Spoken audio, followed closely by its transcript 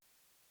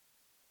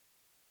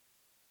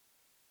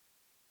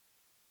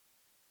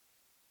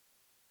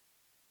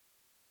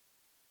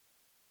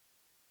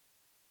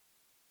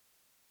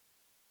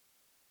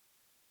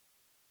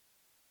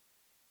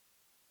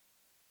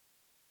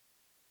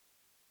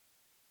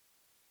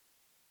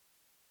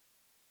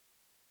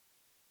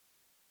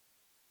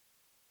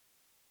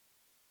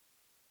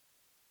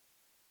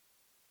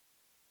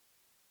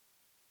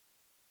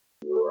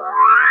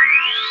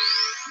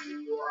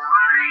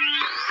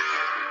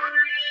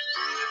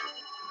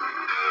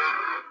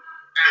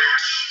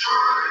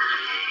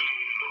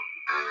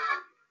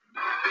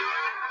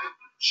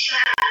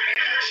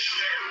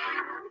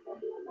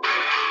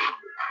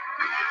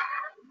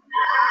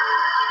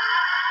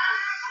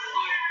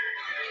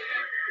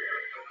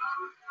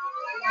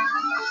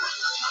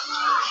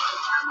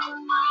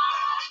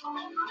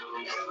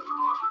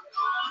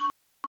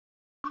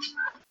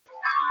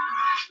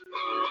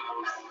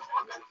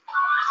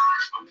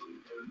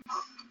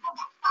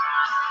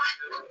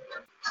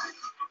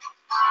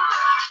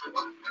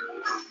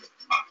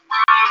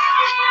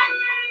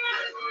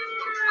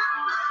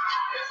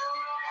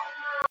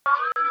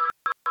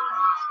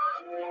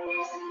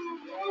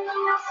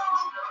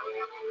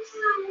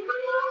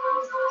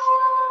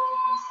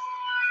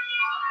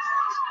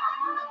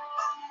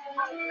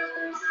Good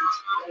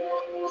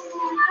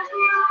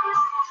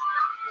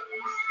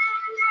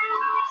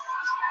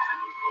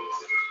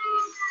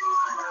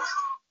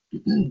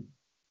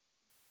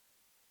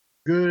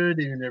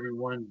evening,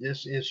 everyone.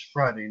 This is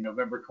Friday,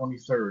 November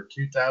 23rd,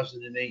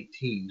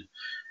 2018,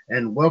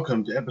 and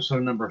welcome to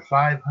episode number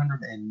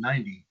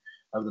 590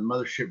 of the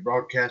Mothership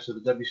broadcast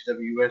of the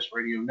WCWUS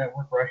Radio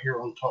Network right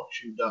here on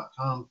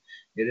TalkShoe.com.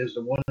 It is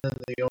the one and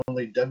the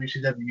only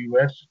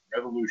WCWUS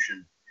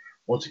Revolution.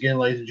 Once again,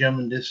 ladies and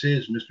gentlemen, this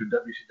is Mr.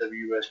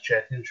 WCWUS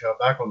Chad Henshaw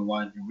back on the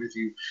line here with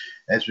you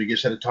as we get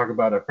set to talk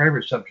about our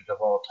favorite subject of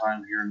all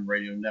time here in the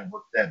radio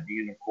network, that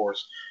being, of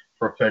course,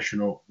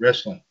 professional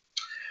wrestling.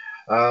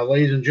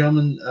 Ladies and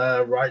gentlemen,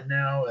 right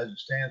now, as it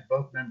stands,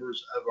 both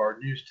members of our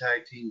news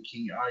tag team,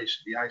 King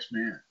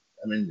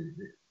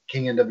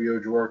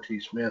NWO Gerard T.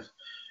 Smith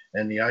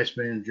and the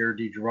Iceman, Jared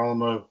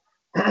DiGirolamo,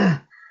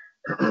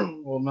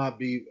 will not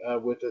be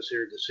with us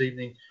here this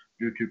evening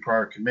due to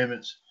prior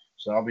commitments.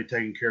 So I'll be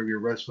taking care of your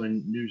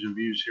wrestling news and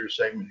views here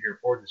segment here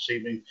for this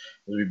evening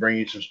as we bring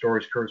you some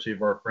stories courtesy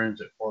of our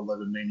friends at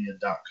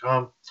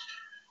 411mania.com.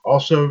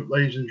 Also,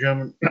 ladies and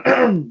gentlemen,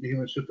 the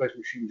Human Suplex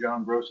Machine,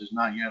 John Gross, is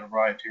not yet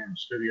arrived here in the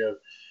studio.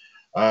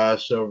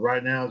 So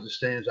right now, as it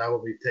stands, I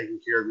will be taking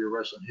care of your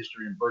wrestling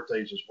history and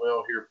birthdays as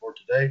well here for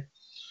today.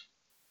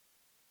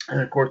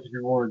 And, of course, if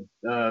you want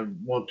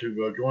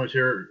to join us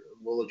here,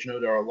 we'll let you know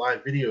that our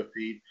live video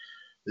feed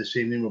this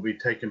evening will be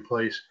taking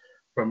place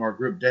from our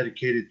group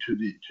dedicated to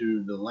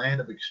the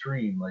land of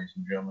extreme, ladies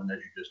and gentlemen, as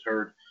you just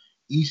heard,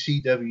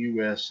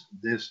 ECWUS,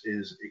 This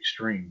is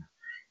Extreme.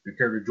 If you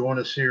care to join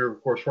us here,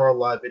 of course, for our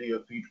live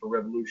video feed for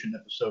Revolution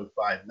episode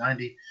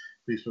 590,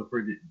 please feel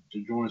free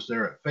to join us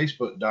there at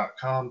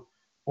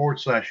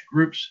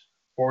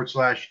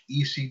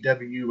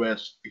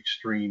facebook.com/groups/ECWUS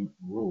Extreme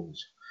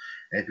Rules.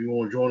 And if you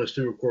want to join us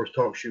through, of course,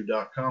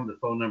 TalkShoe.com, the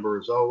phone number,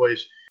 as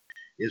always,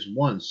 is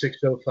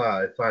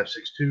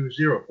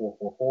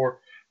 1-605-562-0444.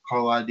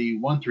 Call ID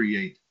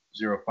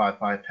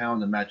 138055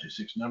 the magic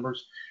 6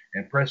 numbers,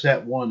 and press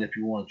that 1 if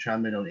you want to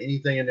chime in on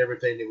anything and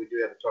everything that we do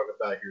have to talk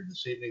about here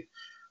this evening,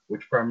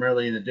 which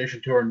primarily, in addition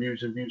to our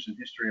news and views and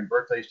history and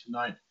birthdays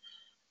tonight,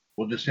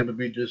 we'll just simply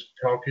be just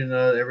talking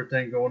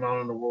everything going on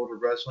in the world of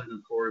wrestling.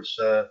 Of course,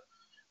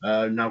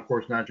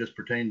 not just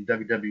pertaining to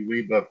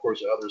WWE, but of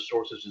course other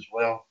sources as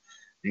well,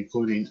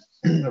 including,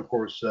 of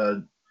course,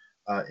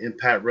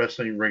 Impact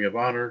Wrestling, Ring of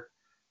Honor,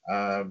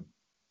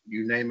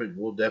 you name it,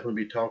 we'll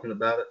definitely be talking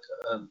about it.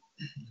 Of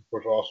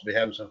course, we'll also be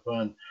having some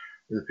fun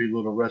with a few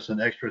little wrestling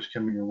extras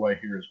coming your way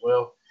here as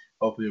well.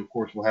 Hopefully, of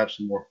course, we'll have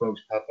some more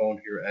folks pop on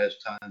here as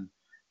time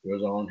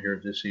goes on here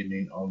this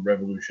evening on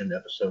Revolution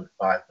episode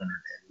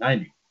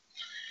 590.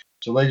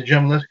 So, ladies and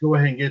gentlemen, let's go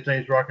ahead and get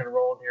things rocking and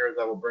rolling here as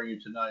I will bring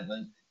you tonight,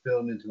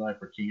 filling in tonight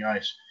for King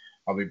Ice.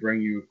 I'll be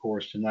bringing you, of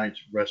course,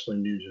 tonight's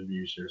wrestling news and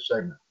views here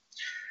segment.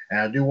 And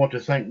I do want to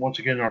thank once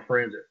again our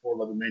friends at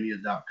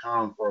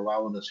 411mania.com for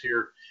allowing us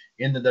here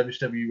in the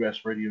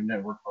WCWUS Radio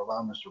Network, for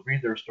allowing us to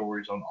read their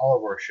stories on all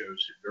of our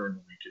shows during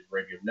the weekend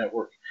radio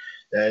network.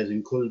 That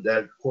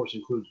of course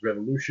includes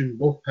Revolution,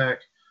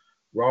 Wolfpack,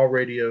 Raw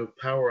Radio,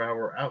 Power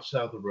Hour,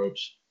 Outside the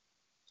Ropes,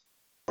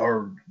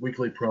 our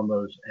weekly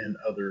promos, and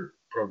other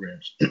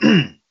programs.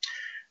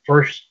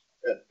 First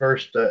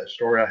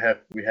story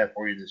we have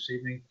for you this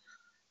evening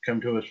come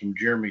to us from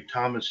Jeremy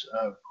Thomas,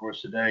 of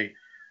course, today.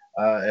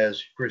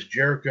 As Chris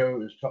Jericho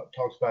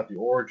talks about the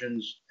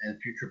origins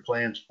and future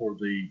plans for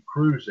the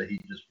cruise that he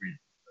just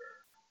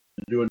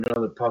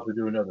possibly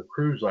do another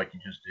cruise like he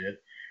just did,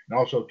 and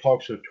also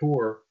talks a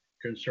tour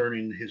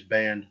concerning his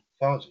band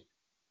Fozzy.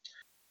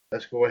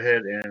 Let's go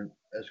ahead and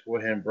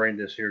bring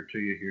this here to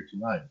you here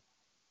tonight.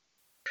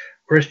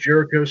 Chris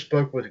Jericho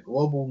spoke with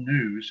Global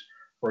News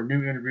for a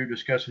new interview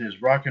discussing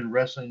his rock and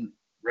wrestling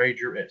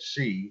rager at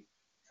sea,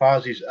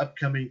 Fozzy's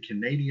upcoming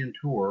Canadian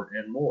tour,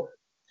 and more.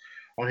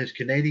 On his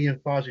Canadian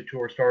Fozzy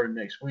tour starting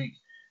next week,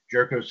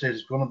 Jericho says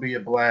it's going to be a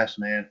blast,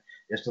 man.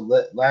 It's the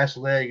last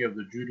leg of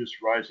the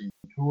Judas Rising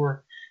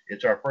tour.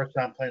 It's our first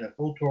time playing a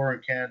full tour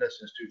in Canada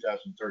since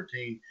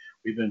 2013.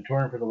 We've been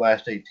touring for the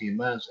last 18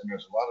 months, and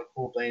there's a lot of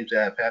cool things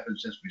that have happened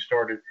since we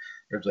started.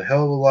 There's a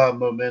hell of a lot of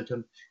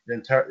momentum.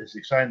 It's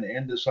exciting to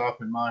end this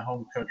off in my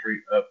home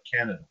country of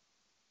Canada.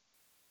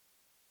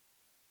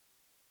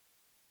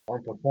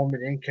 On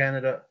performing in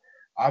Canada,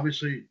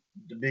 obviously,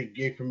 the big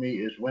gig for me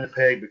is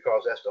Winnipeg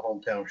because that's the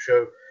hometown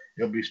show.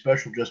 It'll be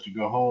special just to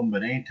go home,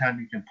 but anytime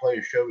you can play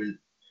a show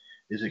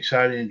is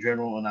exciting in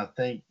general, and I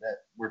think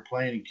that we're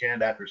playing in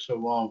Canada after so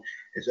long.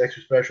 It's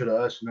extra special to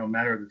us, no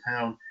matter the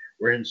town.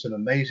 We're in some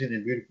amazing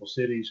and beautiful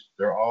cities.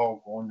 They're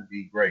all going to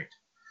be great.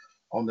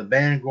 On the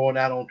band going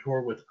out on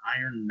tour with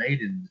Iron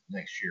Maiden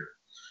next year,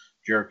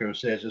 Jericho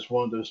says it's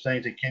one of those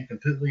things that came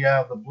completely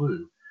out of the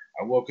blue.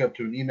 I woke up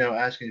to an email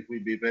asking if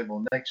we'd be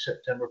available next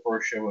September for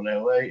a show in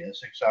LA, and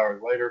 6 hours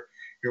later,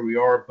 here we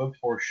are, booked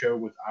for a show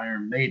with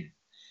Iron Maiden.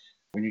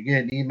 When you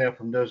get an email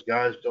from those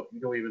guys, you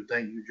don't even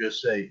think, you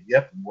just say,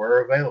 yep,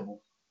 we're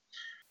available.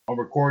 On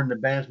recording the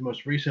band's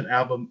most recent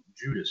album,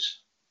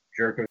 Judas,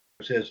 Jericho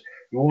says,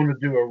 we wanted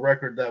to do a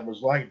record that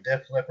was like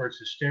Def Leppard's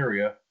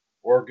Hysteria,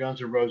 or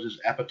Guns N' Roses'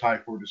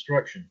 Appetite for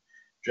Destruction.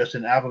 Just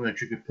an album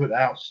that you could put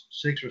out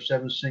 6 or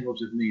 7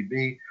 singles if need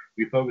be.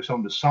 We focus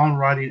on the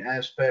songwriting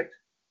aspect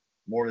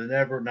more than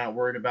ever, not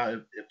worried about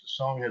if the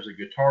song has a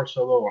guitar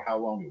solo or how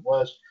long it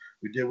was.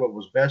 We did what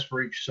was best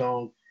for each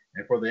song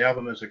and for the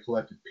album as a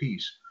collective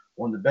piece.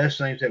 One of the best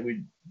things that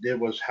we did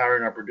was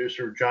hiring our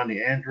producer,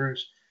 Johnny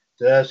Andrews.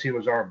 To us, he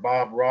was our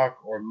Bob Rock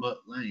or Mutt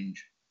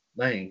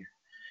Lange.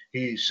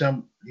 He's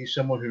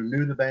someone who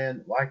knew the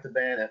band, liked the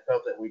band, and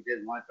felt that we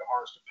didn't like to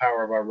harness the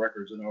power of our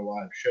records in our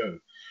live show.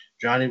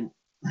 Johnny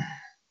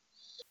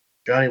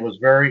Johnny was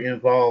very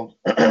involved.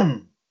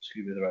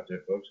 Excuse me about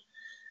that, folks.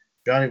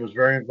 Johnny was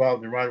very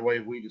involved, and right away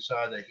we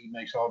decided that he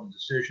makes all the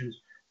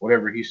decisions.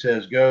 Whatever he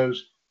says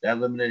goes. That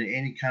eliminated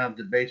any kind of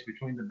debates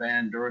between the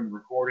band during the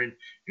recording.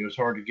 It was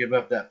hard to give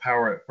up that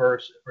power at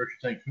first. At first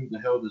you think, who the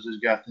hell does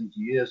this guy think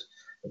he is?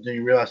 But then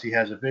you realize he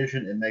has a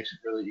vision and makes it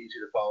really easy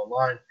to follow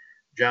line.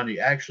 Johnny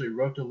actually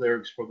wrote the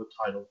lyrics for the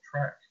title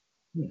track.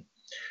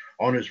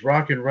 On his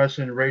Rock and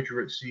Wrestling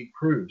Rager at Sea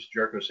cruise,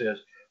 Jericho says,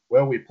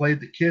 well, we played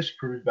the Kiss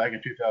cruise back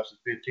in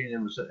 2015, and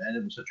it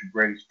was such a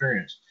great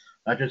experience,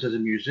 not just as a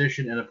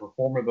musician and a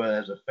performer, but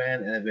as a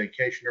fan and a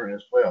vacationer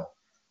as well.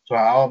 So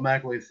I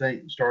automatically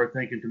started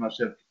thinking to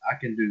myself, I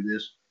can do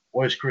this.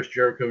 What is Chris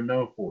Jericho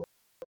known for?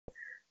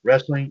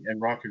 Wrestling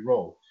and rock and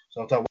roll.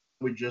 So I thought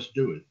we'd just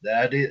do it.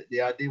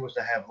 The idea was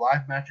to have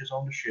live matches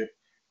on the ship,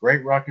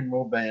 great rock and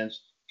roll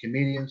bands,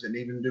 comedians, and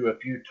even do a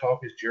few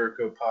Talk is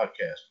Jericho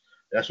podcasts.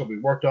 That's what we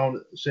worked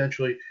on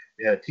essentially.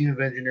 We had a team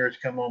of engineers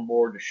come on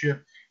board the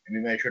ship, and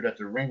we made sure that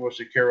the ring was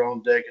secure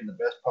on deck in the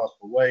best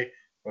possible way,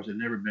 because it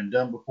had never been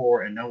done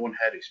before and no one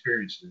had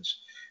experienced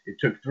this. It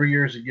took 3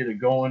 years to get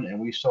it going, and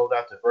we sold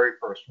out the very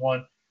first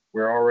one.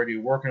 We're already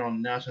working on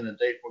announcing a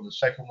date for the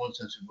second one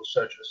since it was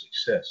such a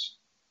success.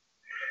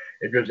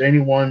 If there's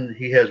anyone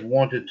he has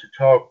wanted to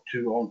talk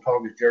to on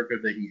Talk is Jericho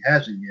that he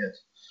hasn't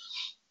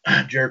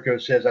yet, Jericho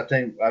says, I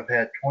think I've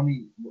had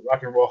 20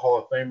 Rock and Roll Hall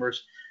of Famers,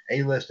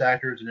 A-list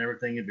actors, and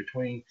everything in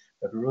between.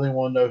 But if we really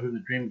want to know who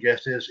the dream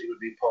guest is, it would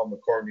be Paul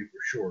McCartney for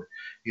sure.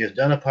 He has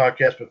done a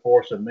podcast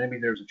before, so maybe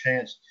there's a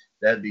chance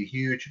that'd be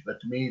huge. But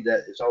to me,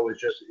 that it's always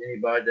just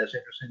anybody that's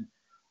interesting.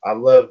 I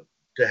love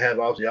to have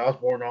Ozzy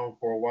Osbourne on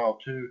for a while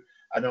too.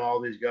 I know all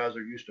these guys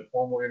are used to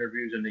formal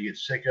interviews and they get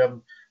sick of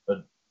them,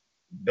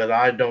 but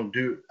I don't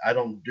do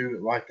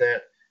it like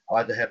that. I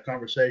like to have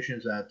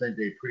conversations, and I think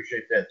they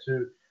appreciate that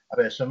too.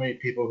 I've had so many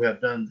people who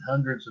have done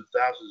hundreds of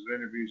thousands of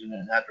interviews,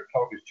 and after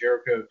Talk is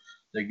Jericho,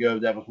 they go,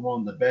 that was one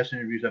of the best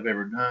interviews I've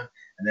ever done,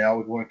 and they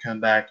always want to come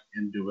back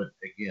and do it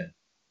again.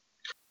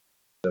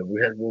 So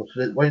we'll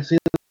wait and see,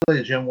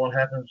 ladies and gentlemen, what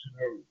happens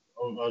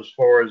as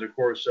far as, of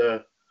course,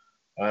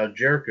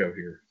 Jericho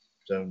here.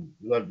 So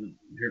we'd love to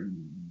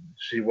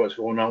see what's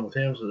going on with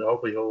him. So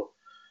hopefully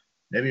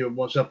maybe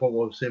at some point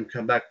we'll see him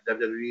come back to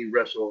WWE,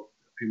 wrestle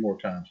a few more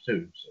times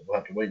too. So we'll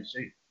have to wait and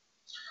see.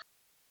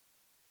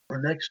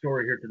 Our next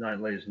story here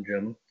tonight, ladies and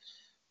gentlemen,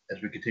 as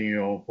we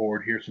continue on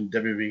forward, here's some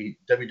WWE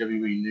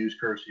news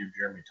courtesy of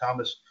Jeremy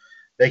Thomas.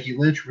 Becky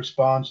Lynch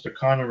responds to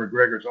Conor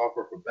McGregor's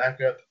offer for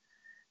backup,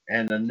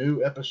 and a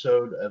new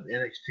episode of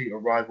NXT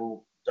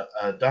Arrival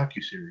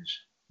docuseries.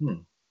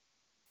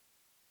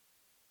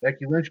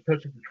 Becky Lynch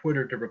posted to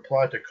Twitter to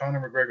reply to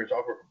Conor McGregor's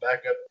offer for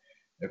backup.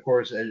 Of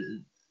course, as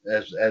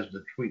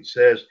the tweet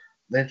says,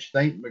 Lynch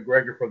thanked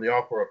McGregor for the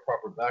offer of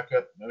proper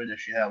backup, knowing that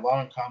she had a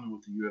lot in common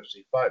with the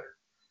UFC fighter.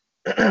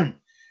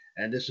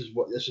 And this is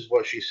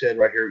what she said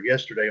right here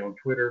yesterday on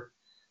Twitter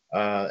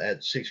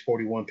at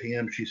 6:41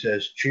 p.m. She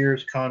says,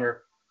 "Cheers,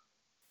 Conor.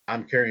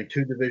 I'm carrying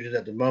 2 divisions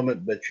at the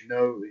moment, but you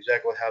know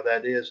exactly how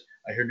that is.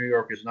 I hear New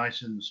York is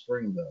nice in the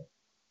spring, though."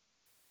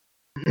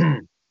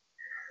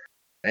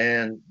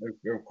 And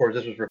of course,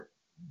 this was,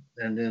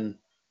 and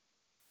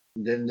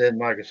then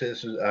like I said,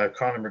 this is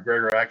Conor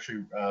McGregor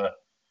actually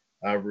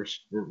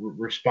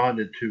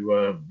responded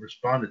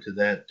to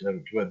that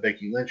to what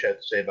Becky Lynch had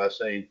to say by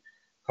saying,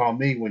 "Call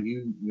me when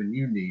you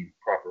need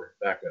proper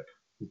backup."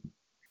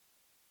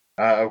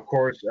 Of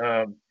course,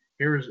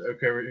 here's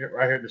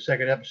right here the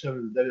second episode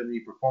of the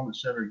WWE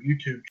Performance Center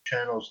YouTube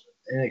channel's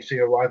NXT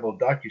Arrival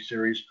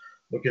docuseries,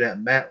 looking at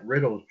Matt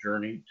Riddle's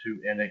journey to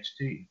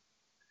NXT.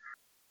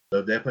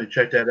 So definitely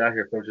check that out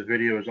here, folks. The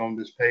video is on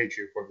this page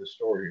here for this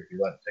story. If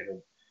you'd like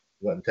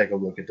to take a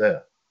look at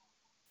that.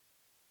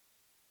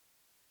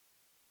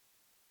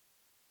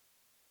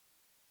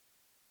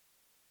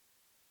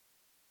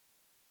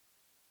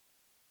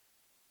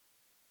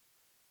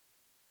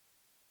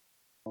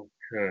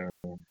 Okay.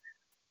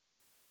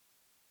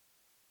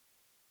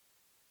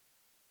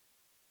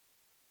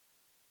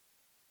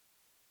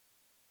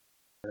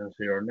 Let's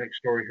see, our next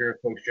story here,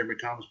 folks. Jeremy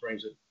Thomas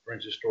brings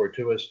this story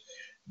to us.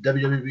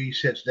 WWE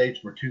sets dates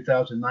for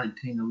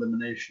 2019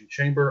 Elimination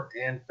Chamber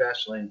and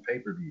Fastlane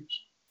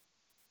pay-per-views.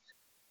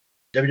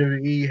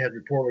 WWE has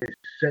reportedly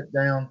set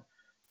down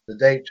the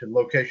dates and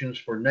locations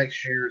for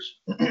next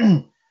year's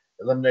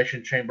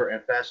Elimination Chamber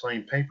and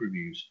Fastlane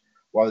pay-per-views.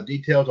 While the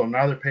details on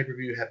neither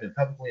pay-per-view have been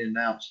publicly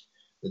announced,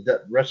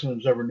 the Wrestling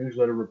Observer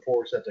newsletter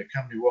reports that the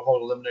company will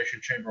hold Elimination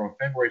Chamber on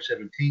February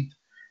 17th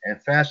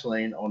and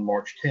Fastlane on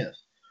March 10th.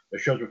 The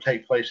shows will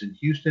take place in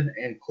Houston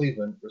and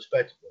Cleveland,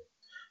 respectively.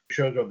 The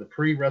shows are the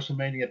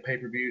pre-WrestleMania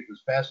pay-per-views,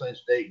 with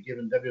Fastlane's date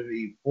giving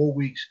WWE 4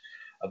 weeks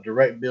of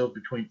direct build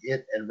between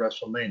it and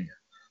WrestleMania.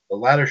 The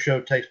latter show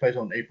takes place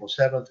on April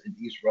 7th in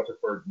East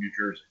Rutherford, New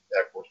Jersey,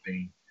 that of course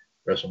being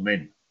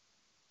WrestleMania.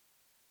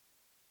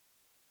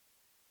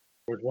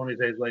 Of course, one of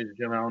these days, ladies and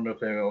gentlemen, I don't know if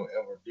they'll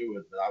ever do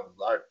it, but I would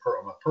like,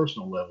 on a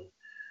personal level,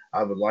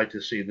 I would like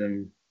to see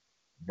them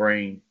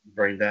bring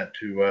that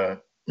to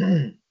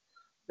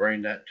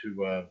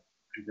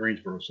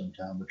Greensboro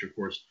sometime. Which, of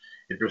course,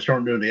 if you're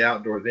starting doing the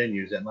outdoor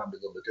venues, that might be a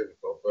little bit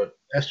difficult. But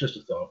that's just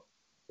a thought.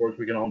 Of course,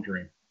 we can all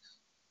dream.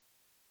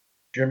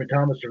 Jeremy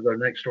Thomas is our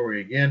next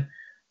story again.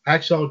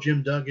 Hacksaw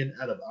Jim Duggan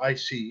out of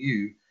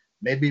ICU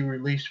may be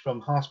released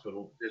from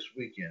hospital this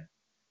weekend.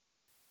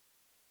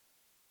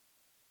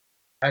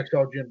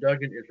 Hacksaw Jim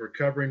Duggan is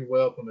recovering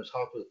well from his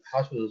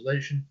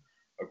hospitalization,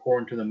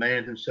 according to the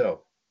man himself.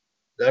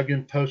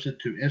 Duggan posted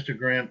to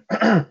Instagram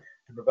to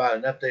provide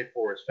an update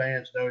for his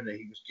fans, knowing that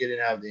he was getting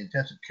out of the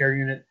intensive care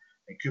unit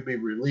and could be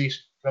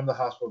released from the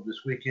hospital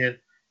this weekend.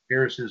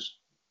 Here's his,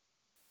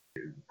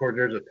 of course,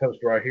 there's a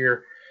post right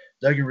here.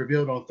 Duggan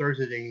revealed on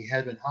Thursday that he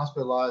had been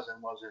hospitalized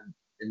and was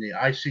in the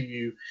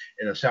ICU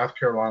in a South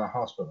Carolina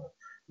hospital.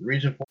 The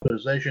reason for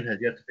hospitalization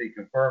has yet to be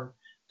confirmed.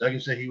 Duggan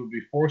said he would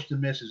be forced to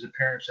miss his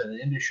appearance at an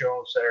indie show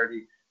on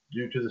Saturday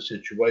due to the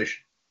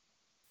situation.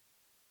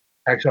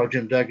 Hacksaw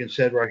Jim Duggan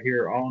said right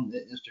here on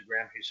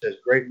Instagram, he says,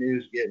 "Great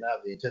news getting out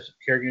of the intensive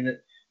care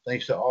unit.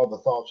 Thanks to all the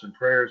thoughts and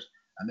prayers.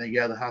 I may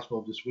get out of the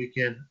hospital this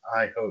weekend.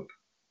 I hope."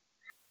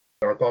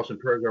 Our thoughts and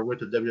prayers are with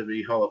the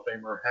WWE Hall of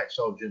Famer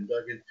Hacksaw Jim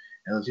Duggan.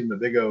 And let's give him a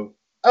big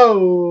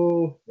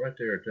oh right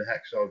there to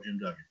Hacksaw Jim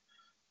Duggan.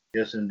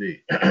 Yes,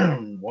 indeed.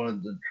 One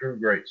of the true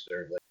greats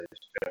there,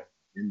 ladies.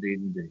 Indeed,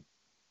 indeed.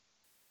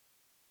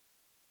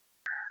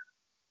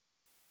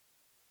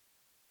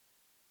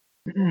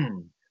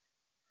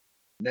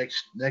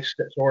 Next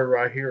story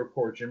right here, of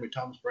course, Jimmy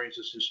Thomas brings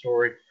us his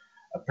story.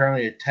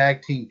 Apparently, a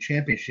tag team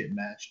championship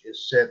match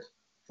is set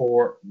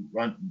for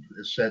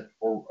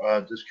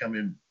this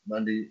coming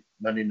Monday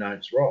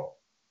night's Raw.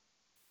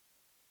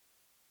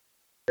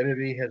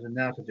 WWE has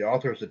announced that the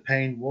Authors of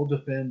Pain will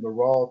defend the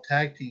Raw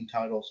tag team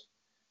titles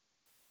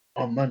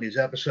on Monday's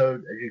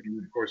episode. As you can,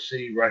 of course,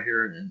 see right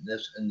here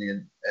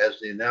as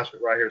the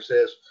announcement right here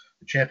says,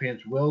 the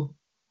champions will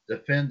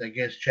defend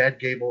against Chad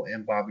Gable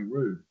and Bobby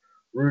Roode.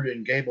 Roode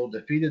and Gable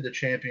defeated the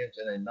champions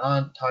in a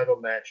non-title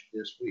match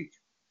this week.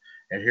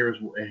 And here is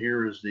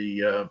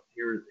the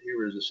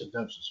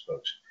synopsis,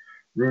 folks.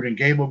 Roode and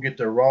Gable get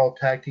their Raw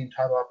tag team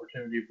title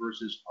opportunity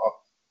versus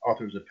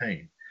Authors of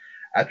Pain.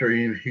 After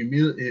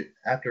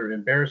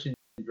embarrassing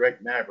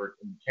Drake Maverick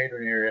in the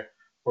catering area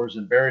for his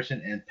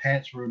embarrassing and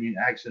pants-ruining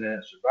accident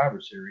at Survivor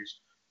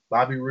Series,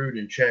 Bobby Roode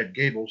and Chad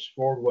Gable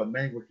scored what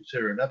many would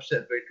consider an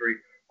upset victory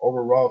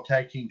over Raw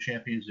tag team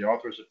champions, the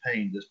Authors of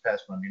Pain, this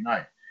past Monday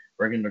night,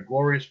 bringing the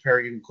glorious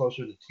pair even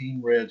closer to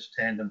Team Red's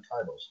tandem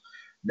titles.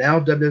 Now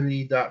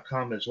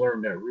WWE.com has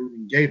learned that Roode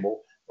and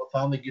Gable will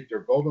finally get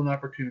their golden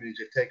opportunity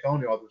to take on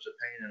the Authors of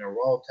Pain in a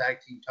Raw tag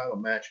team title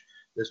match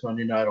this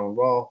Monday night on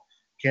Raw.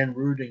 Can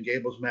Roode and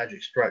Gable's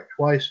magic strike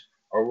twice,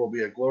 or will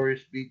be a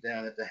glorious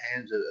beatdown at the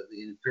hands of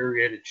the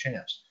infuriated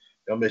champs?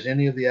 Don't miss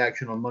any of the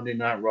action on Monday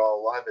Night Raw,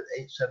 live at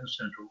 8, 7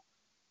 Central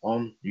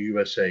on the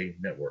USA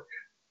Network.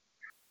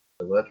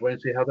 So let's wait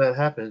and see how that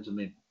happens. I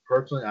mean,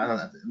 personally,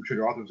 I'm sure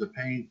the Authors of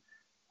Pain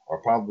are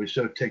probably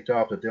so ticked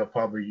off that they'll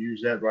probably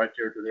use that right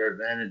there to their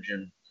advantage,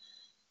 and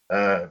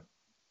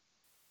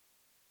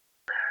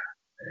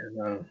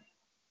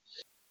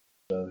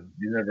so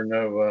you never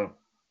know.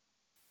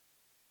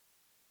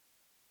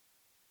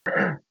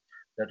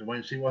 Have to wait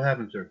and see what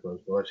happens there,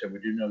 folks. But like I said, we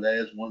do know that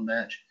is one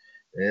match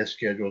that is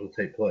scheduled to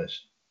take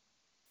place.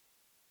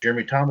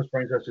 Jeremy Thomas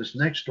brings us this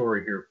next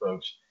story here,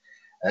 folks,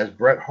 as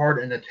Bret Hart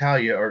and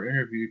Natalya are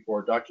interviewed for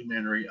a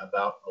documentary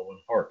about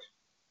Owen Hart.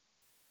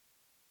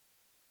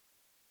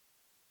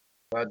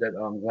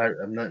 I'm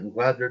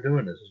glad they're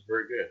doing this. It's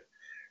very good.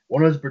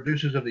 One of the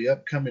producers of the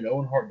upcoming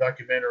Owen Hart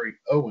documentary,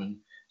 Owen,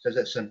 says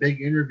that some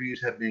big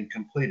interviews have been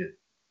completed.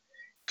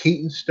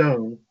 Keaton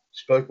Stone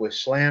spoke with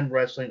Slam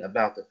Wrestling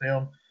about the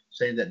film,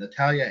 saying that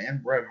Natalya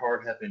and Bret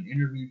Hart have been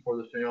interviewed for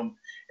the film.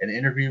 An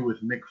interview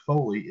with Mick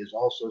Foley is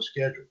also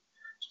scheduled.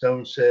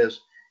 Stone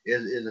says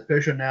it is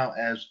official now,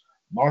 as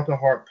Martha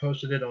Hart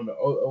posted it on the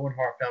Owen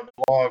Hart Film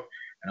blog,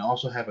 and I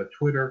also have a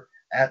Twitter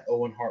at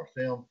Owen Hart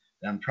Film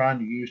that I'm trying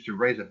to use to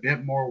raise a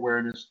bit more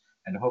awareness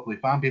and to hopefully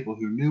find people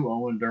who knew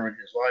Owen during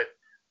his life,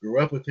 grew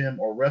up with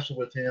him or wrestled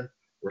with him,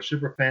 were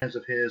super fans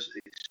of his,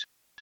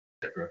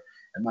 etc.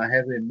 And my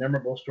heavy and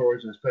memorable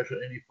stories, and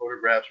especially any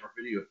photographs or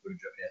video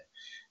footage of him.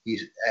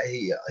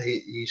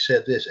 He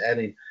said this,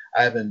 adding,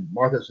 "I have in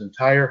Martha's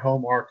entire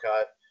home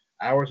archive,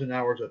 hours and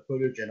hours of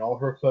footage and all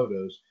her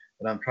photos,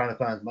 but I'm trying to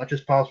find as much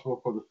as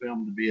possible for the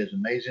film to be as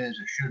amazing as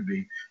it should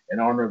be in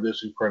honor of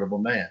this incredible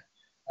man.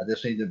 I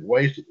just need to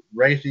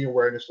raise the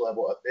awareness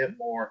level a bit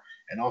more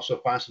and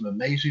also find some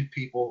amazing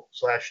people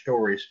 /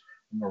 stories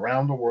from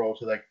around the world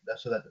so that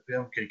the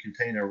film can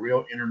contain a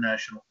real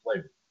international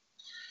flavor.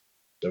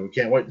 So we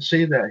can't wait to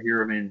see that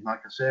here. I mean, like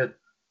I said,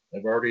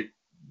 they've already,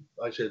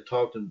 like I said,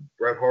 talked to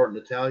Bret Hart and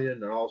Natalia,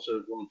 and they're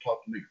also going to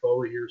talk to Mick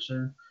Foley here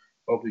soon.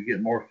 Hopefully,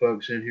 get more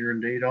folks in here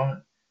indeed on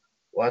it.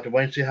 We'll have to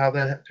wait and see how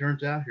that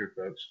turns out here,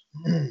 folks.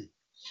 A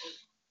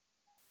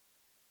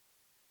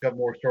couple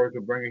more stories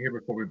we'll bring you here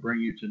before we bring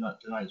you to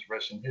tonight's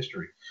wrestling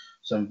history.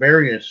 Some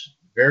various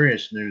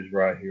news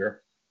right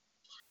here.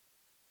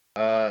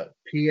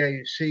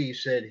 PAC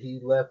said he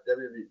left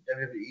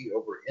WWE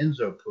over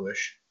Enzo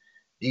push.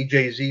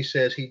 DJZ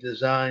says he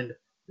designed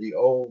the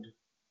old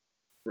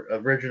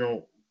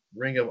original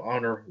Ring of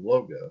Honor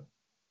logo.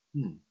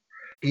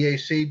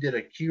 PAC did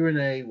a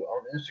Q&A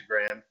on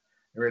Instagram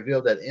and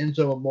revealed that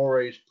Enzo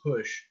Amore's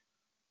push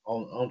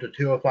onto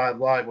 205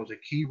 Live was a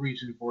key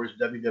reason for his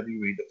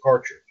WWE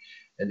departure.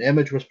 An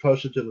image was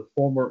posted to the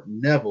former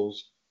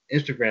Neville's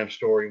Instagram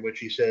story in which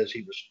he says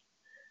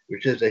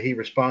that he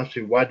responds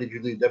to, "Why did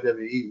you leave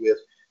WWE?" with,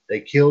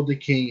 "They killed the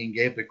king and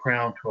gave the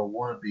crown to a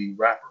wannabe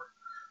rapper."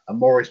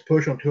 Amore's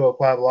push on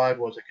 205 Live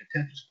was a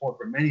contentious point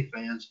for many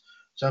fans.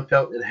 Some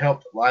felt it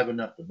helped liven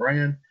up the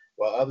brand,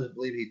 while others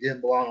believe he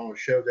didn't belong on a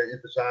show that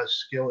emphasized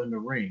skill in the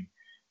ring.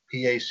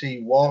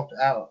 PAC walked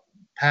out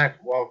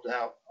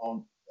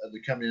on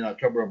the company in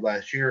October of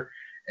last year,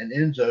 and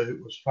Enzo,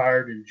 who was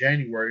fired in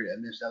January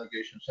amidst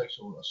allegations of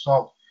sexual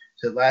assault,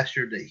 said last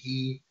year that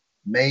he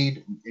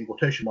made, in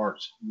quotation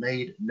marks,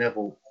 made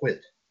Neville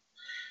quit.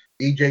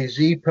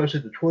 DJZ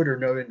posted to Twitter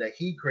noting that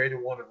he created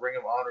one of Ring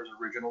of Honor's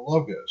original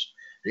logos.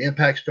 The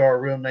Impact star,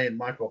 real name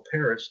Michael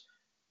Paris,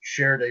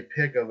 shared a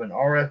pic of an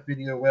RF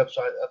video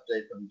website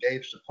update from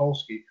Gabe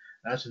Sapolsky,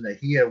 announcing that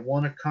he had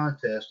won a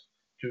contest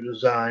to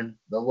design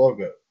the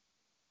logo.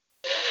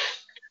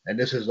 And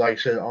this is, like I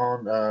said,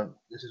 on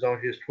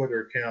his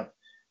Twitter account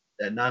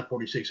at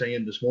 9:46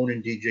 a.m. this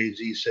morning.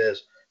 DJZ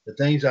says, "The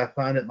things I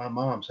find at my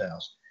mom's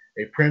house.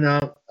 A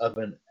printout of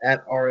an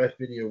 @RF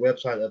video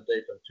website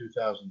update from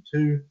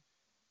 2002,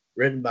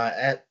 written by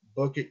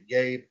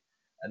 @BookItGabe,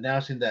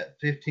 announcing that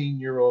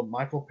 15-year-old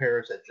Michael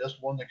Paris had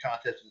just won the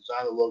contest to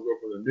design the logo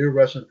for the new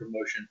wrestling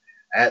promotion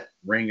at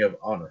Ring of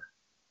Honor."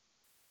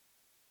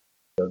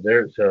 So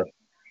there's a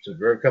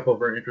couple of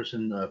very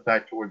interesting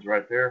factoids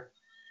right there.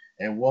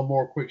 And one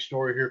more quick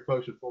story here,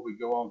 folks, before we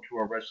go on to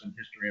our wrestling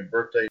history and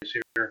birthdays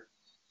here.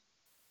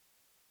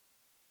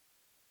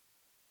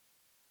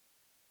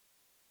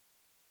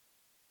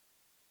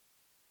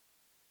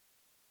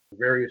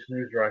 Various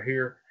news right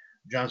here.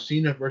 John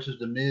Cena versus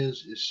The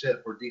Miz is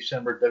set for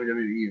December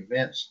WWE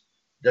events.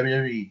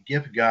 WWE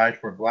gift guide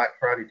for Black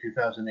Friday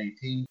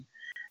 2018.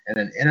 And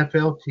an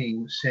NFL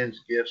team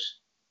sends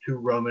gifts to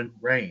Roman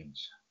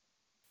Reigns.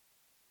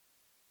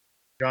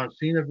 John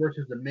Cena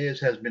versus The Miz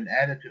has been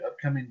added to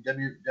upcoming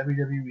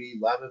WWE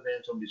live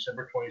events on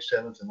December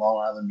 27th in Long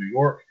Island, New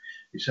York,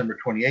 December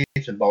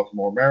 28th in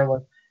Baltimore,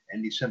 Maryland,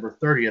 and December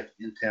 30th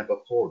in Tampa,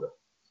 Florida.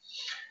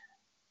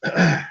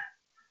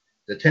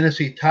 The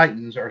Tennessee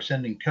Titans are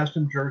sending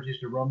custom jerseys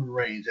to Roman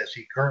Reigns as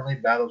he currently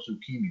battles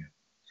leukemia.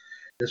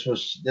 This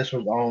was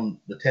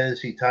on the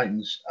Tennessee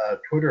Titans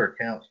Twitter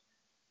account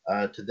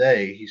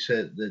today. He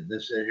said that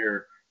this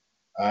here,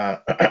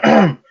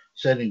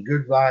 sending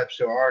good vibes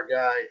to our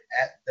guy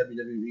at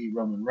WWE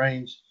Roman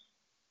Reigns.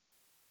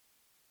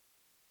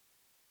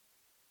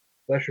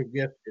 Special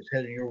gift is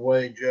heading your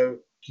way, Joe.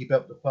 Keep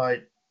up the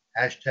fight.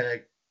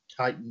 Hashtag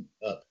Tighten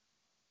up.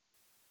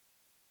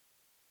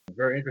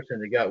 Very interesting.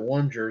 They got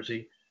one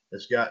jersey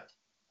that's got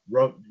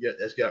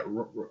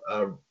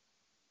the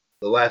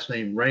last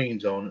name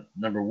Reigns on it,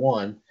 number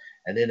 1,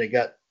 and then they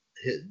got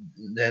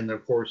then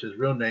of course his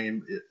real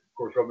name,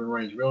 Roman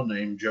Reigns' real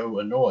name, Joe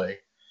Anoa'i.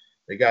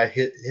 The guy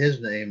hit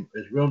his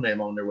real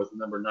name on there with the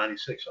number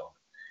 96 on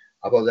it.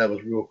 I thought that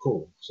was real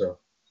cool. So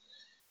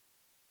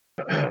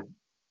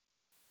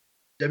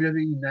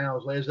WWE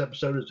Now's latest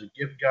episode is a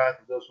gift guide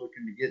for those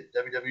looking to get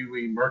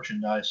WWE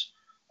merchandise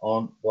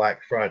on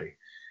Black Friday.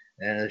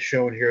 And it's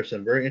showing here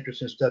some very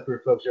interesting stuff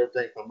here, folks.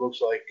 Everything from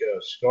looks like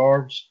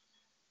scarves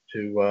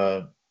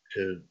to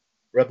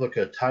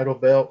replica title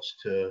belts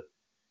to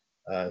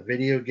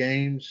video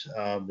games.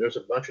 There's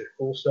a bunch of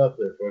cool stuff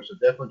there, folks. So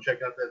definitely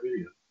check out that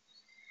video.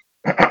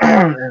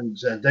 And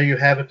there you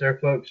have it there,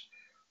 folks,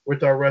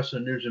 with our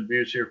wrestling news and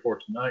views here for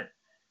tonight.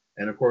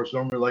 And of course,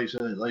 normally, ladies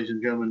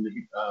and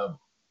gentlemen,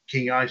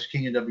 King Ice,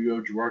 King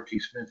NWO, Gerard T.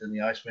 Smith, and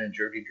the Iceman,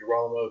 Jerry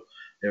Girolamo.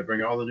 They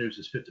bring all the news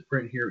that's fit to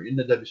print here in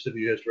the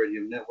WCWUS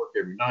Radio Network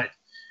every night.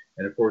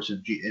 And of course,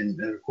 in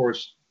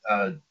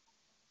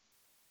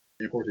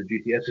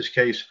GTS's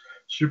case,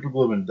 super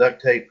glue and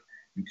duct tape.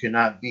 You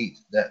cannot beat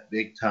that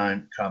big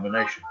time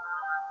combination.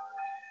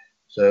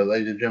 So,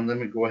 ladies and gentlemen,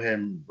 let me go ahead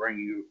and bring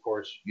you, of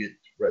course, get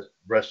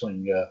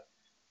wrestling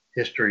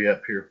history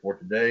up here for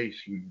today.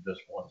 So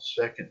just 1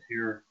 second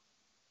here.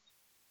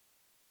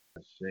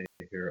 Let's see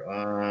here.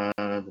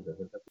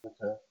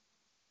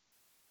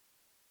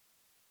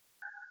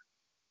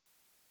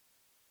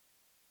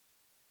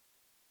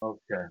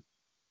 Okay.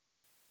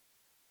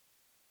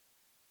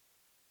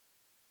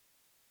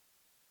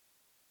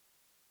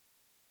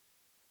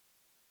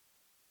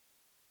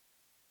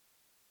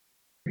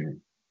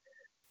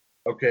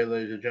 Okay,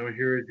 ladies and gentlemen,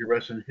 here is your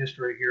wrestling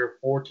history here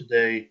for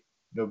today,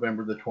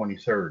 November the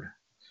 23rd.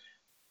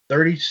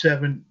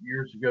 37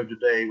 years ago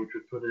today, which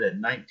would put it at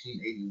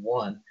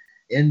 1981,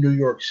 in New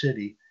York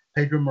City,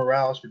 Pedro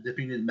Morales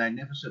defeated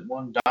Magnificent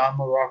One Don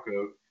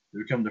Morocco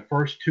to become the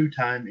first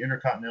two-time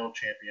Intercontinental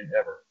Champion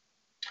ever.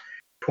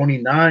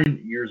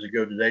 29 years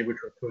ago today, which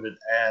would put it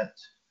at,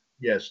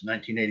 yes,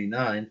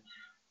 1989,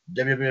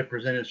 WWF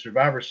presented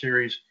Survivor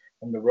Series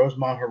from the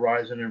Rosemont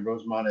Horizon in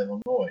Rosemont,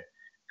 Illinois.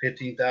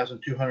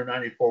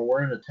 15,294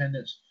 were in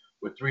attendance,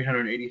 with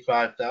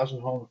 385,000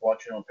 homes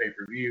watching on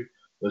pay-per-view,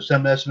 though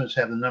some estimates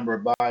have the number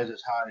of buys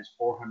as high as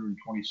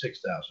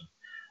 426,000.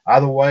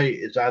 Either way,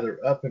 it's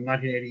either up in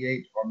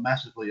 1988 or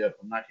massively up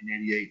from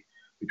 1988,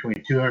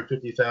 between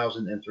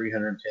 250,000 and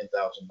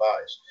 310,000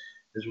 buys.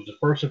 This was the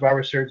first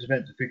Survivor Series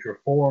event to feature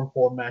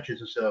 4-on-4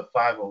 matches instead of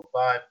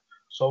 5-on-5.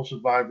 Sole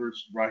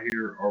survivors right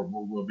here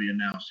will be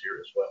announced here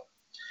as well.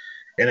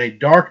 In a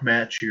dark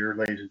match here,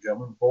 ladies and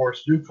gentlemen,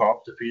 Boris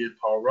Zukov defeated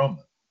Paul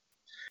Roman.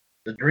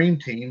 The Dream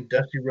Team,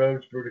 Dusty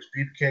Rhodes, Brutus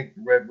Beefcake,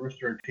 the Red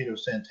Rooster, and Tito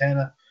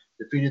Santana,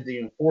 defeated the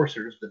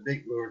Enforcers, the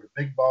Big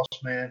Boss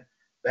Man,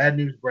 Bad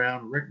News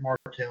Brown, Rick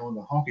Martel, and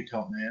the Honky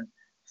Tonk Man,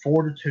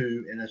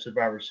 4-2 in a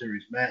Survivor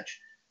Series match.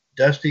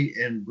 Dusty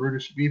and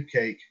Brutus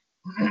Beefcake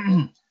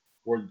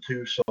were the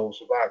two sole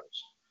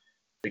survivors.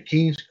 The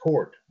King's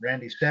Court,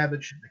 Randy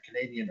Savage, the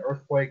Canadian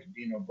Earthquake,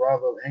 Dino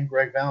Bravo, and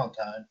Greg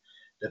Valentine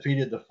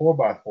defeated the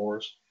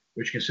 4x4s,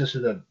 which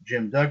consisted of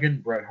Jim Duggan,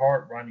 Bret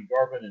Hart, Ronnie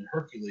Garvin, and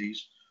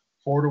Hercules,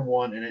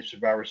 4-1 in a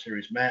Survivor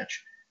Series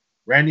match.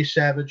 Randy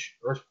Savage,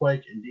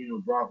 Earthquake, and Dino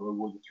Bravo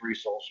were the three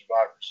sole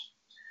survivors.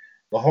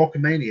 The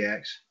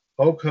Hulkamaniacs,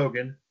 Hulk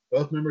Hogan,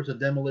 both members of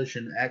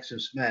Demolition, Axe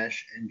and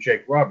Smash, and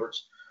Jake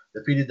Roberts,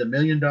 defeated the $1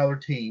 Million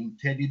Team,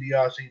 Ted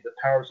DiBiase, the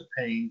Powers of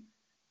Pain,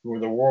 who were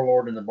the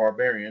Warlord and the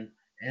Barbarian,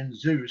 and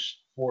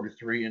Zeus,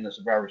 4-3 in the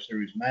Survivor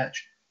Series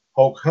match.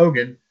 Hulk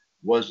Hogan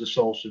was the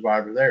sole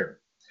survivor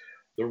there.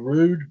 The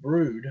Rude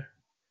Brood,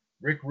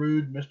 Rick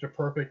Rude, Mr.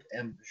 Perfect,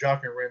 and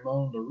Jacques and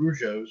Ramon the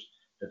Rougeaus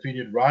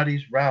defeated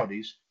Roddy's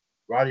Rowdies,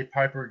 Roddy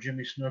Piper,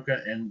 Jimmy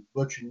Snuka, and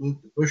Butch and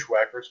Luke the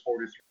Bushwhackers,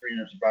 4-3 in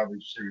a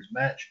Survivor Series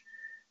match.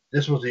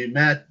 This was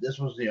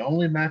the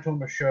only match on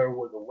the show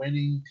where the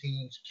winning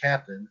team's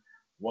captain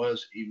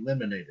was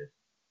eliminated,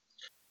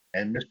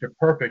 and Mr.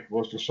 Perfect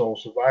was the sole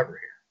survivor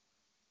here.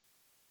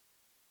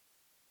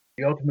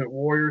 The Ultimate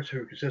Warriors,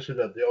 who consisted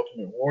of the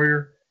Ultimate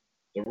Warrior,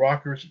 the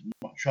Rockers,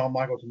 Shawn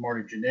Michaels and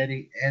Marty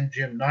Jannetty, and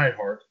Jim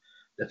Neidhart,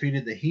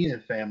 defeated the Heenan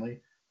family,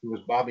 who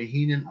was Bobby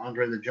Heenan,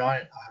 Andre the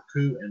Giant,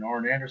 Haku, and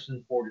Arn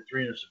Anderson, 4-3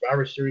 in a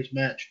Survivor Series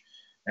match,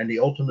 and the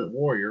Ultimate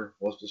Warrior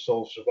was the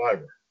sole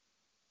survivor.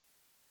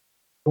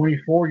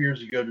 24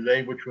 years ago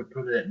today, which would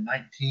put it at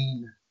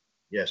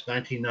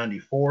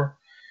 1994,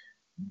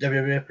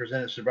 WWF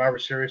presented Survivor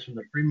Series from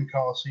the Freeman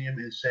Coliseum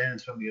in San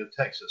Antonio,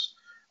 Texas.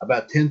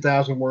 About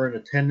 10,000 were in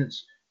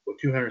attendance, with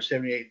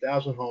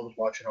 278,000 homes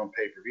watching on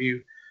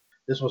pay-per-view.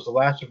 This was the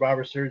last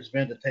Survivor Series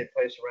event to take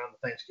place around the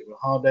Thanksgiving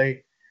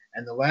holiday,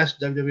 and the last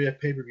WWF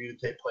pay-per-view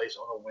to take place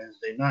on a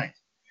Wednesday night.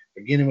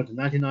 Beginning with the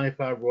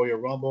 1995 Royal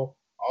Rumble,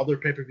 all their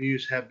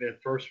pay-per-views have been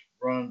first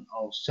run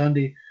on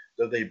Sunday,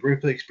 though they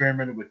briefly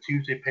experimented with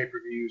Tuesday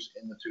pay-per-views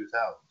in the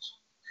 2000s.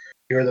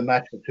 Here are the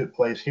matches that took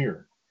place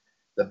here.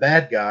 The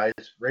Bad Guys,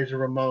 Razor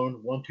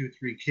Ramon,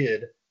 1-2-3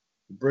 Kid,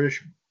 the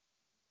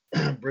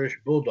British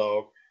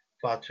Bulldog,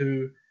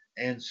 Fatu,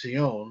 and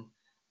Sion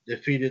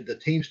defeated the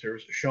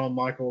Teamsters, Shawn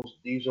Michaels,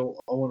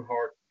 Diesel, Owen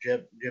Hart,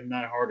 Jim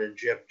Neidhart, and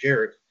Jeff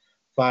Jarrett,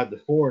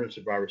 5-4 in a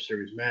Survivor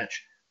Series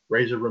match.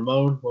 Razor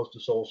Ramon was the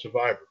sole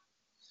survivor.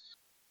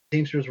 The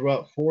Teamsters were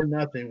up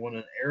 4-0 when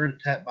an errant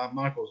attack by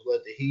Michaels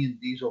led to he and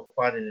Diesel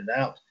fighting it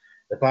out.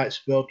 The fight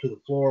spilled to the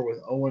floor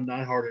with Owen,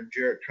 Neidhart, and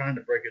Jarrett trying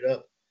to break it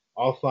up.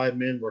 All 5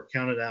 men were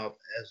counted out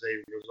as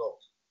a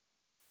result.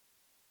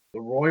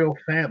 The Royal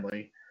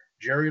Family,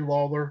 Jerry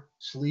Lawler,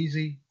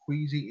 Sleazy,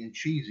 Queasy, and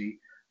Cheesy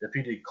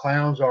defeated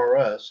Clowns R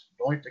Us,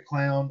 Doink the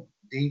Clown,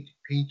 Dink,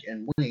 Pink,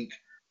 and Wink,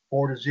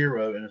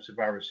 4-0 in a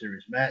Survivor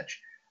Series match.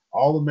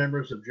 All the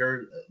members of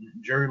Jerry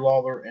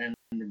Lawler and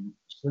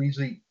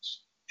Sleazy,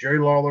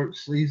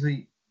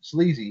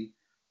 Sleazy,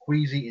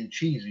 Queasy, and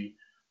Cheesy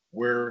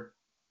were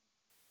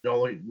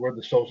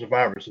the sole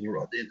survivors. So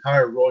the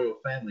entire Royal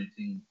Family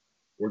team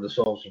were the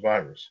sole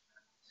survivors.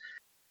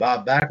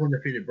 Bob Backlund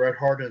defeated Bret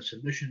Hart in a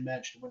submission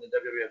match to win the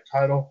WWF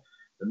title.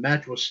 The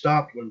match was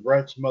stopped when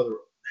Bret's mother,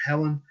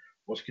 Helen,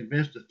 was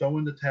convinced to throw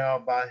in the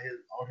towel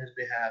on his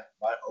behalf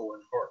by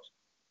Owen Hart.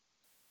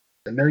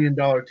 The $1 Million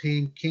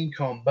Team, King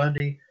Kong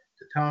Bundy,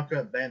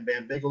 Tatanka, Bam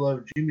Bam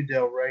Bigelow, Jimmy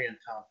Del Rey, and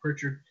Tom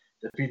Pritchard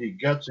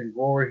defeated Guts and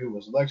Glory, who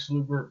was Lex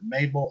Luger,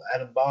 Mabel,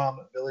 Adam Bomb,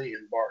 Billy,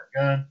 and Bart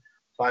Gunn,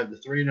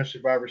 5-3 in a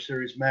Survivor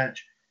Series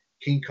match.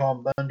 King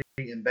Kong Bundy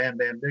and Bam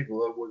Bam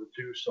Bigelow were the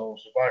two sole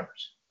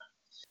survivors.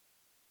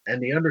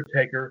 And The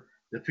Undertaker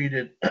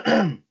defeated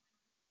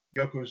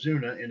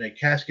Yokozuna in a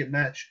casket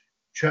match.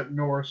 Chuck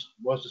Norris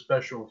was the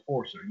special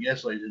enforcer.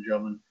 Yes, ladies and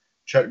gentlemen,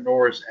 Chuck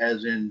Norris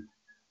as in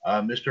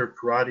Mr.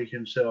 Karate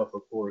himself,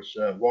 of course,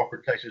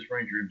 Walker, Texas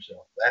Ranger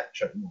himself. That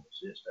Chuck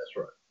Norris. Yes, that's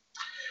right.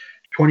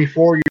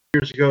 24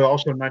 years ago,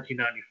 also in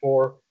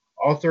 1994,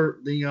 author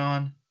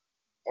Leon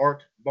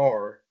Art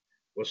Barr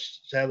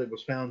was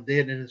found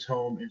dead in his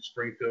home in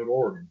Springfield,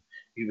 Oregon.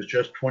 He was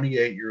just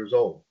 28 years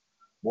old.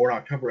 Born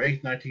October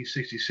 8,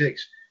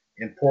 1966,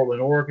 in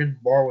Portland, Oregon,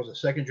 Barr was a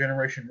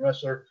second-generation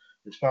wrestler.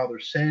 His father,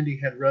 Sandy,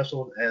 had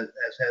wrestled, as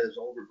had his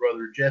older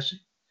brother, Jesse.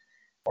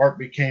 Art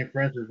became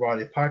friends with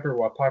Roddy Piper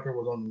while Piper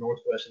was on the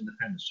Northwest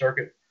Independent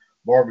Circuit.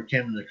 Barr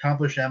became an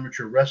accomplished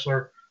amateur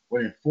wrestler,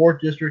 winning 4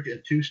 district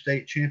and 2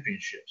 state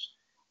championships.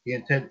 He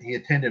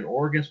attended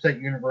Oregon State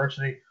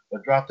University,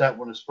 but dropped out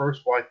when his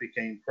first wife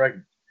became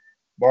pregnant.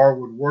 Barr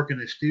would work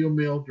in a steel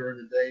mill during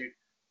the day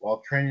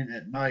while training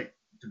at night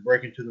to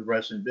break into the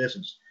wrestling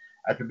business.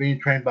 After being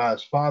trained by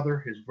his father,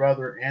 his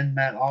brother, and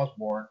Matt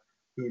Osborne,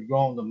 who had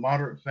gone to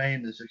moderate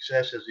fame and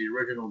success as the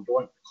original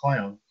Doink the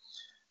Clown,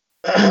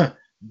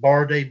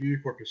 Barr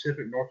debuted for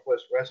Pacific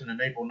Northwest Wrestling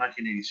in April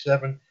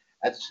 1987.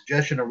 At the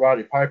suggestion of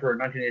Roddy Piper in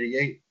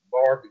 1988,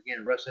 Barr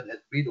began wrestling as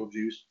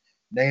Beetlejuice,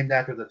 named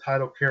after the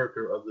title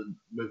character of the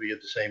movie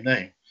of the same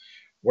name.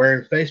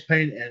 Wearing face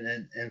paint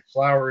and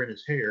flour in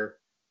his hair,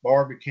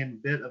 Barr became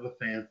a bit of a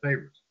fan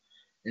favorite.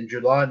 In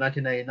July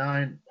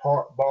 1989,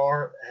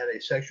 Barr had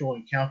a sexual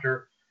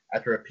encounter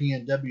after a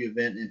PNW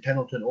event in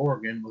Pendleton,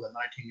 Oregon, with a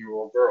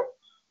 19-year-old girl.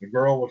 The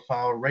girl would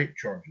file rape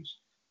charges.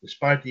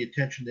 Despite the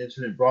attention the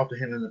incident brought to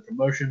him in the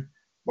promotion,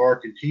 Barr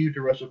continued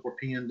to wrestle for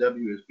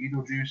PNW as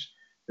Beetlejuice.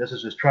 Just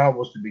as his trial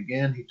was to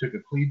begin, he took a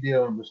plea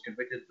deal and was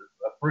convicted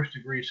of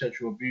first-degree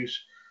sexual abuse.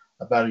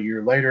 About a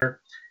year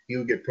later, he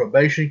would get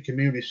probation,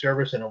 community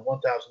service, and a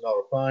 $1,000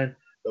 fine,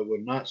 but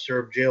would not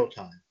serve jail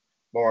time.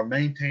 Barr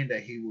maintained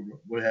that he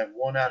would have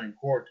won out in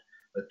court,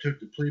 but took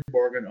the plea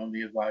bargain on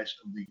the advice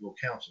of legal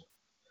counsel.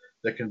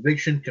 The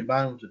conviction,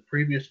 combined with the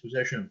previous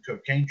possession of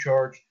cocaine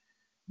charge,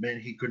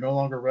 meant he could no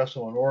longer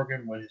wrestle in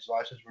Oregon when his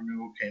license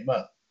renewal came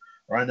up.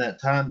 Around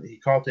that time, he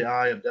caught the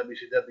eye of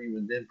WCW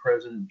and then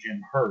President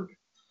Jim Herd.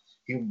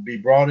 He would be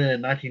brought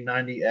in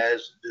 1990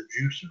 as the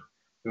Juicer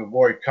to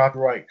avoid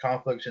copyright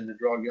conflicts and to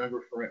draw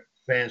younger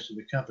fans to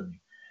the company.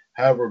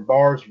 However,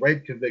 Barr's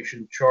rape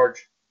conviction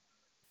charge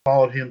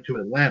followed him to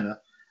Atlanta.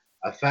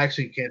 A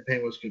faxing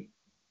campaign was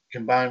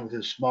combined with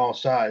his small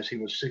size. He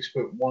was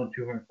 6'1",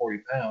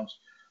 240 pounds,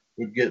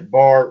 would get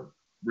Barr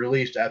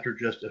released after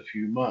just a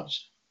few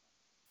months.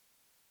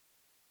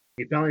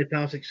 He finally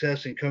found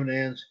success in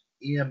Conan's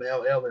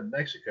EMLL in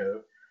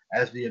Mexico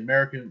as the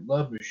American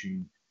Love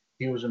Machine.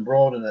 He was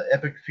embroiled in an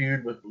epic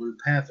feud with Blue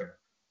Panther,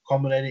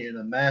 culminating in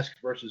a mask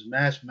versus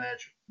mask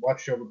match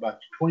watched over by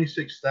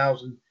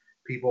 26,000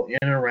 people in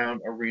and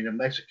around Arena,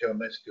 Mexico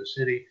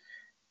City.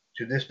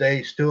 To this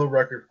day, still a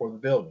record for the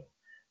building.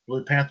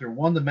 Blue Panther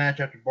won the match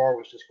after Barr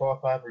was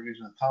disqualified for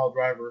using a pile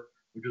driver,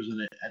 which was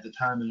at the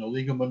time an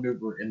illegal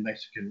maneuver in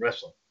Mexican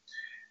wrestling.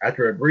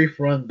 After a brief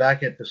run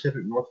back at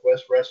Pacific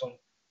Northwest Wrestling,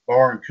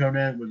 Barr and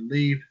Conan would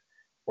leave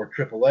for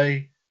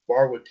AAA.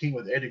 Barr would team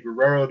with Eddie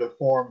Guerrero to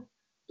form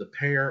the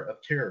Pair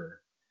of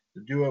Terror.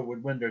 The duo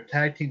would win their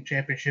tag team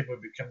championship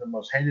and become the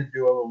most hated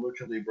duo in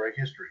Lucha Libre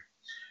history.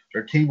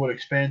 Their team would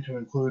expand to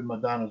include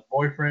Madonna's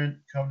boyfriend,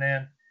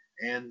 Conan,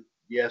 and,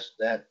 yes,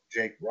 that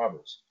Jake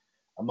Roberts,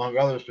 among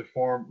others, to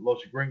form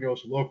Los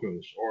Gringos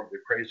Locos, or the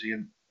Crazy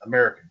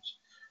Americans.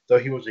 Though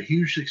he was a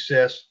huge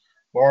success,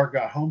 Barr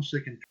got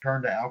homesick and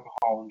turned to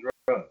alcohol and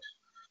drugs.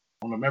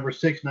 On November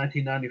 6,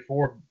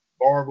 1994,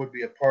 Barr would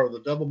be a part of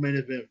the double main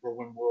event for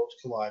When Worlds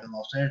Collide in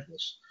Los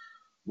Angeles.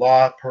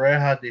 La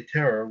Pareja de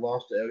Terror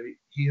lost to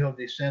Hijo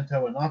de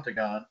Santo and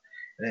Octagon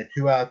in a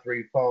 2 out of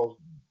 3 falls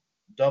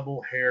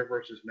double hair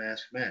versus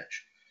mask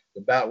match.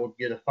 The bout would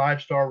get a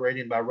 5-star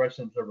rating by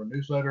Wrestling Observer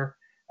Newsletter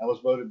and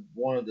was voted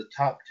one of the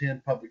top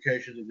 10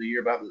 publications of the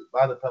year by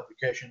the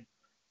publication.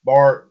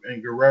 Barr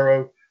and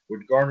Guerrero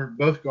would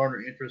both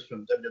garner interest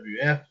from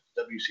WWF,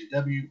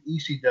 WCW,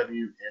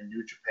 ECW, and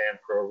New Japan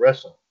Pro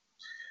Wrestling.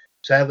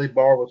 Sadly,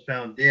 Barr was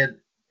found dead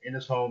in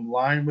his home,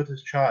 lying with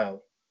his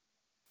child.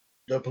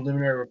 Though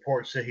preliminary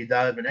reports say he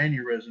died of an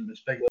aneurysm, the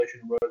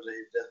speculation arose that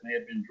his death may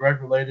have been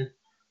drug-related,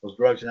 as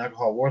drugs and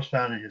alcohol was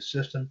found in his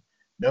system.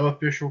 No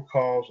official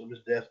cause of his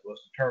death was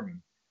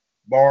determined.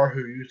 Barr,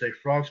 who used a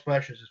frog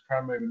splash as his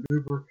primary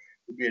maneuver,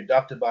 would be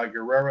adopted by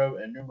Guerrero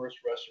and numerous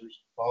wrestlers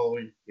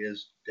following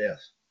his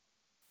death.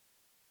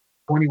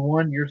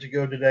 21 years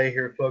ago today,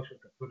 here folks, we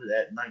can put it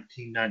at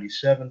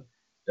 1997,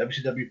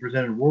 WCW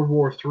presented World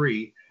War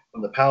III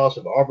from the Palace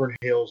of Auburn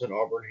Hills in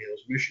Auburn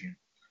Hills, Michigan.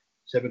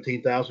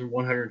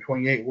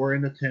 17,128 were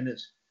in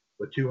attendance,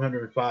 with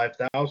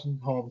 205,000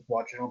 homes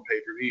watching on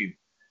pay-per-view.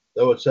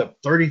 Though it's up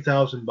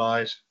 30,000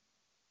 buys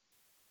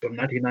from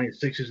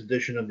 1996's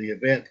edition of the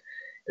event,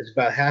 it's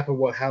about half of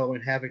what Halloween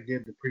Havoc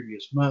did the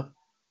previous month,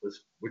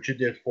 which it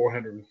did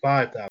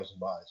 405,000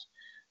 buys.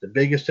 The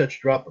biggest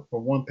such drop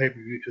from one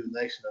pay-per-view to the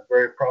next in a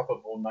very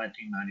profitable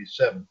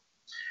 1997.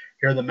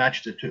 Here are the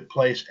matches that took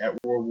place at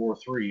World War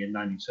III in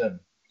 97.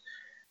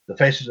 The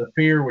Faces of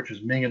Fear, which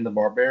was Ming and the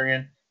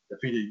Barbarian,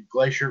 defeated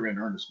Glacier and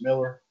Ernest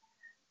Miller.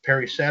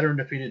 Perry Saturn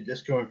defeated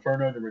Disco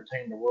Inferno to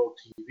retain the World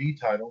TV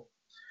title.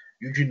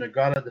 Yuji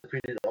Nagata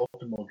defeated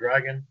Ultimo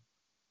Dragon.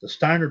 The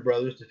Steiner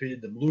brothers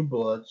defeated the Blue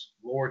Bloods,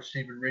 Lord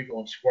Steven Regal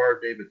and Squire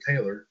David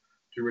Taylor,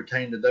 to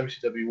retain the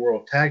WCW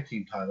World Tag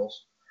Team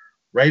titles.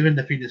 Raven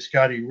defeated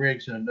Scotty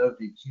Riggs in a no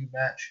DQ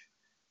match.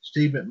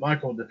 Steve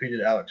McMichael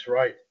defeated Alex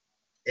Wright.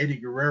 Eddie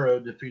Guerrero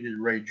defeated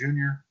Ray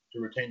Jr. to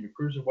retain the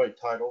Cruiserweight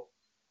title.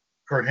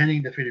 Kurt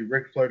Hennig defeated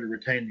Ric Flair to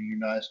retain the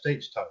United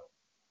States title.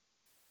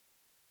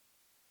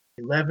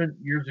 11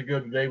 years ago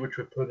today, which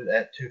would put it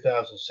at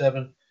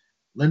 2007,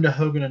 Linda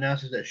Hogan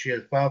announces that she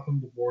has filed for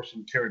divorce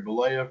from Terry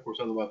Bollea, of course,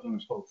 otherwise known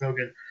as Hulk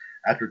Hogan,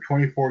 after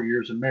 24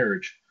 years of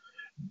marriage.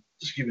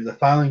 Excuse me, the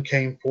filing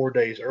came 4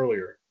 days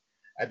earlier.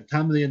 At the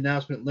time of the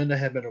announcement, Linda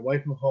had been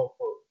away from Hulk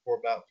for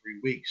about 3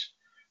 weeks.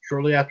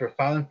 Shortly after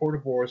filing for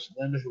divorce,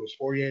 Linda, who was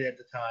 48 at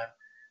the time,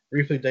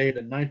 briefly dated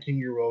a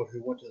 19-year-old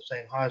who went to the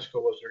same high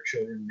school as their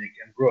children, Nick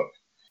and Brooke.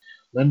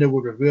 Linda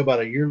would reveal about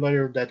a year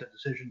later that the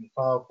decision to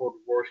file for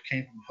divorce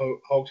came from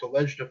Hulk's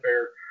alleged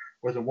affair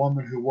with a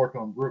woman who worked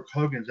on Brooke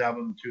Hogan's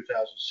album in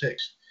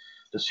 2006.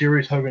 The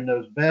series Hogan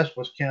Knows Best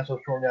was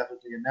canceled shortly after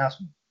the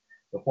announcement.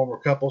 The former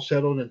couple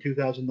settled in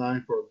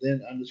 2009 for a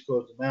then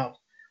undisclosed amount,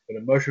 but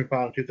a motion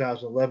filed in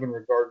 2011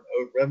 regarding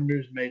owed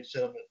revenues made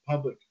said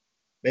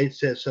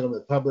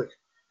settlement public.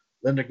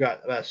 Linda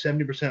got about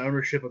 70%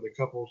 ownership of the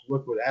couple's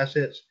liquid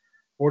assets,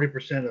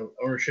 40% of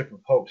ownership of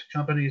Hulk's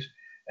companies,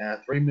 and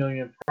a $3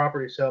 million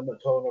property settlement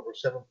totaling over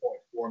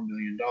 $7.4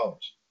 million.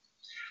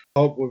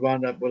 Hulk would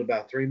wind up with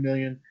about $3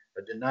 million,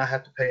 but did not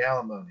have to pay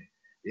alimony.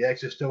 The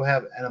exes still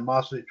have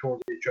animosity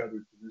towards each other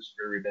to this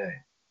very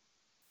day.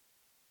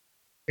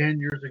 10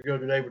 years ago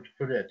today, which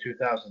put it at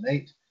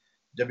 2008,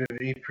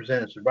 WWE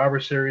presented Survivor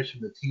Series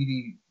from the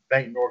TD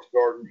Bank North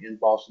Garden in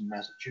Boston,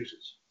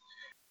 Massachusetts.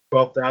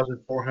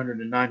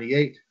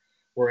 12,498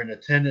 were in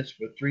attendance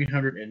with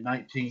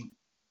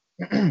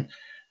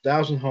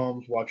 319,000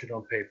 homes watching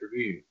on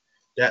pay-per-view.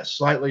 That's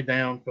slightly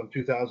down from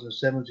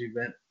 2007's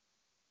event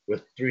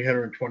with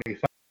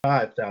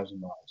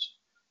 325,000 miles.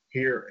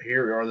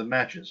 Here are the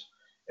matches.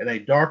 In a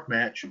dark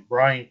match,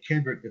 Brian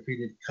Kendrick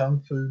defeated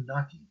Kung Fu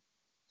Naki.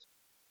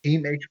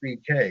 Team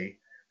HBK,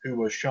 who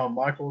was Shawn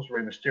Michaels,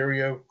 Rey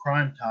Mysterio,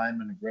 Prime Time,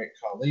 and the Great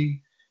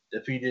Khali,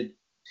 defeated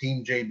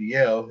Team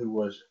JBL, who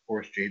was, of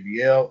course,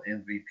 JBL,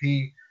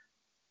 MVP,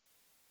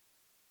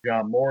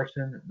 John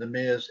Morrison, The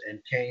Miz,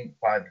 and Kane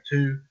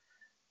 5-2.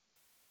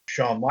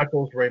 Shawn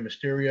Michaels, Rey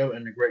Mysterio,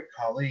 and the Great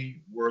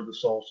Khali were the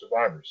sole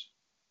survivors.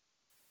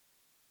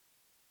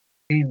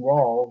 Team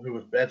Raw, who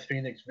was Beth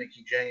Phoenix,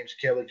 Mickie James,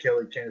 Kelly,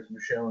 Candice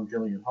Michelle, and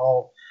Jillian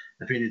Hall,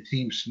 defeated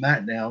Team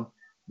SmackDown,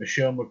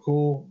 Michelle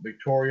McCool,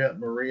 Victoria,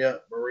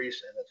 Maria,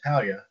 Maurice, and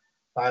Natalya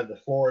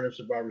 5-4 in a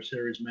Survivor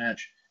Series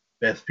match.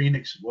 Beth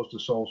Phoenix was the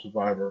sole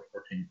survivor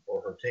for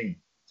her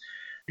team.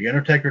 The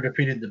Undertaker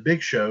defeated The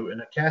Big Show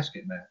in a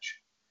casket match.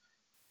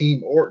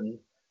 Team Orton,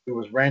 who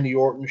was Randy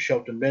Orton,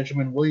 Shelton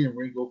Benjamin, William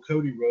Regal,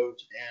 Cody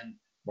Rhodes, and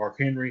Mark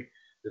Henry,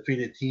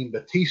 defeated Team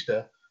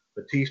Batista,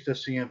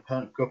 CM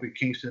Punk, Kofi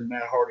Kingston,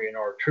 Matt Hardy, and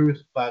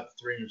R-Truth 5-3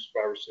 in a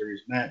Survivor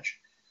Series match.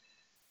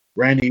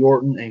 Randy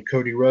Orton and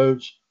Cody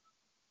Rhodes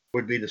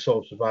would be the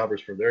sole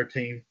survivors for their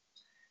team.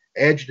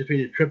 Edge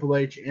defeated Triple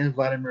H and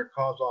Vladimir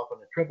Kozlov in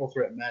a triple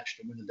threat match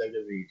to win the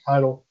WWE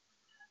title.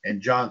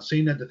 And John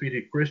Cena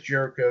defeated Chris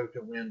Jericho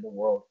to win the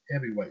World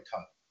Heavyweight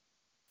title.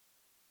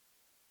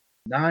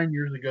 9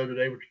 years ago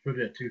today, which put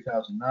it at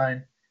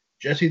 2009,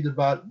 Jesse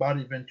the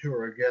Body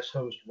Ventura guest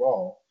host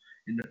Raw.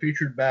 In the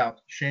featured bout,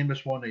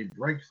 Sheamus won a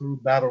breakthrough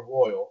battle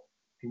royal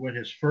to win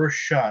his first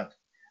shot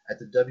at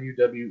the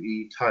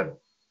WWE title.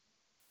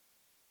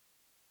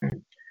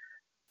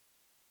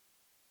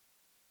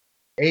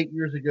 8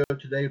 years ago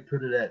today,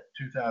 put it at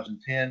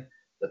 2010,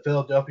 the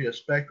Philadelphia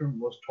Spectrum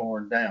was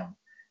torn down.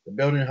 The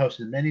building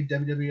hosted many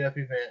WWF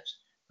events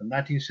from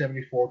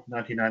 1974 to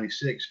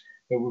 1996,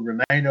 but would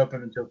remain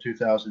open until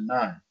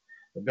 2009.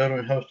 The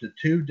building hosted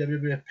 2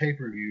 WWF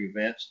pay-per-view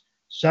events,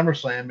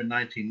 SummerSlam in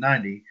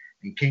 1990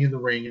 and King of the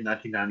Ring in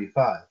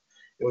 1995.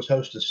 It was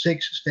host to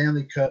 6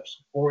 Stanley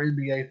Cups, 4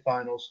 NBA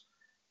Finals,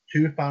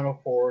 2 Final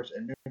Fours,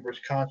 and numerous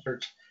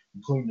concerts,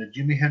 including the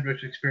Jimi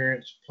Hendrix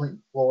Experience, Pink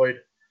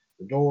Floyd,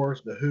 The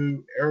Doors, The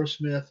Who,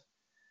 Aerosmith,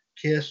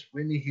 Kiss,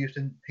 Whitney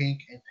Houston,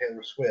 Pink, and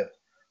Taylor Swift.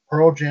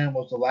 Pearl Jam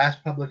was the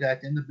last public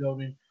act in the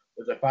building,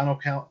 with a final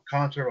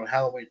concert on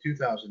Halloween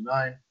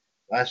 2009,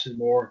 lasted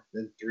more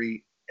than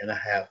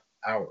 3.5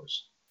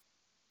 hours.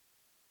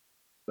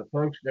 So,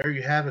 folks, there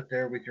you have it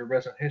there with your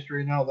wrestling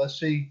history. Now, let's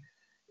see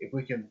if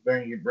we can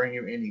bring you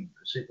any,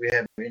 see if we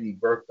have any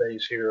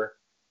birthdays here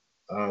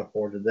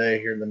for today.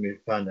 Here, let me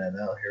find that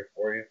out here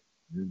for you.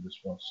 Do this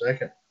 1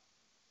 second.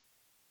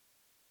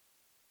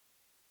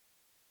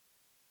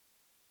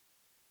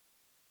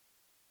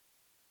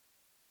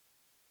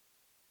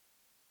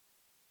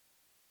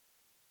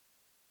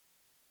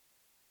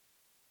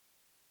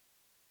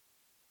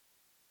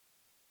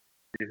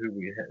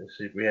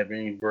 See if we have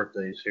any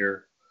birthdays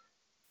here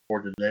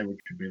for today, which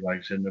would be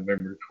like say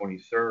November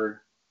 23rd.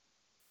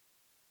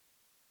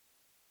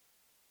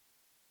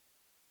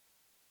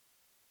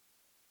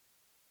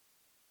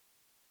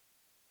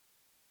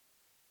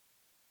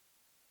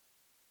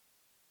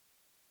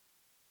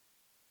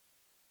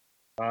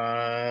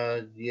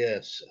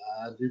 Yes,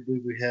 I do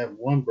believe we have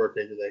one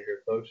birthday today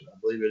here, folks. I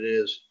believe it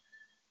is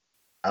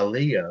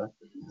Aaliyah.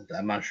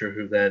 I'm not sure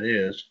who that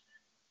is,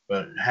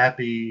 but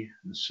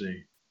let's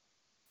see,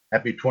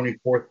 happy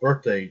 24th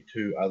birthday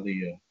to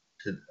Aaliyah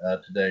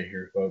today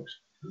here, folks.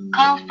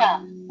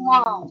 Alpha,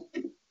 whoa.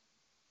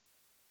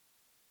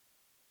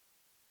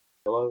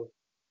 Hello?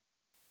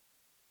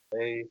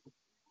 Hey,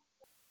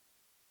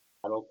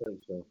 I don't think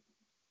so.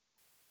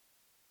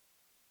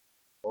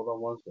 Hold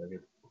on one second.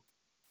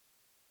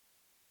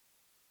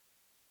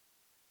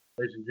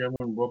 Ladies and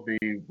gentlemen, we'll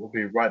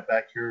be right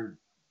back here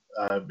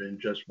in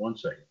just 1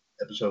 second.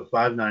 Episode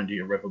 590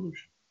 of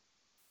Revolution.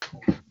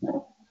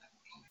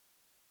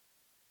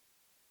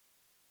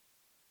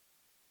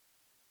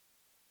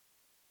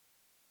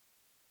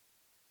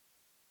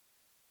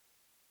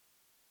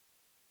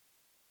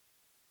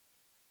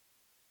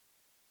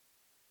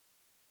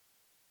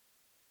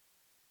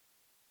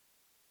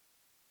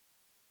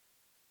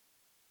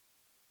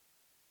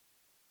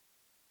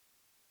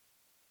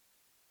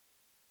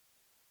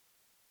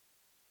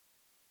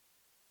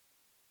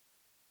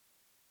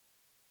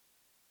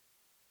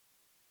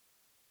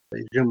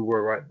 Ladies and gentlemen,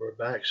 we're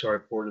back. Sorry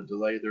for the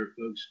delay there,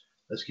 folks.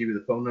 Let's give you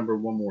the phone number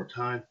one more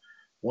time.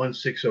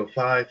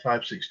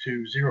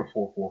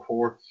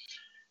 1-605-562-0444.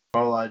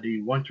 Call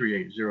ID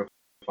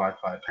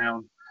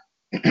 138055#.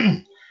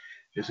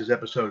 This is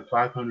episode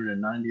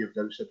 590 of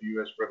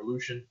WCWUS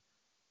Revolution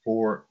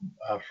for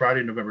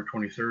Friday, November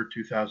 23rd,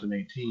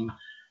 2018.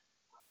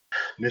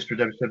 Mr.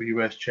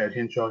 WCWUS Chad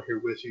Henshaw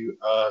here with you.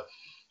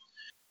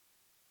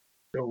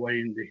 Still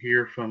waiting to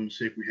hear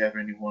see if we have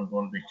anyone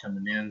going to be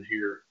coming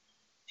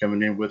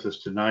in with us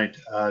tonight.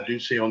 I do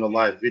see on the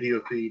live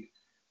video feed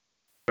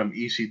from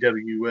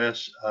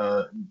ECWUS,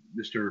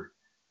 Mr.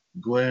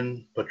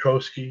 Glenn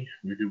Petrosky.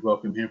 We do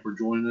welcome him for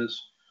joining us.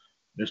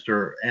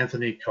 Mr.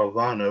 Anthony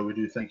Calvano, we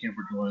do thank him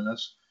for joining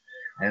us.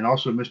 And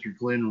also Mr.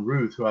 Glenn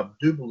Ruth, who I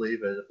do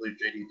believe, as I believe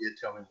JD did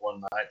tell me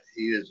one night,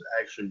 he is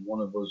actually one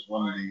of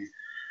the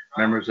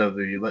members of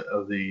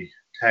the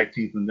tag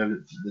team from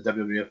the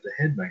WWF, the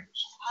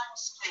Headbangers.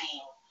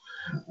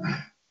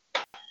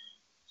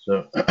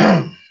 So,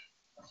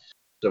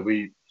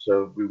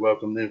 we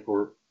welcome them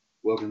for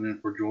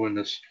joining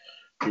us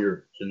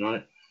here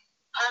tonight.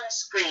 On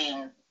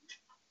screen.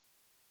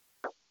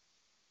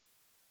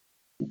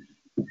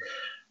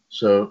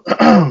 So,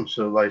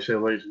 like I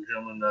said, ladies and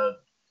gentlemen,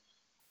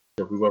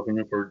 we welcome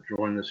them for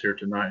joining us here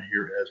tonight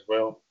here as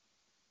well.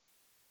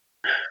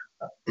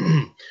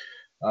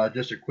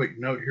 Just a quick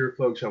note here,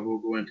 folks. I will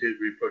go into as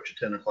we approach the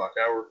 10 o'clock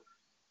hour.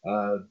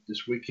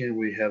 This weekend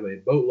we have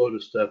a boatload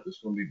of stuff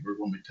we're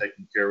going to be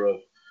taking care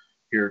of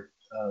here.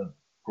 Of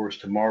course,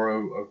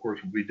 tomorrow, of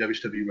course, will be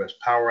WCWUS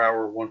Power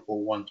Hour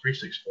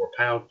 141364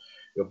 pound.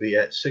 It'll be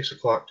at 6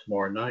 o'clock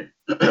tomorrow night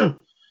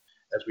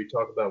as we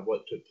talk about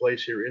what took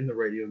place here in the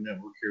radio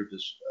network here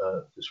this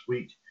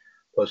week.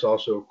 Plus,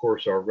 also, of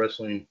course, our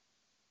wrestling.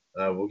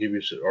 We'll give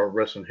you our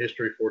wrestling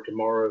history for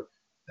tomorrow,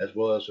 as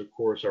well as, of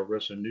course, our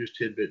wrestling news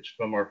tidbits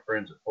from our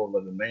friends at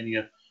 411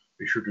 Mania.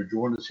 Be sure to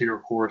join us here,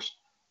 of course,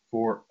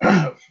 for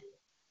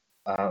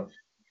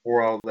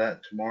all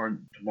that tomorrow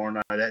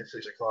night at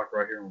 6 o'clock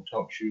right here on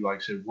Talk Show, like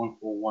I said,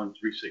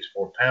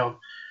 141364 pound.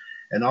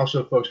 And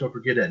also, folks, don't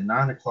forget at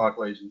 9 o'clock,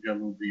 ladies and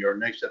gentlemen, will be our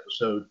next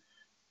episode,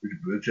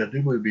 which I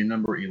do believe will be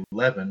number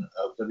 11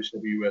 of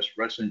WCWUS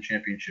Wrestling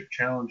Championship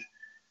Challenge,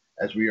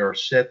 as we are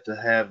set to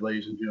have,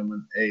 ladies and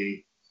gentlemen,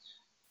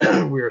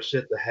 of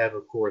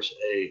course,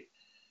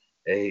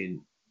 a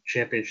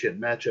championship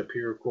matchup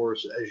here. Of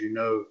course, as you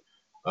know,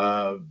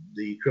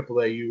 the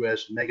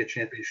TPWTTTH Mega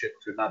Championship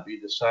could not be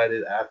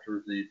decided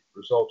after the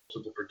results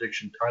of the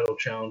prediction title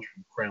challenge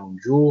from Crown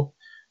Jewel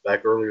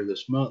back earlier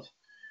this month.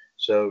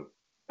 So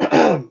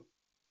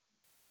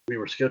we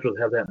were scheduled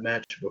to have that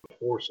match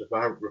before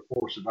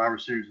Survivor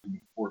Series and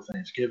before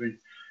Thanksgiving,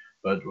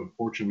 but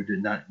unfortunately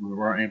we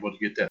weren't able to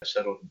get that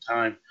settled in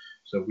time.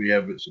 So we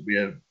have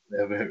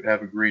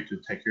agreed to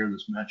take care of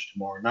this match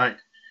tomorrow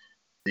night.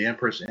 The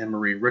Empress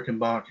Anne-Marie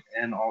Rickenbach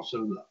and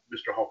also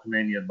Mr.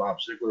 Hulkamania Bob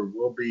Ziegler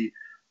will be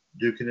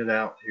duking it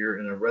out here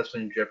in a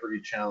Wrestling Jeopardy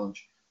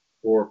challenge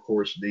for, of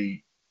course,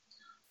 like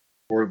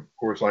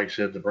I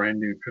said, the brand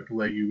new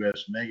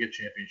TPWTTTH Mega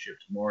Championship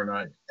tomorrow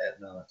night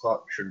at 9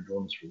 o'clock. Be sure to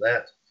join us for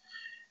that.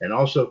 And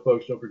also,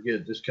 folks, don't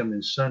forget this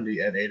coming Sunday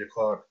at 8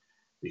 o'clock,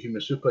 the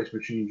Human Suplex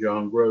Machine,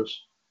 John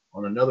Gross,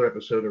 on another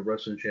episode of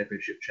Wrestling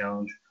Championship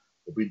Challenge,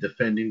 will be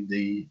defending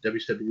the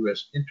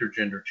WCWUS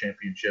Intergender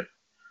Championship,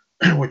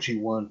 which he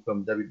won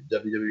from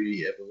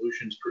WWE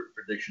Evolution's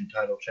prediction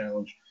title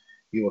challenge.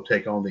 He will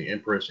take on the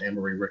Empress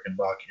Anne-Marie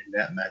Rickenbach in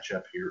that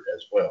matchup here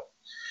as well.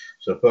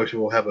 So, folks,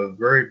 we'll have a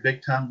very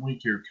big time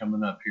week here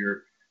coming up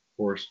here. Of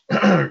course,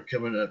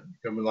 coming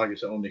like I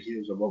said, on the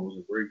heels of what was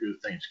a very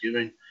good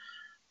Thanksgiving.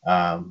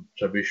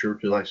 So be sure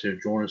to, like I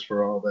said, join us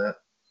for all that.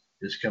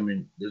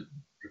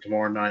 For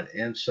tomorrow night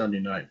and Sunday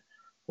night.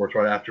 Of course,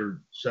 right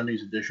after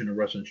Sunday's edition of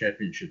Wrestling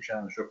Championship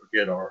Challenge, don't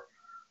forget our,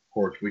 of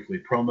course, weekly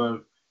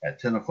promo at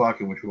 10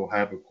 o'clock, in which we'll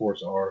have, of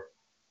course, our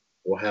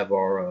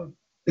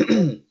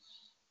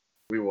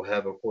We will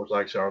have, of course,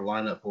 like I said, our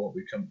lineup for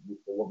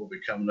what will be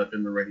coming up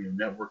in the radio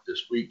network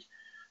this week.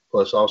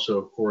 Plus, also,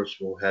 of course,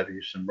 we'll have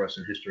you some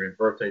wrestling history and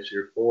birthdays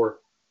here for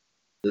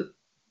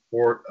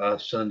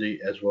Sunday,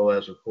 as well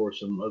as, of course,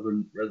 some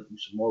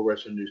more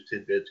wrestling news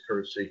tidbits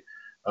courtesy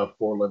of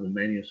 411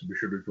 Mania. So be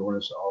sure to join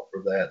us all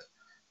for that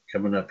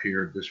coming up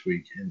here this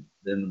week in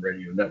the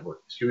radio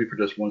network. Excuse me for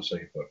just 1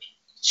 second, folks.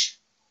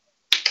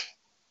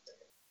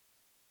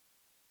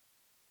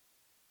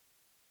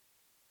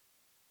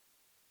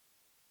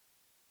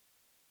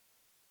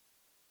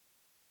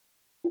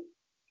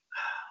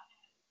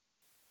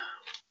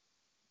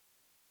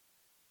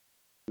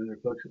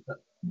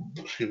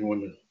 Excuse me when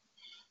the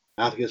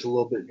mouth gets a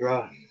little bit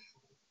dry.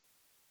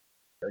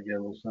 I get a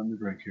little something to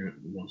drink here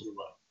once in a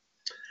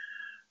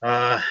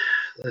while.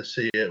 Let's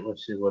see it.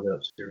 Let's see what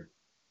else here.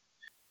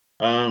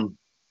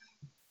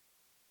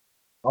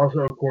 Also,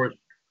 of course,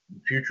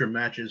 future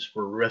matches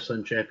for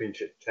Wrestling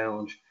Championship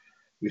Challenge.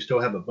 We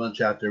still have a bunch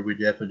out there we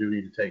definitely do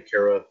need to take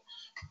care of,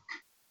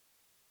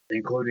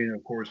 including,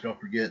 of course, don't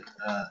forget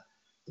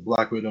the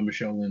Black Widow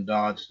Michelle Lynn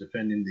Dodds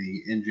defending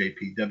the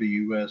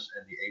NJPWUS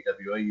and the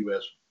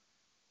AWAUS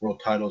world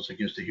titles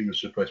against the Human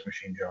Suplex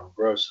Machine John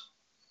Gross.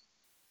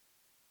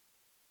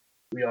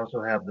 We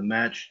also have the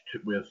match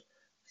with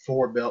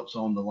 4 belts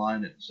on the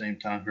line at the same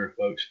time here,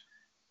 folks.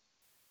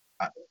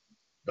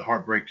 The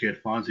Heartbreak Kid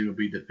Fonzie will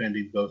be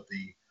defending both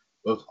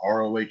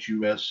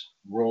ROHUS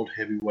World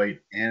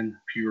Heavyweight and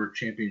Pure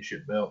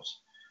Championship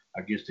belts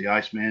against the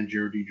Iceman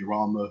Jared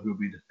DiGirolamo, who will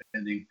be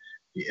defending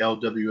the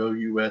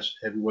LWOUS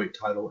Heavyweight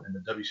title and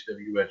the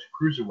WCWUS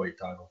Cruiserweight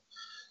title.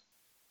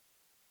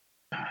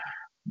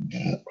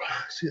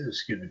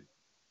 Excuse me.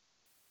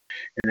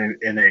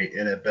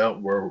 In a belt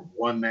where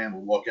one man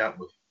will walk out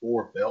with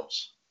 4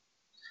 belts.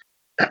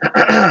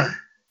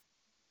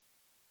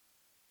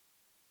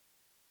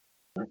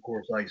 Of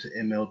course, like I said,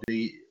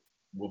 MLD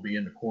will be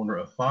in the corner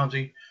of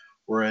Fonzie,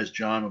 whereas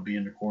John will be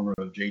in the corner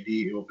of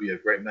JD. It will be a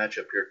great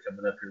matchup here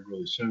coming up here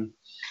really soon.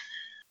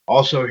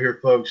 Also here,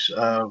 folks, we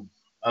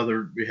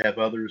have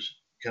others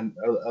coming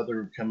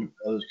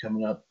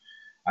up.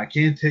 I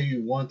can tell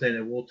you one thing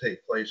that will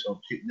take place on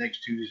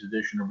next Tuesday's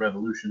edition of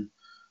Revolution,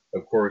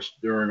 of course,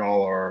 during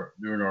our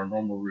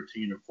normal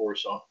routine, of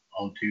course,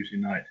 on Tuesday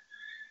night,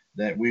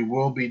 that we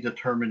will be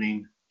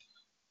determining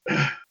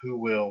who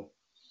will,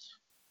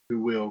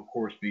 of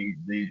course, be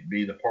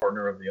the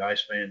partner of the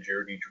Iceman,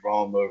 Jared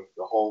DiGirolamo,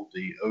 to hold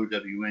the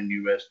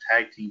OWNUS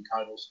tag team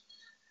titles.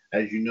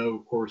 As you know,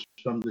 of course,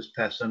 from this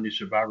past Sunday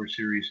Survivor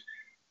Series,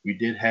 we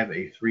did have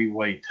a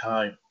 3-way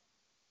tie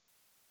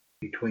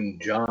between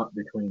John,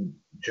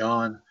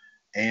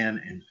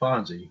 Ann, and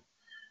Fonzie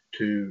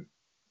to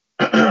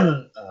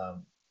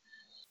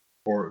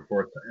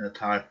for a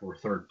tie for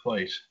 3rd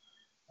place.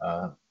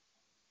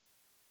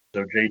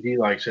 So JD,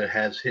 like I said,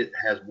 has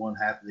one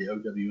half of the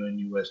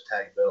OWNUS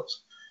tag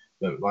belts,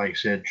 but like I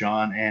said,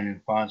 John, Ann,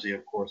 and Fonzie,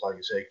 of course, like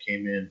I said,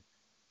 came in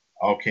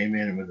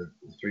with a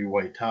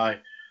 3-way tie.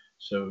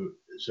 So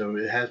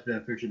it has been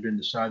officially been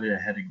decided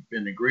and had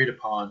been agreed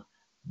upon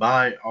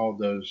by all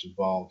those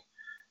involved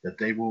that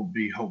we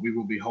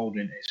will be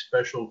holding a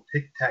special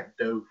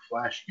tic-tac-toe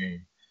flash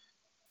game,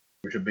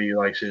 which will be,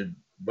 like I said,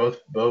 both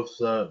like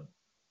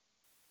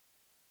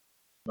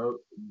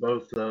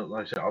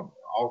I said,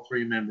 all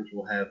 3 members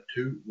will have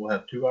 2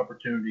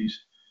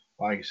 opportunities,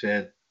 like I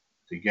said,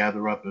 to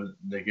gather up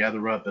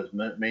as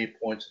many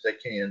points as they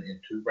can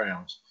in 2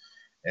 rounds,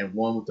 and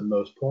one with the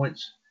most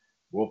points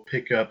will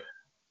pick up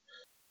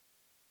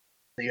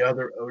the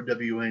other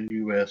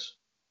OWNUS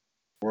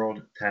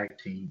World Tag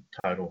Team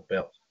title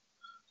belt.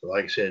 So,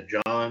 like I said,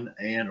 John,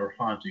 Ann, or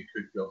Fonzie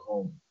could go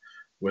home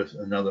with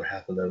another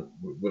half of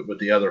with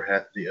the other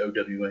half of the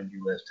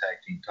OWNUS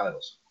Tag Team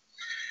titles.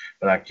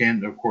 But I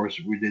can, of course,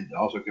 we did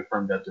also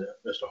confirm that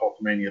Mr.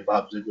 Hulkamania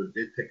Bob Ziegler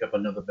did pick up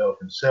another belt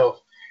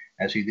himself,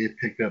 as he did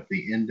pick up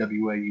the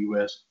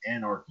NWAUS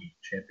Anarchy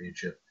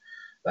Championship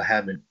by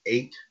having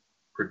 8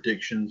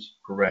 predictions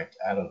correct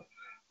out of,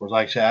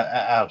 like I said,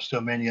 out of so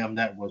many of them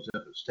that was a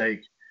mistake.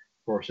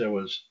 Of course, there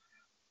was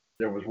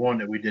one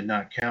that we did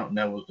not count, and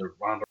that was the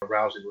Ronda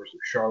Rousey versus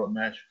Charlotte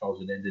match,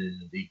 because it ended in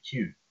a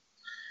DQ.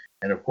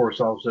 And of course,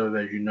 also,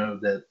 as you know,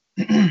 that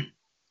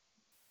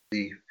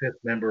the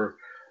 5th member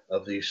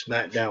of the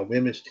SmackDown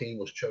Women's team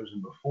was chosen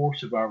before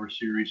Survivor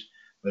Series,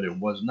 but it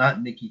was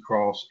not Nikki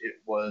Cross,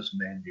 it was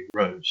Mandy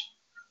Rose.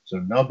 So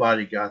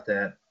nobody got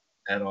that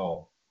at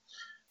all.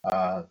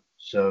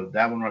 So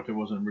that one right there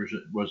wasn't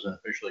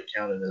officially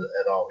counted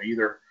at all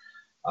either.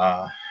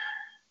 But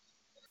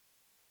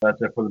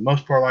for the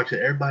most part, like I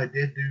said, everybody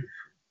did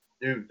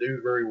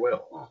do very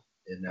well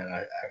in that,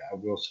 I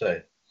will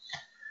say.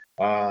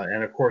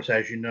 And of course,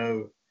 as you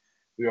know,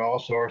 we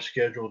also are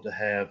scheduled to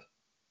have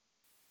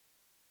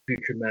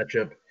future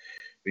matchup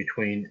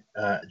between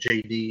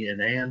JD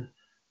and Ann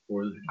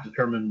for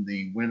determine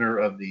the winner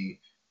of the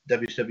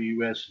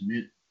WCWUS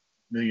 $1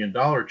 Million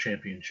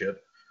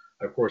Championship.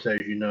 Of course,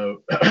 as you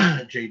know,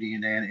 JD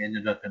and Ann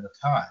ended up in a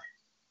tie.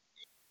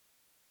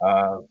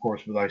 Of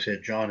course, like I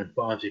said, John and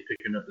Fonzie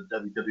picking up the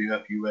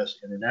WWF US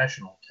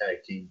International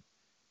Tag Team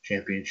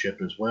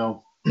Championship as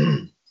well.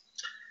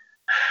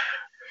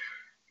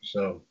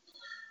 So,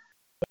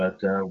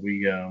 but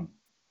we of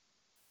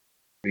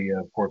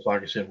course,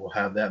 like I said, we'll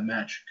have that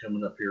match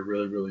coming up here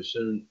really, really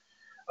soon.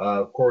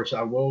 Of course,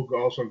 I will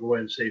also go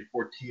ahead and say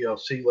for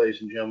TLC,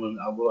 ladies and gentlemen,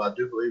 I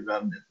do believe, if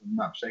I'm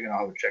not mistaken,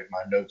 I'll have to check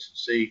my notes and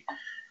see.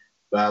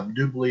 But I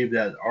do believe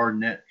that our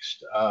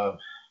next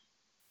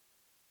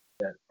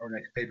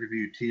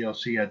pay-per-view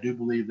TLC, I do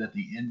believe that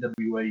the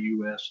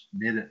NWAUS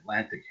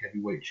Mid-Atlantic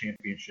Heavyweight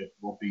Championship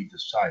will be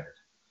decided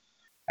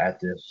at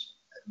this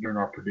during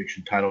our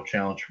prediction title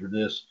challenge for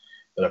this.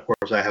 But of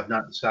course, I have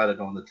not decided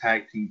on the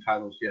tag team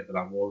titles yet, but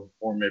I will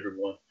inform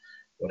everyone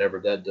whenever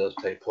that does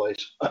take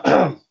place.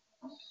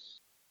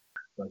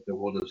 But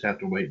we'll just have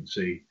to wait and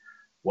see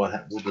we'll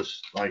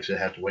just, like I said,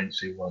 have to wait and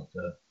see what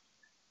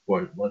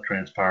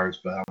transpires.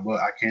 But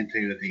I can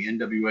tell you that the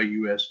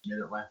NWAUS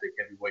Mid-Atlantic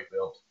Heavyweight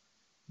Belt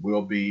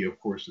will be, of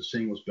course, the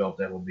singles belt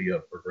that will be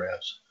up for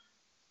grabs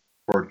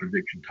for a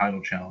prediction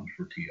title challenge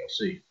for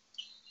TLC.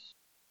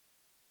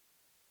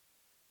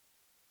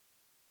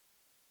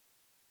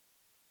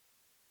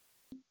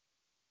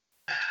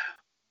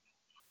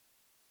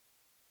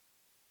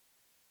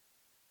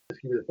 Let's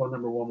give you the phone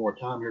number one more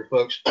time here,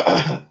 folks.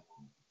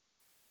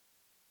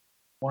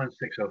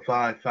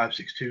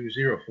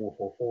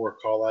 1-605-562-0444.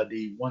 Call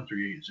ID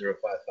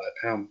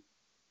 138-055#.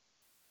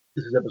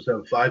 This is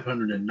episode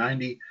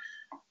 590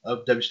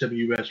 of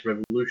WCWUS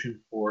Revolution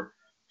for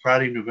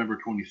Friday, November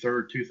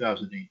 23rd,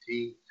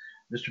 2018.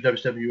 Mr.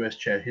 WCWUS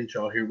Chad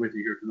Henshaw here with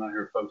you here tonight,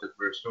 here, folks, as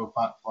we're still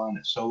flying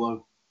it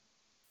solo.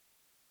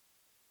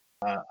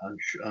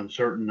 I'm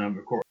certain,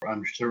 of course,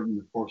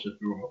 if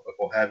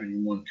we'll have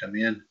anyone come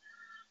in.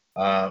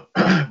 I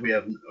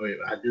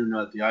do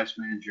know that the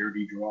Iceman,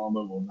 Jared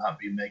Drama, will not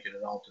be making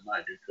it on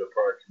tonight due to a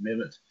prior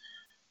commitment.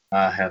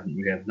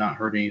 We have not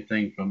heard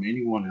anything from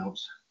anyone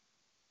else,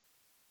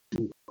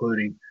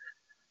 including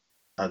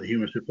the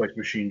Human Suplex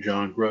Machine,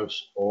 John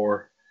Gross,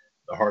 or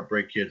the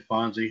Heartbreak Kid,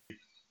 Fonzie.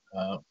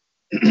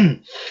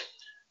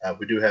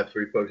 We do have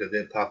three folks that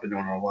did pop in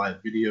on our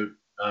live video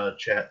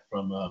chat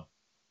from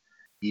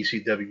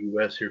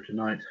ECWUS here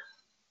tonight.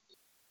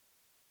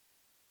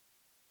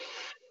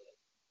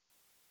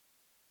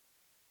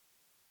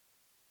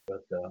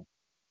 But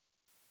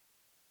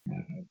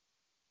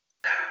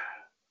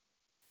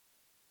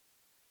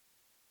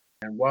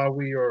and while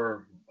we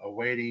are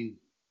awaiting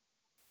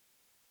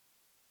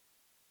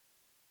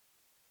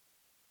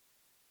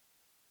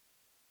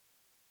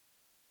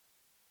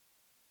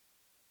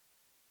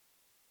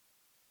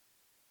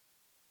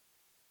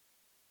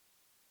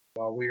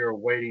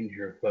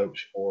here,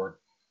 folks, for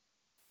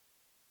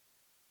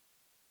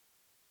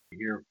to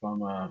hear from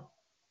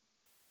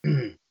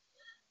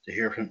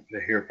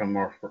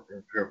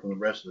the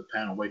rest of the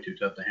panel, way too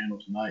tough to handle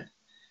tonight.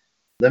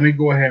 Let me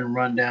go ahead and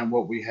run down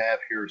what we have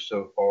here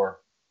so far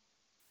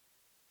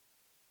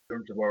in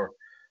terms of our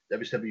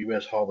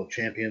WCWUS Hall of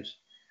Champions.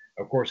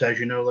 Of course, as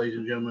you know, ladies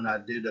and gentlemen, I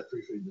did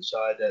officially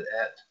decide that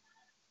at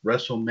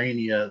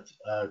WrestleMania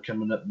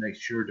coming up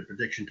next year, the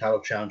prediction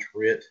title challenge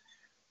for it,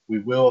 we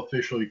will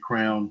officially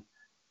crown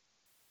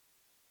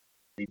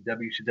the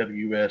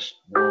WCWUS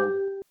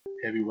World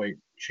Heavyweight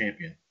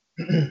Champion.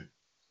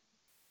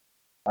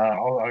 I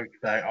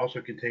also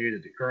can tell you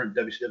that the current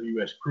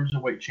WCWUS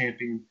Cruiserweight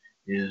Champion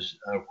is,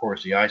 of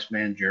course, the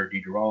Iceman, Jared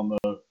DiGirolamo.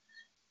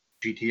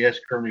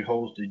 GTS currently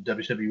holds the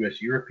WCWUS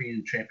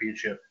European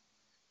Championship.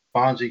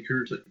 Fonzie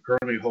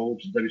currently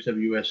holds the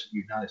WCWUS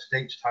United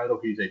States title.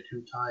 He's a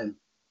two-time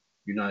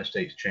United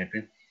States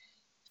champion.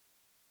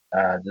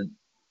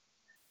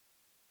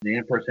 The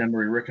Empress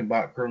Emery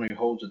Rickenbach currently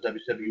holds the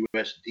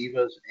WCWUS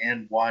Divas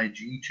and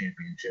YG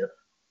Championship.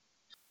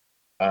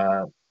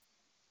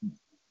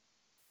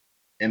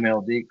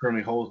 MLD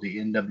currently holds the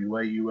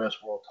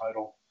NWAUS World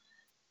title.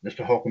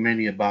 Mr.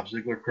 Hulkamania Bob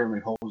Ziegler currently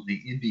holds the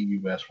Indie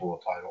US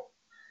World title.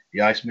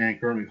 The Iceman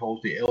currently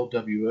holds the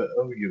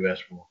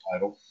LWOUS World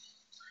title.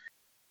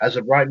 As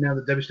of right now,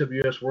 the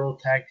WCWUS World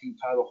Tag Team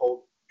title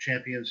hold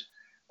champions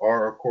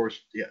are, of course,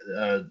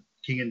 the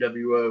King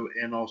NWO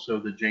and also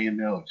the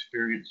JML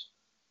Experience.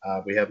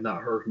 We have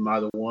not heard from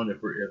either one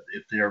if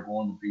they are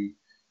going to be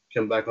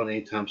come back on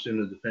anytime soon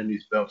to defend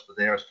these belts, but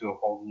they are still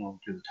holding on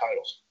to the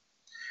titles.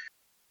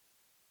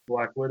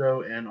 Black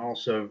Widow and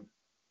also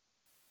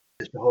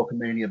Mr.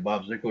 Hulkamania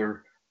Bob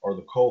Ziegler are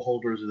the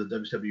co-holders of the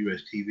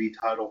WCWUS TV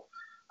title.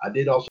 I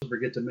did also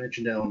forget to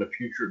mention that on the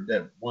future,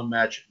 that one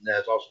match that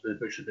has also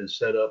officially been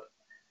set up.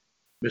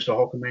 Mr.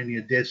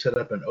 Hulkamania did set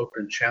up an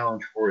open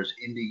challenge for his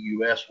Indie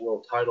US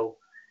World title,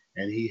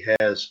 and he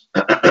has,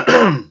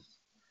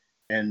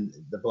 and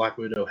the Black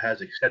Widow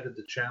has accepted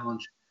the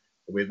challenge.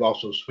 We've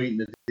also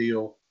sweetened the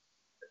deal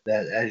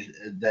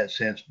that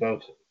since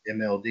both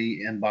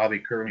MLD and Bobby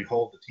currently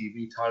hold the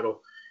TV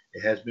title,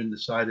 it has been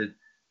decided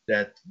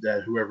that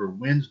whoever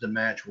wins the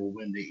match will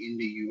win the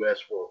Indie US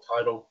World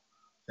title,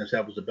 since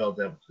that was the belt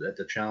that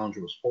the challenge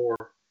was for.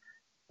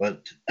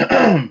 But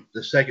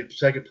the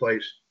second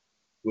place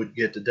would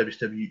get the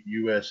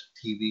WCWUS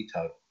TV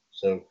title.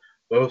 So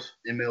both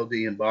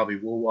MLD and Bobby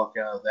will walk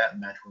out of that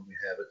match when we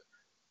have it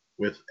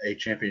with a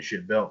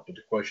championship belt. But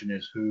the question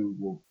is who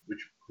will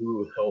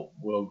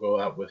go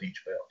out with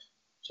each belt.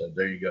 So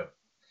there you go.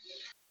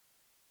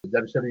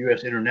 The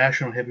WCWUS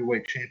International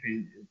Heavyweight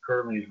Champion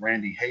currently is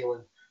Randy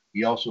Halen.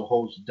 He also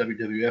holds the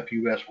WWF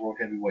US World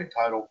Heavyweight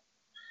title.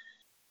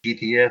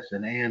 GTS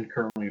and Ann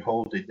currently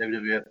hold the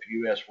WWF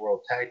US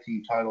World Tag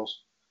Team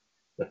titles.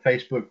 The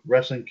Facebook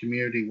Wrestling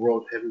Community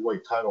World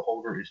Heavyweight title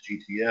holder is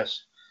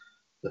GTS.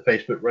 The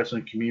Facebook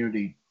Wrestling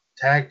Community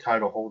Tag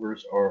title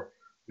holders are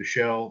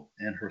Michelle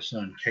and her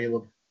son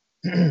Caleb.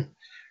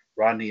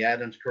 Rodney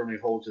Adams currently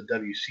holds the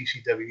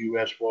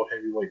WCCWUS World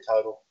Heavyweight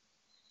title.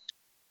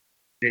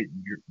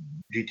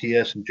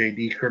 GTS and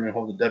JD currently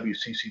hold the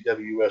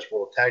WCCWUS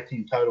World Tag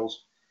Team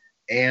titles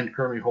and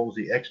currently holds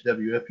the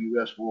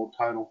XWFUS World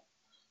title.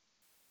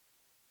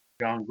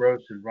 John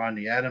Gross and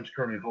Rodney Adams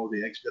currently hold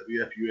the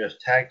XWFUS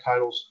Tag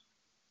titles.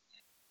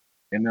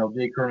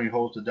 MLD currently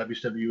holds the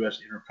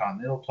WCWUS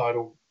Intercontinental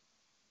title.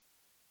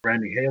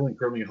 Randy Halen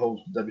currently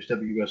holds the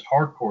WCWUS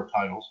Hardcore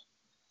titles.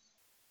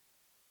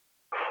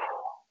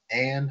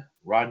 And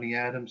Rodney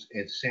Adams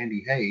and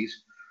Sandy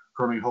Hayes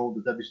currently hold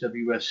the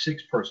WCWUS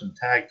six-person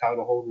tag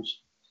title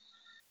holders.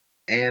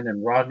 Ann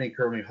and Rodney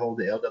currently hold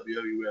the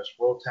LWUS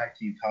World Tag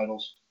Team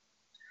titles.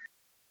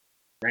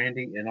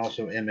 Randy and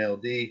also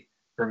MLD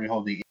currently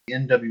hold the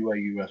NWA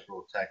US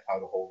World Tag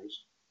title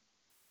holders,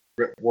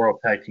 World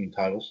Tag Team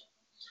titles.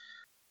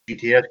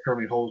 GTS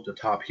currently holds the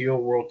Top Heel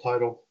World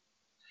title.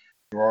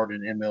 Gerard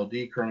and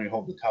MLD currently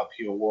hold the Top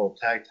Heel World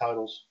Tag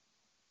titles.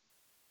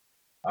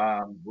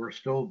 We're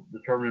still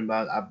determining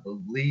about, I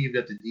believe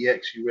that the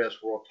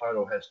DXUS World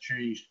title has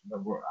changed,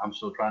 but I'm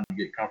still trying to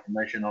get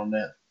confirmation on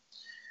that.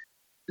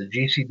 The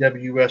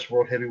GCWUS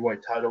World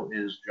Heavyweight title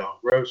is John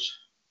Gross.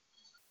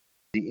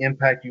 The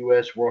Impact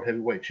US World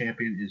Heavyweight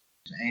Champion is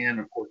Ann.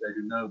 Of course, as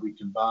you know, we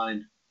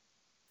combined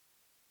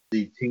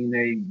the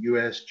TNA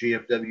US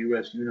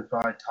GFWUS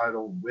Unified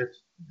title with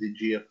the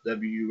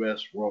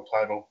GFWUS World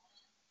title,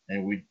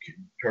 and we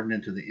turned it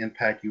into the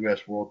Impact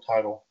US World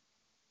title.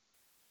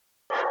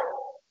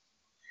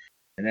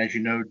 And as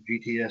you know,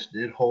 GTS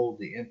did hold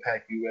the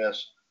Impact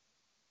US,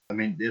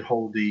 did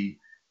hold the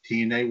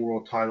TNA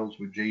World titles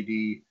with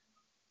JD.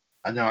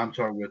 I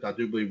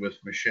do believe with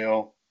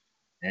Michelle,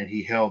 and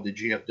he held the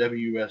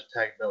GFWUS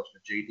tag belts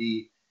with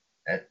JD.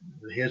 At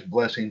his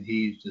blessing,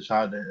 he's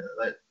decided to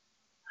let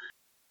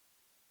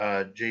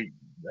JD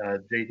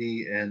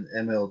and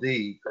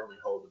MLD currently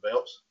hold the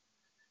belts.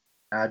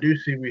 I do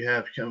see we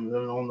have coming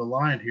on the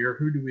line here.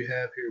 Who do we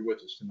have here with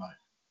us tonight?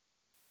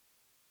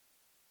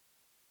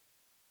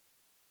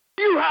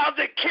 You have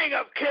the King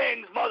of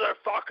Kings,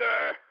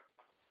 motherfucker!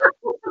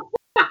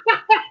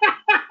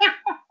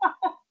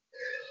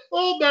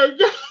 Oh my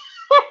God!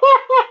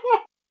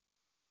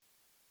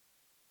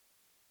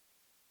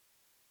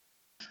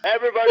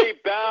 Everybody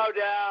bow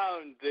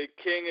down. The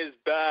king is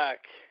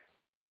back.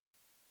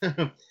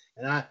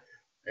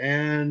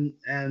 and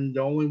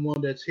the only one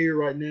that's here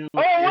right now.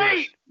 Oh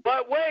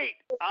wait!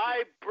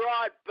 I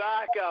brought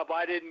backup.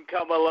 I didn't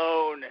come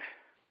alone.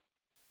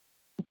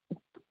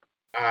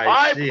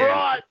 I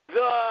brought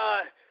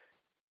the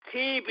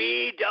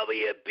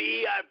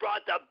TBWB. I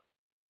brought the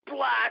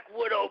Black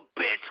Widow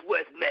bitch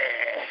with me.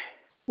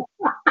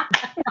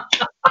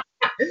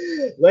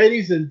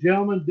 Ladies and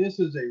gentlemen, this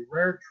is a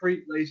rare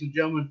treat, ladies and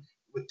gentlemen.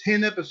 With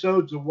 10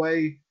 episodes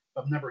away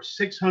of number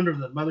 600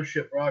 of the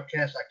Mothership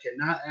broadcast, I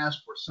cannot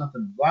ask for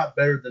something a lot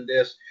better than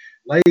this.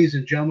 Ladies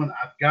and gentlemen,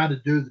 I've got to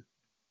do the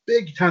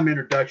big-time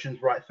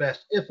introductions right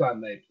fast, if I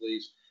may,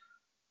 please.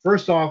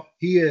 First off,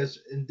 he is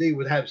indeed,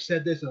 would have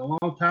said this in a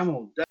long time. I'm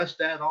going to dust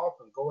that off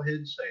and go ahead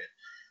and say it.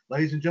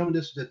 Ladies and gentlemen,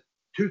 this is the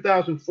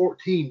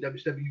 2014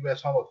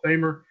 WCWUS Hall of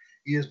Famer.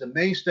 He is the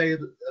mainstay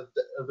of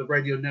the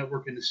radio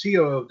network and the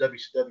COO of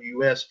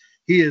WCWUS.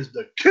 He is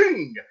the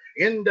king,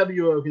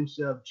 NWO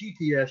himself,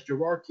 GTS.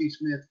 Gerard T.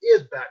 Smith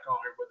is back on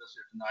here with us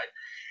here tonight.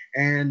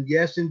 And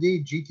yes,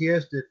 indeed,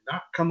 GTS did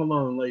not come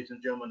alone, ladies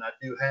and gentlemen. I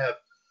do have,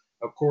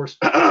 of course,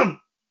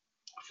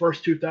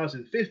 first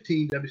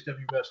 2015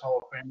 WCWUS Hall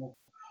of Famer,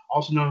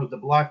 also known as the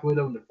Black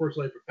Widow and the First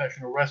Lady of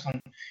Professional Wrestling.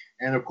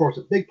 And, of course,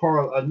 another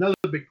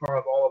big part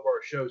of all of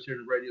our shows here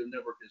in the radio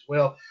network as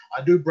well.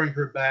 I do bring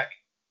her back.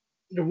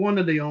 The one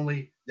and the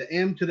only, the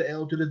M to the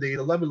L to the D,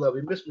 the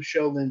lovely Miss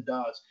Michelle Lynn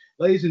Dodds.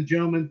 Ladies and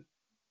gentlemen,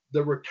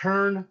 the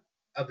return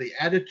of the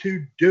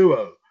Attitude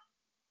Duo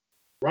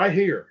right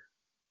here.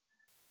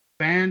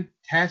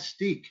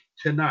 Fantastic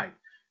tonight.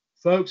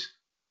 Folks,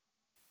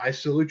 I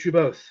salute you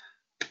both.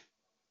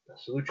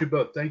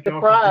 Thank you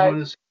all for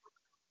joining us.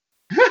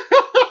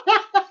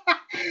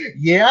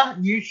 Yeah,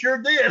 you sure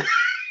did.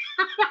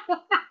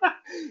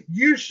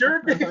 You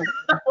sure did.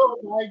 Oh,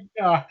 my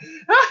God.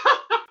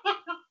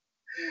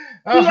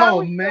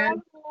 Oh,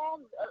 man.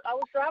 I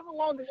was driving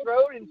along this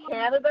road in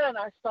Canada, and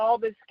I saw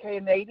this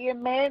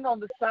Canadian man on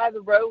the side of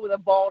the road with a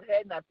bald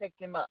head, and I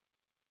picked him up.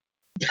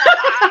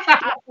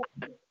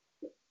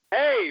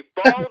 Hey,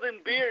 bald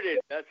and bearded.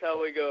 That's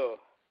how we go.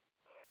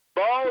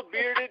 Bald,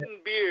 bearded,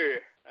 and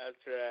beer. That's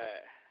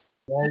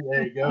right.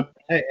 There you go.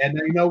 Hey, and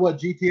you know what,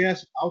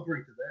 GTS? I'll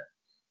drink to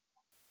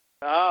that.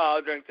 Oh,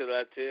 I'll drink to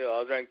that too.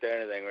 I'll drink to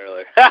anything,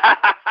 really.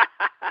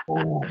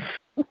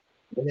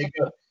 There you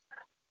go.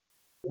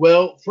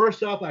 Well,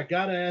 first off, I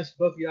gotta ask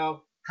both of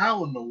y'all,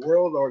 how in the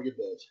world are you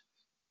both?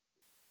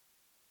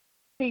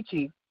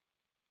 Peachy.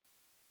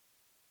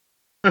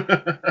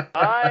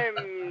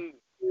 I'm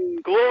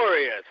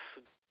glorious.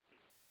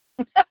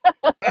 I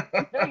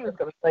knew he was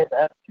going to say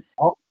that.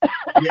 Oh,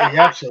 yeah,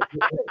 absolutely.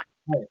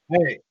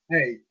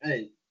 Hey!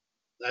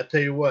 I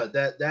tell you what,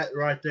 that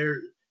right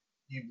there,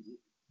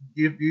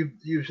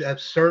 you have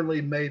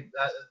certainly made.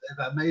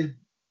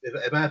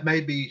 If I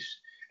may be,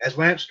 as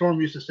Lance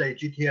Storm used to say,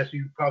 GTS,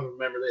 you probably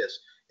remember this.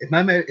 If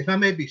I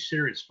may be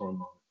serious for a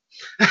moment.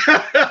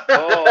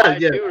 Oh, I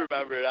Yeah. do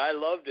remember it. I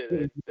loved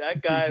it.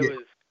 That guy Yeah.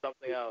 was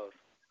something else.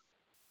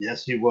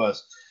 Yes, he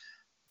was.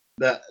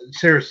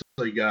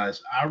 Seriously,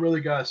 guys, I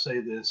really gotta say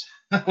this.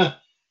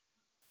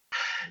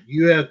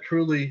 You have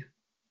truly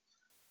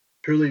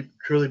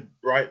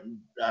bright.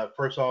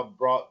 First off,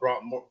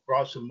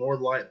 brought some more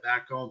light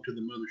back onto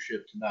the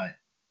mothership tonight,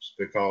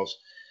 because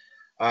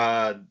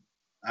I'm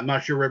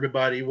not sure where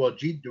everybody. Well,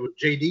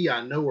 JD,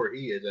 I know where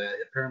he is at.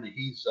 Apparently,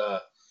 he's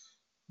out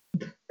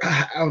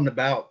and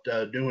about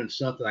doing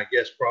something. I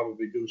guess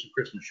probably doing some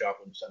Christmas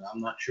shopping or something.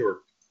 I'm not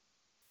sure.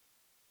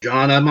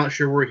 John, I'm not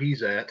sure where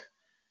he's at,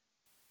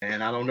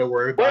 and I don't know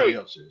where everybody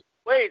else is.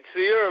 Wait, so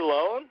you're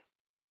alone?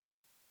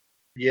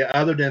 Yeah,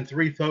 other than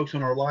 3 folks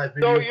on our live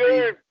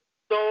video.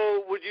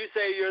 So would you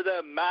say you're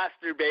the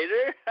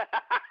masturbator?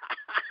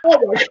 Oh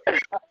my God.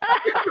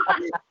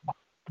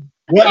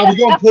 Well, I was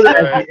going to put it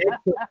as the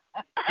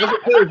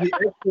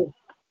expert.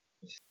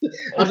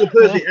 I was going to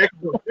put it as the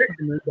expert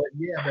fisherman, but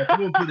yeah, but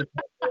I'm going to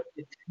put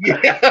it.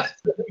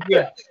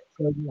 Yeah.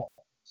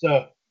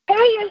 So. Hey,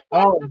 it's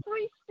like the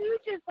Three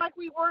Stooges, like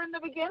we were in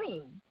the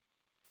beginning.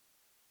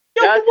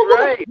 That's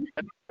right.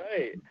 That's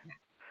right.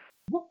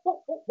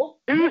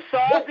 2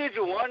 sausage,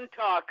 1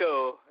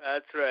 taco.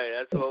 That's right.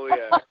 That's what we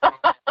are.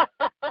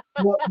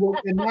 Well,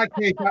 in my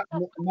case,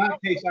 I'm the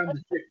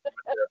chicken.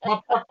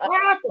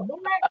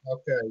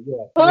 Okay,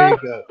 yeah, there you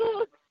go.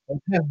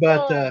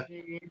 But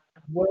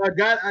well, I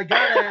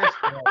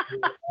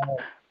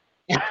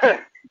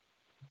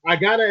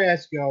gotta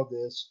ask y'all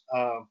this.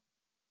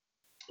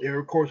 Here,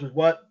 of course, is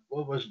what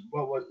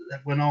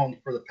that went on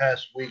for the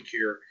past week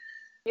here.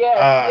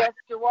 Yes,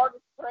 Gerard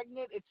is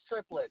pregnant. It's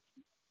triplets.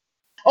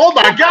 Oh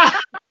my God!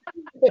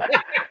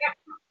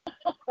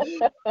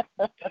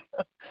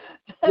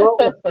 well,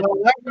 let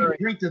me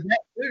drink to that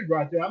food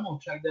right there. I'm gonna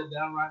check that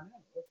down right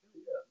now. Okay,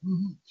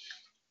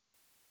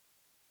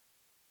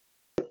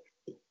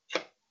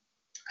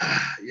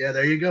 yeah. Yeah,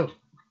 there you go.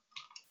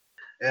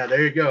 Yeah,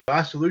 there you go.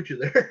 I salute you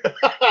there.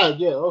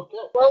 Yeah, okay.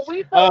 Well,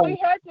 we thought we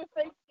had to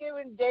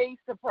Thanksgiving Day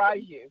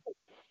surprise you,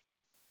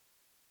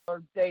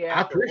 or day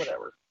after,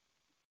 whatever.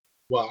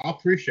 Well, I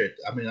appreciate it.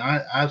 I mean,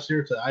 I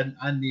seriously,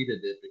 I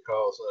needed it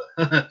because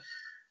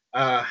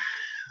I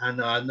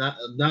know not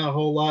a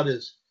whole lot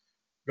is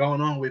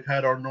going on. We've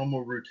had our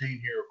normal routine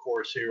here, of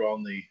course, here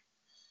on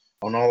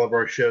all of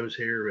our shows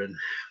here, and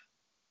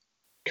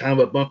kind of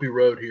a bumpy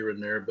road here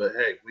and there. But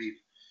hey,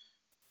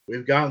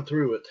 we've gotten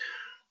through it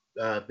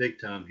big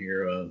time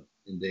here,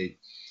 indeed.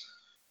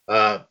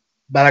 But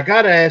I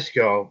got to ask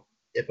y'all,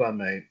 if I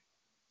may,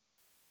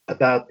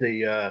 about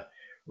the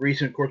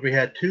recent. Of course, we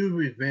had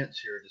 2 events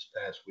here this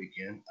past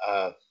weekend.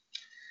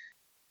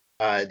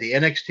 The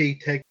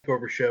NXT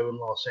Takeover show in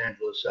Los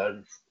Angeles,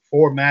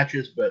 4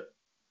 matches, but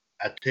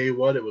I tell you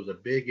what, it was a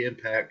big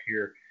impact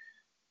here.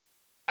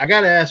 I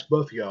got to ask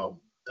both of y'all,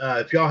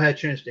 if y'all had a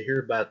chance to hear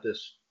about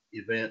this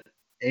event,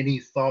 any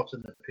thoughts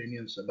and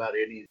opinions about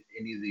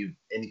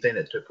anything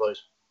that took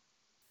place?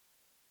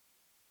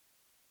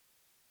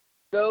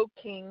 Go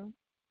King.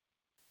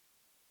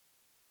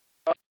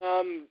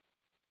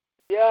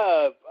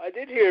 Yeah, I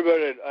did hear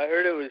about it. I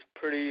heard it was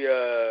pretty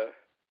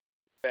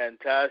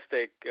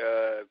fantastic.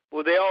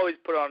 Well, they always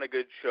put on a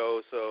good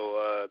show,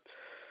 so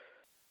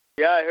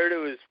yeah, I heard it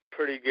was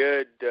pretty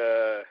good.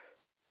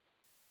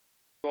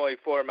 Only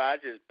 4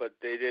 matches, but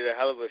they did a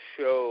hell of a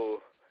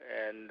show,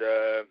 and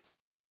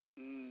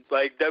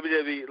like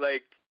WWE,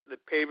 like the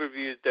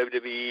pay-per-views,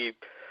 WWE,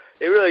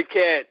 they really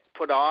can't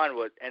put on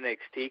what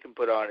NXT can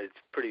put on. It's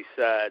pretty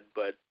sad,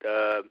 but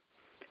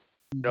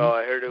no,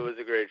 I heard it was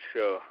a great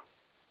show.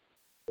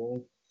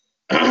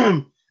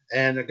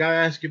 And I got to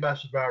ask you about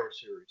Survivor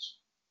Series.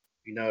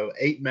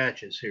 8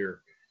 matches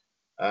here.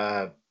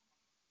 Of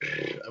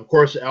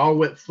course, it all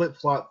went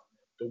flip-flop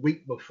the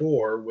week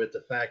before with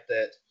the fact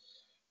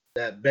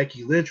that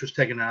Becky Lynch was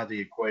taken out of the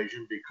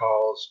equation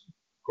because,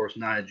 of course,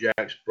 Nia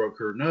Jax broke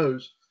her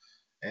nose,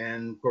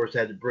 and of course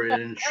had to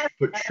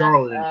put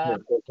Charlotte in her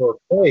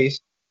place.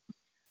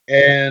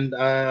 And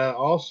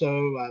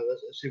also,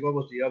 let's see, what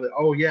was the other?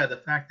 Oh yeah, the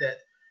fact that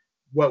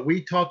what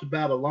we talked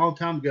about a long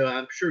time ago.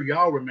 I'm sure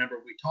y'all remember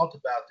we talked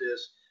about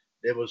this.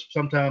 It was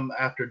sometime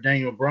after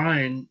Daniel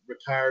Bryan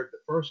retired the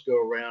first go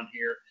around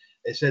here.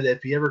 They said that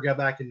if he ever got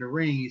back in the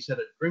ring, he said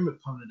a dream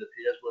opponent of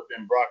his would have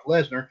been Brock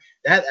Lesnar.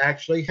 That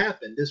actually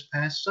happened this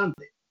past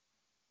Sunday.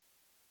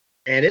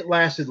 And it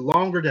lasted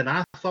longer than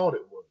I thought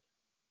it would.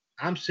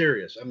 I'm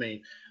serious. I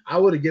mean, I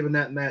would have given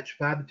that match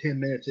 5 to 10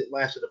 minutes. It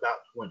lasted about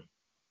 20.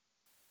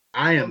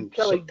 I am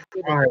Kelly did a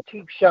surprised.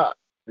 cheap shot.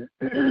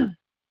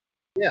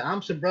 Yeah,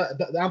 I'm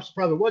surprised. I'm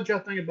surprised. What y'all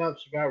think about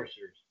Survivor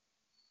Series?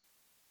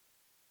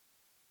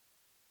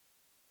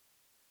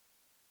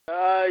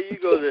 You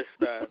go this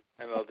time,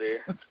 MLD.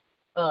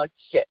 Oh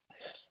shit.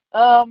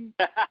 I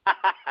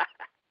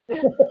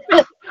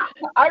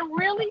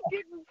really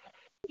didn't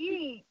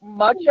see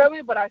much of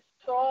it, but I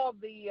saw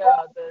the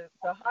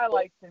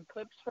highlights and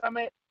clips from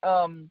it.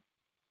 I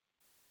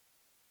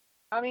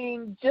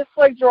mean, just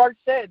like George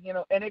said, you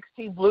know,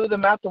 NXT blew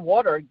them out the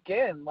water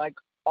again, like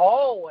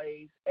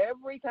always,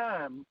 every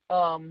time.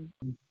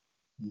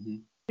 Mm-hmm.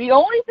 The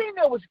only thing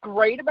that was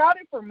great about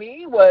it for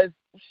me was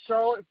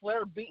Charlotte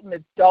Flair beating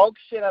the dog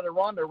shit out of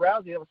Ronda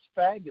Rousey. It was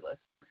fabulous.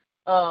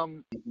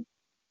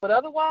 But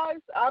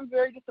otherwise, I'm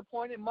very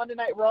disappointed. Monday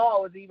Night Raw,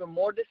 I was even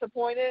more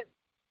disappointed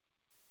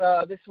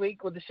this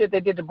week with the shit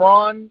they did to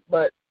Braun.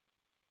 But,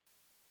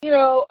 you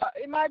know,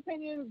 in my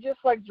opinion,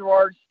 just like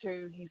Gerard's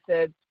too, he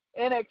said,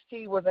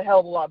 NXT was a hell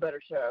of a lot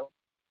better show.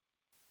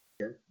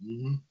 Sure.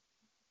 Mm-hmm.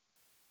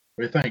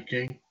 What do you think,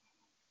 King?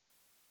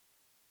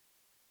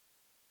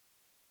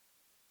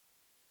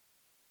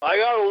 I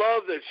gotta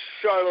love that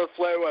Charlotte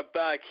Flair went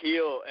back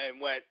heel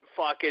and went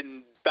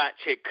fucking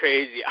batshit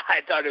crazy. I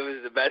thought it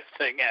was the best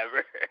thing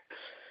ever.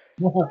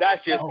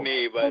 That's just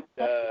me, but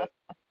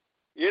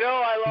you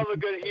know I love a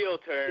good heel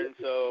turn.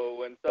 So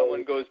when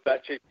someone goes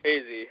batshit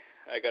crazy,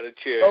 I gotta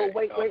cheer. Oh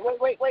wait,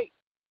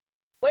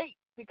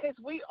 because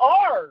we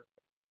are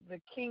the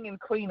king and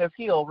queen of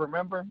heel.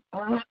 Remember?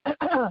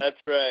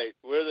 That's right.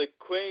 We're the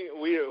queen.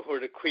 We're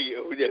the queen.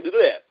 We're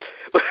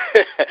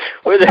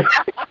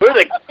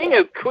the king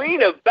and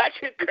queen of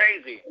batshit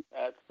crazy.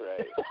 That's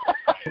right.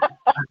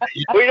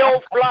 We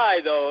don't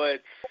fly though.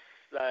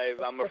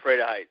 I'm afraid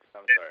of heights.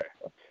 I'm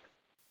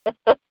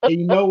sorry. Hey,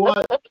 you know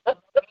what?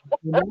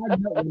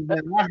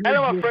 And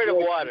I'm afraid of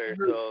water,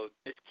 so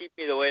just keep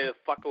me the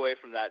fuck away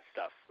from that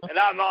stuff. And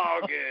I'm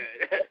all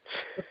good.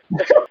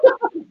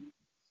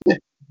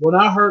 When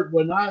I heard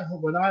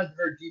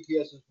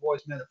GTS's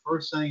voice, man, the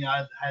first thing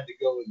I had to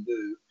go and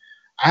do,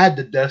 I had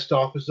to dust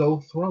off his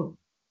old throne.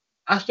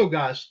 I still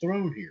got his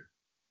throne here.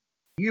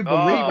 You believe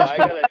I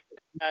gotta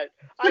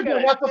sit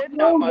that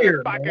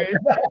motherfucker. It's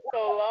been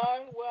so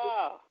long.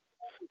 Wow.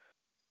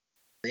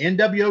 The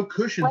NWO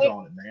cushions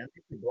on it, man.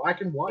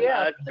 Black and white.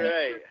 Yeah,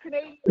 that's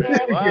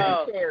right.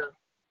 Wow.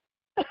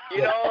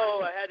 You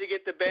know, I had to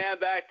get the band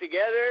back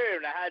together,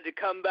 and I had to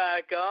come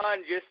back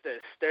on just to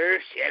stir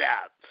shit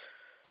up.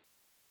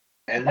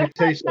 And let me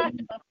tell you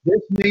something.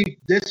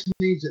 This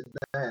needs it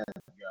bad,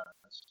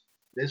 guys.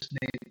 This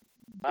needs.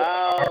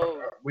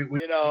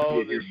 You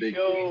know,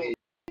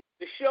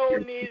 the show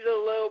needs a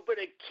little bit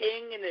of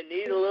king, and it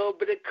needs a little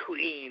bit of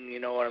queen. You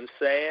know what I'm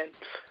saying?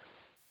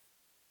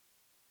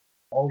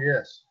 Oh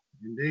yes,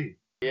 indeed.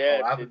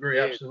 Yeah, I agree.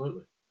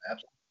 Absolutely.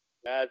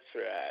 That's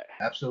right.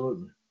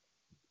 Absolutely.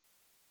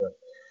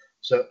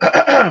 So,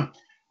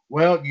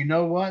 well, you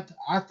know what?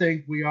 I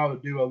think we ought to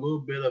do a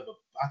little bit of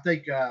I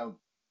think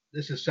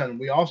this is something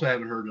we also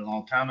haven't heard in a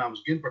long time. I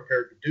was getting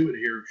prepared to do it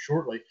here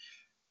shortly,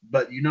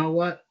 but you know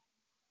what?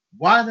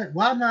 Why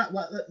not?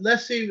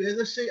 Let's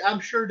see. I'm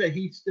sure that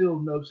he still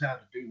knows how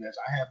to do this.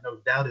 I have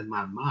no doubt in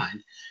my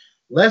mind.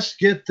 Let's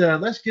get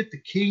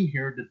the king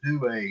here to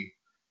do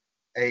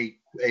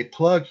a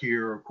plug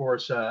here, of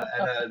course, at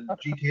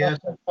GTS.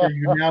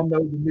 You now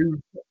know the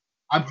new.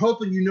 I'm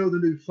hoping you know the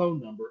new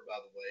phone number, by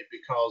the way,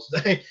 because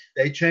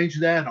they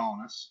changed that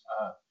on us.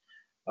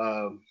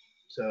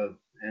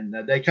 And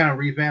they kind of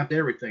revamped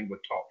everything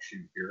with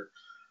TalkShoe here.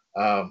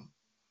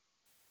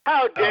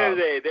 How dare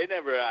they? They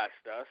never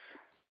asked us.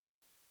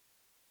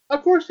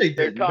 Of course they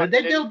didn't, but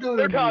they do it.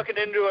 They're talking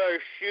into our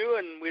shoe,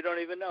 and we don't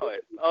even know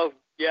it. Oh,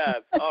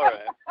 yeah, all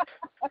right.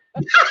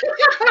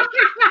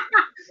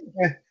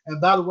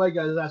 And by the way,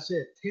 guys, as I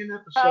said, 10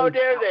 episodes. How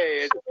dare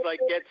they? It's like,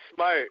 get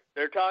smart.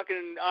 They're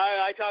talking.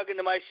 I talk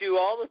into my shoe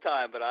all the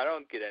time, but I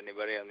don't get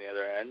anybody on the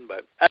other end.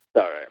 But that's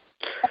all right.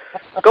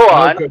 Go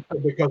on.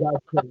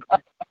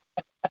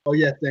 Oh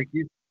yeah, thank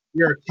you.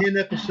 You're 10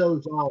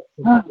 episodes off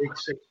from the big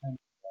 600.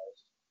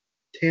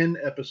 10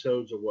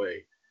 episodes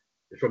away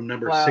from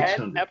number 600.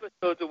 10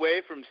 episodes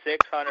away from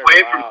 600.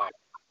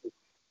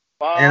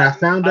 Wow. And I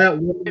found out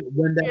when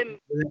that.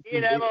 Me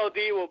and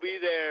MLD will be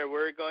there.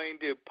 We're going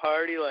to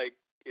party like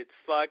it's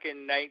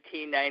fucking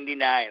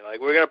 1999.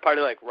 Like, we're going to party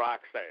like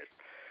rock stars.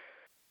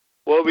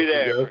 We'll be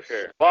there for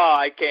sure. Well,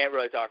 I can't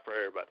really talk for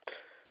her, but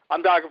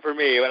I'm talking for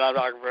me when I'm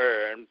talking for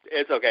her, and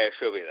it's okay.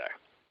 She'll be there.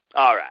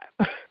 All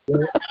right.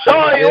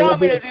 So you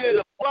want me to do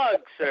the plug,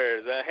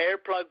 sir? The hair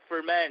plug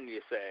for men,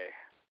 you say?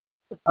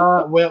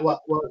 Well,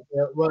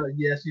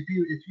 yes. If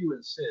you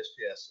insist,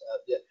 yes.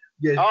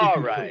 Yeah.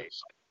 All right.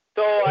 Please.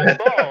 So I'm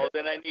bald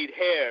and I need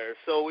hair,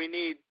 so we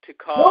need to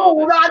call.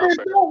 No, wait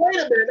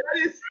a minute.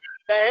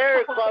 The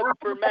hair club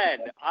for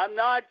men. I'm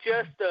not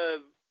just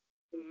a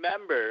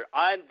member.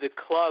 I'm the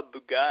club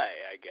guy,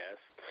 I guess.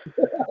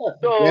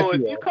 So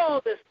if you call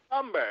this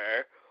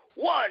number,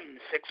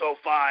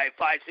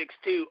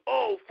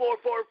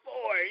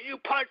 1-605-562-0444. You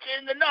punch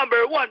in the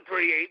number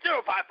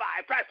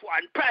 138055. Press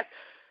 1. Press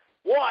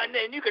 1,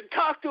 and you can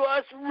talk to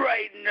us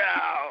right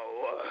now.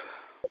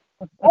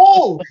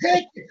 Oh,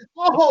 heck.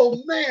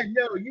 Oh, man.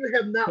 No, you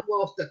have not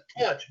lost a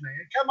touch,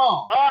 man. Come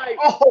on. I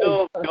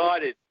still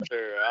got it,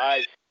 sir.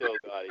 I still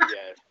got it,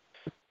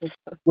 yes.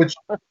 Which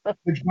by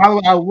the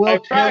way, I will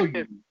tell you.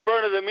 In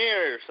front of the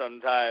mirror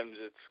sometimes.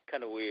 It's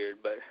kind of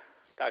weird, but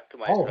talk to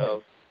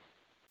myself.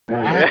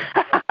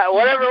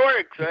 Whatever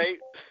works, right?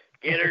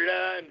 Get her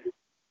done.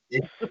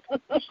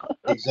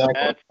 Exactly.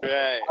 That's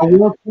right. I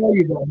will tell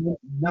you though,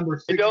 number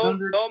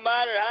 600. Don't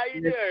matter how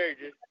you do it,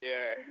 just do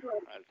it.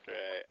 That's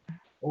right.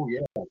 Oh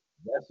yeah,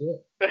 that's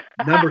it.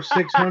 Number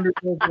 600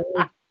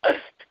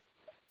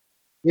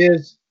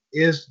 is the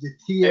TLC.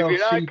 If you're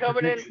not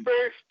coming in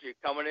first, you're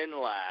coming in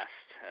last.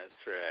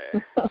 That's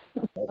right.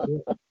 That's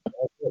it.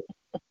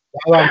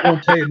 Well, I'm going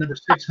to tell you, number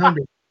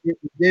 600 it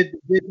did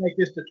make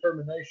this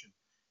determination.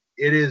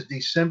 It is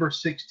December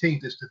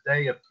 16th. It's the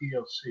day of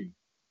TLC.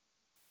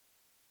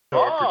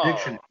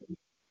 So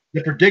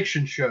the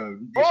prediction show.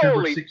 December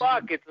Holy 16th.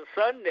 fuck! It's a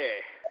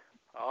Sunday.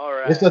 All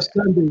right. It's a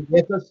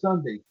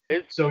Sunday.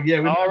 So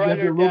yeah, I'll write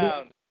her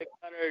down.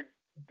 600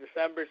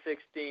 December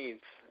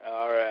 16th.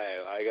 All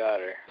right, I got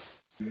her.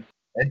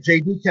 And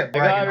JD kept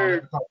bragging. I got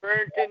her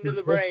burnt into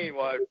the brain,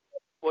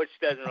 which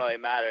doesn't really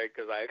matter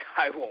because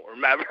I won't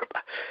remember.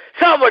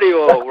 Somebody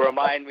will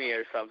remind me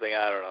or something.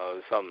 I don't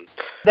know.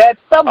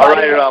 I'll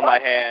write it on my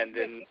hand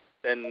and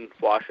then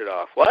wash it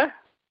off. What?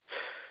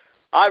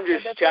 I'm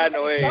just chatting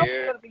away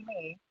here.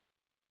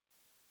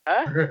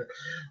 Huh?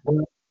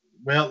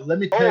 Well, let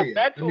me tell you.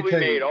 Bets will be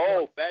made.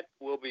 Bets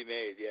will be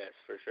made. Yes,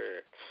 for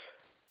sure.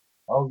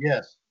 Oh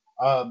yes.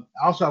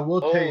 Also, I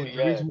will tell you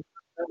the reason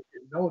I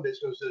know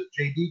this was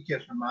JD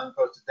keeps reminding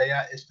because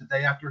it's the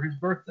day after his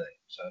birthday.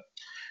 So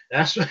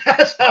that's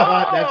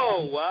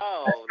how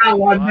wow. That's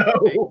how I know.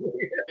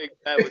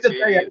 It's the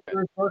day after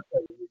his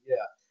birthday.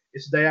 Yeah,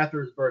 it's the day after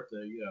his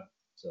birthday. Yeah.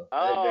 So.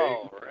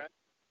 Right.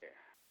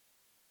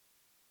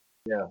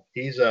 Yeah,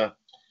 he's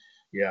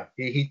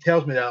he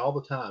tells me that all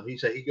the time. He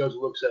said he goes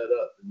and looks that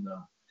up,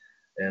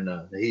 and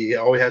he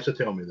always has to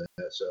tell me that.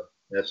 So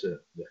that's it.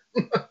 Yeah.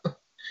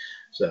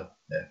 So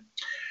yeah,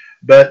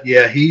 but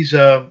yeah, he's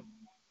like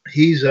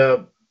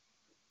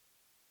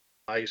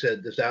I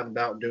said, just out and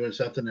about doing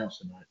something else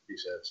tonight. He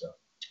said so.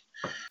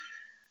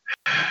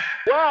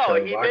 Wow, so,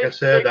 he like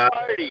missed the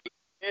party.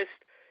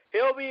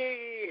 He'll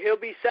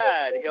be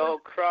sad. He'll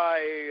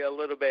cry a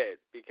little bit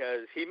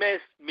because he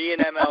missed me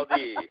and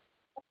MLD.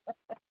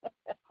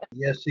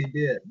 Yes, he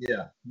did.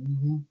 Yeah.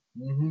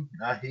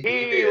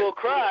 He will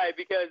cry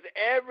because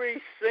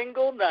every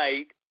single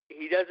night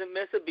he doesn't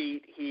miss a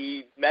beat.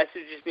 He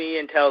messages me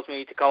and tells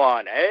me to come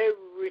on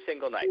every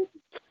single night.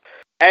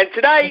 And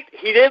tonight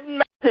he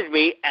didn't message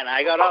me, and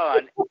I got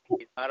on.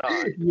 He's not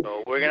on,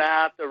 so we're gonna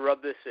have to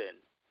rub this in.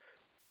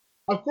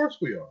 Of course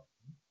we are.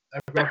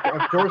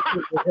 Of course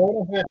we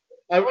are.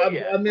 I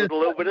mean, with a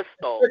little bit of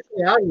salt.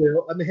 I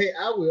will. I mean, hey,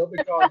 I will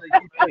because they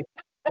keep saying,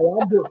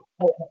 I'm doing.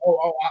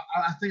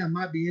 I think I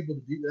might be able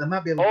to do. I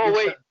might be able to. Oh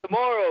wait,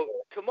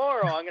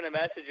 tomorrow I'm gonna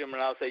message him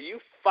and I'll say, "You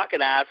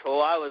fucking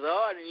asshole! I was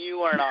on and you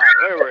weren't on.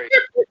 Where were you?"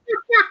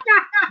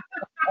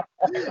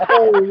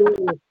 Oh,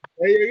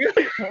 there you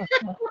go.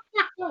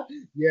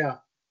 Yeah,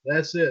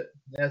 that's it.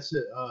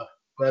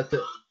 But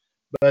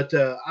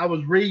I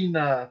was reading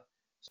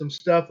some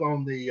stuff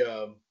on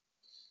the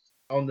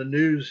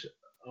news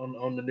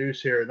on the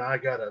news here, and I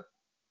gotta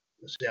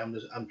see.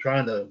 I'm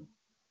trying to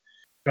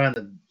find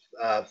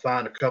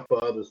a couple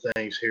of other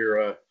things here.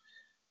 Of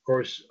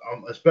course,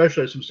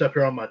 especially some stuff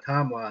here on my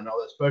timeline, and all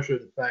that. Especially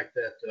the fact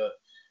that for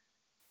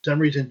some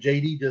reason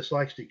JD just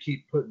likes to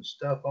keep putting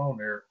stuff on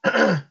there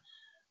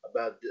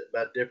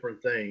about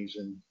different things,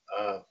 and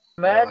I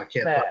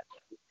can't.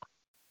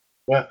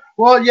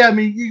 Well, yeah. I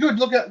mean, you go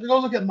look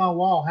at my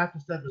wall. Half the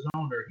stuff is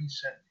on there. He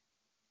sent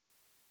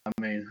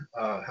me.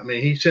 I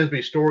mean, he sends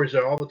me stories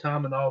there all the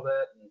time and all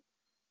that.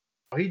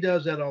 And he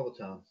does that all the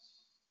time.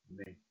 I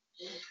mean,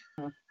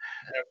 and of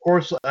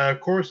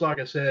course, like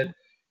I said,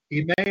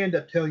 he may end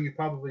up telling you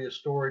probably a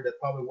story that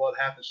probably what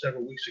happened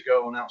several weeks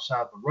ago on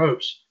Outside the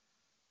Ropes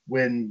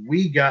when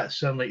we got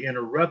suddenly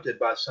interrupted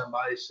by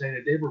somebody saying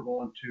that they were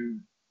going to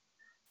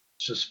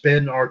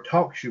suspend our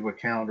talk show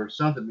account or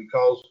something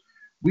because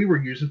we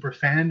were using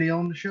profanity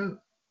on the show.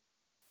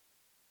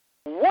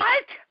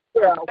 What?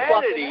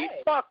 Profanity?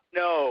 Fuck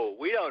no.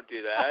 We don't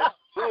do that.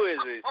 Who is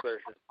this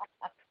person?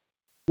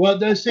 Well,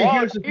 here's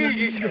the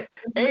thing.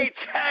 Hey,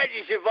 Chad,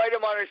 you should invite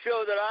him on a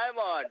show that I'm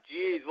on.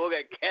 Jeez, we'll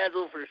get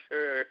canceled for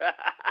sure.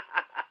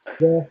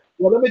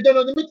 Well, let me tell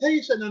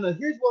you something. No,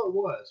 here's what it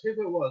was,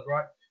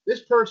 right?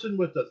 This person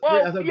with the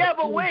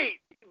wait.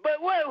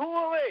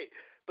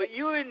 But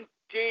you and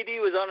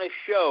JD was on a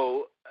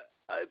show,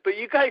 but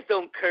you guys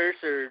don't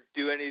curse or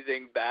do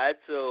anything bad,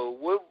 so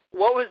what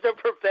was the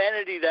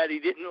profanity that he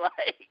didn't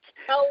like?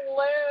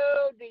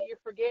 Hello, do you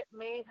forget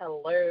me?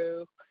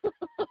 Hello.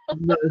 I've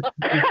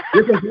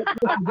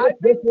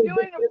been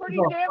doing a pretty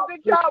damn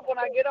good job when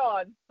I get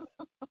on.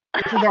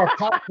 This was our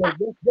pop.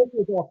 This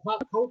was our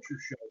pop culture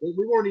show.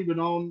 We weren't even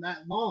on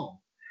that long,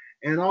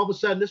 and all of a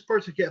sudden, this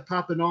person kept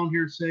popping on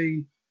here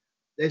saying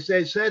they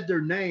said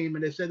their name,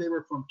 and they said they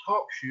were from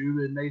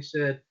TalkShoe, and they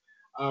said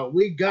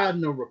we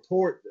gotten a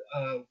report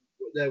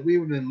that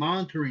we've been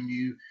monitoring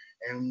you,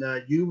 and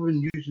you've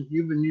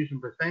been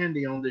using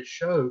profanity on this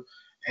show,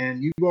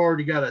 and you've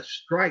already got a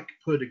strike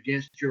put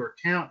against your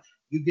account.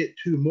 You get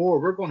 2 more,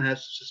 we're going to have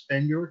to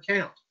suspend your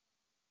account.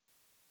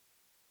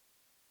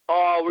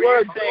 Oh, were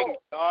you saying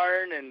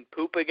darn and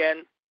poop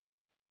again?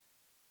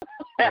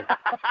 Yeah.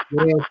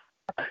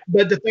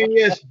 But the thing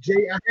is,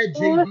 I had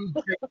JD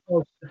check.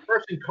 The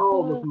person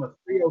called was from a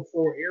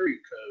 304 area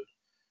code,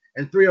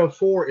 and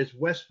 304 is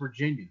West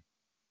Virginia.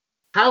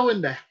 How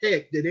in the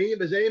heck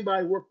does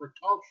anybody work for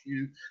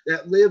TalkShoe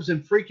that lives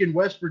in freaking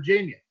West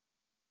Virginia?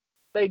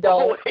 They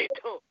don't.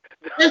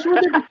 That's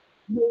what I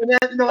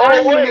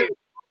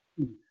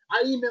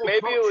emailed.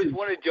 Maybe it was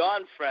one of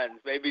John's friends.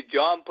 Maybe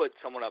John put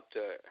someone up to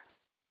it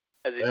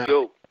as a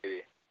joke.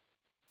 Maybe.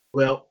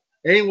 Well,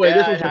 anyway,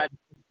 this was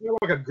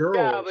like a girl.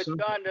 Yeah, but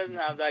John doesn't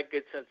have that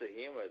good sense of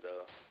humor,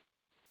 though.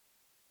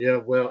 Yeah,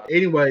 well,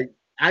 anyway,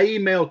 I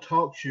emailed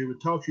TalkShoe,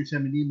 and TalkShoe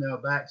sent me an email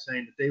back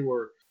saying that they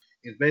were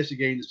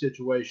investigating the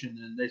situation,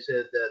 and they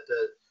said that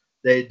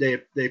they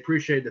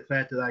appreciate the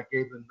fact that I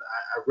gave them,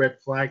 I red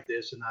flagged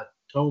this, and I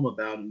told them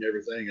about it and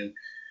everything,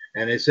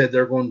 and they said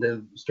they're going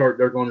to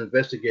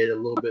investigate it a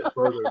little bit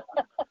further.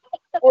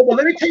 Oh, well,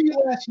 let me tell you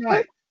last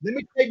night. Let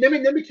me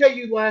tell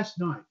you last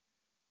night.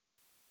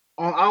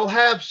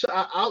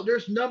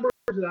 There's numbers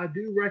that I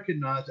do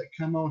recognize that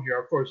come on here.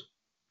 Of course,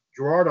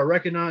 Gerard, I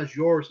recognize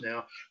yours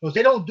now because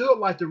they don't do it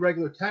like the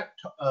regular chat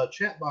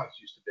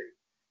box used to be.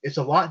 It's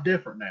a lot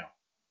different now.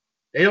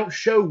 They don't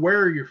show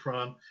where you're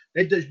from.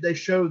 They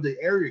show the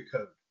area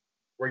code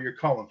where you're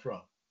calling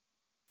from.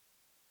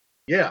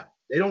 Yeah,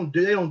 they don't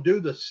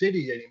do the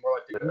city anymore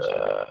like they used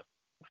to.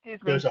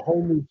 There's a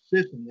whole new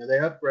system. They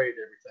upgraded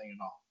everything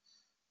and all.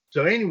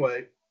 So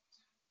anyway,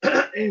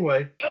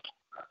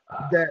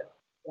 that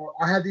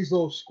I have these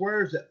little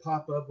squares that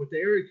pop up with the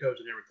area codes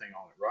and everything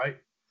on it, right?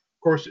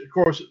 Of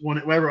course,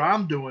 whenever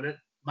I'm doing it,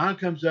 mine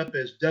comes up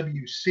as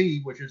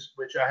WC, which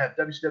I have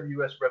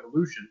WCWUS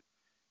Revolution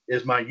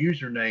is my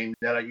username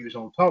that I use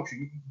on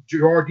TalkShoe.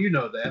 Gerard, you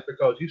know that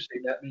because you've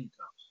seen that many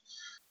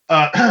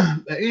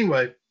times.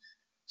 Anyway,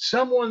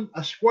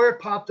 a square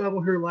popped up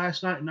on here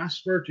last night, and I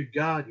swear to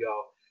God,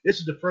 y'all, this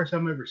is the first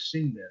time I've ever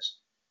seen this.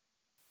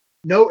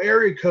 No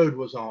area code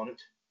was on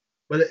it,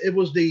 but it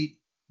was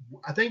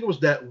I think it was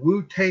that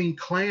Wu-Tang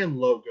Clan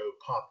logo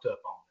popped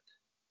up on it.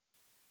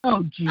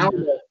 Oh, Jesus. I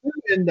don't know who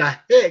in the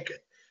heck,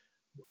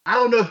 I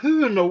don't know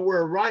who in the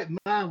right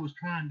mind was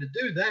trying to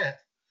do that.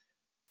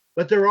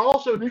 But they're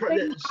also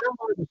someone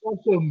was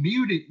also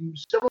muted.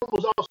 Someone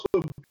was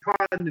also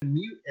trying to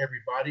mute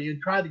everybody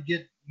and try to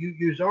get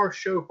use our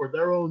show for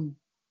their own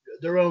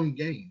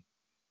game.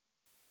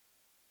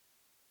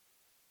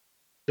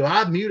 So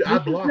I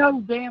blocked. This is no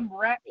damn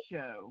rap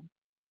show.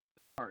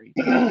 Sorry,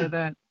 did I say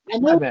that?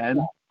 My bad.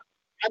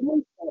 I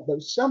know that,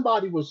 but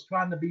somebody was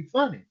trying to be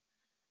funny,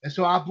 and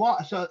so I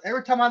blocked. So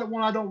every time I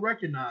don't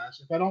recognize,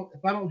 if I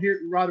don't hear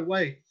it right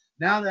away.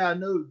 Now that I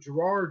know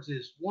Gerard's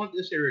is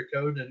this area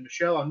code, and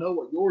Michelle, I know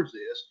what yours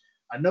is.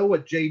 I know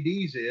what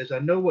JD's is. I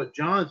know what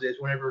John's is.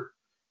 Whenever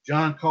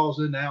John calls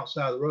in the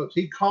outside of the ropes,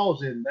 he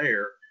calls in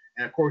there,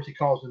 and of course he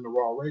calls in the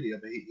Raw Radio.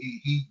 But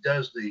he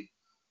does the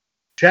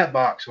chat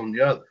box on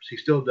the others. He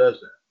still does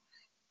that.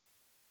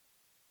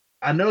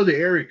 I know the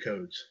area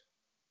codes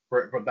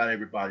for about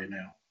everybody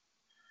now,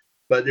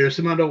 but there's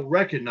some I don't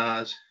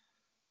recognize.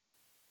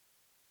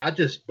 I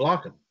just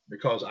block them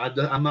because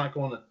I'm not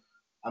going to.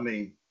 I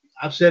mean.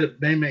 I've said it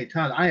many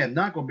times. We're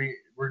not going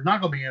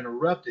to be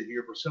interrupted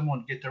here for someone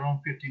to get their own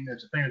 15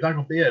 minutes of fame. It's not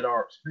going to be at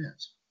our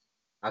expense.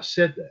 I've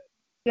said that.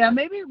 Yeah,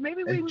 maybe we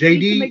need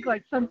to make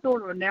like some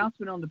sort of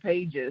announcement on the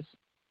pages.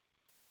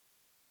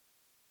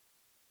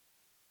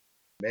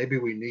 Maybe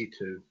we need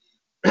to.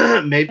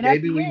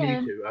 maybe we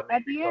need to.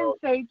 At the end,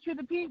 say to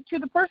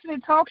the person in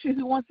TalkShoe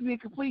who wants to be a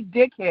complete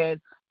dickhead,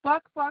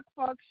 fuck,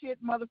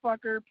 shit,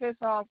 motherfucker, piss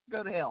off,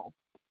 go to hell.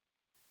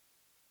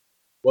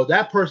 Well,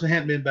 that person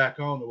hadn't been back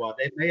on in a while.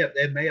 They may have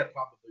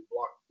probably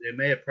blocked. They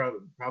may have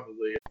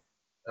probably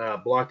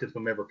blocked it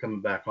from ever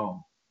coming back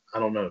on. I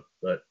don't know,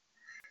 but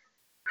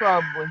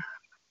probably.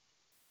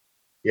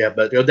 Yeah,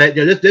 but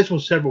this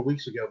was several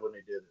weeks ago when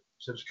they did it.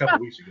 So it's a couple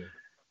weeks ago.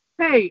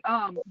 Hey,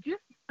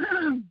 just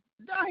I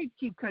hate to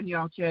keep cutting you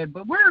off, Chad,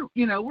 but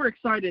we're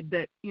excited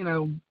that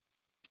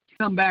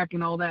come back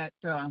and all that.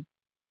 Because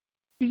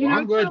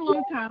it's been a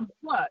long time.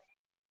 What?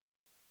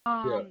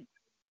 Yeah.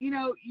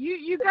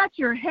 You got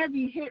your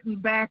heavy hitting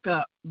back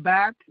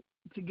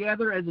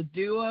together as a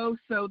duo,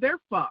 so they're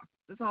fucked.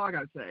 That's all I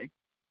gotta say.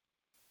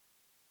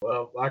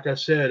 Well, like I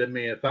said, I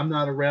mean, if I'm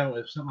not around,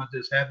 if something like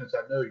this happens,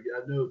 I know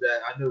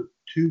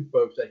 2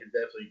 folks that can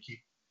definitely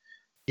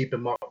keep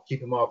him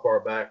off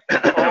our back.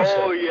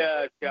 Oh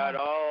yeah, God,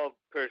 I'll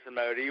curse him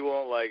out. He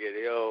won't like it.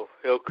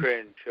 He'll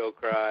cringe. He'll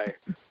cry.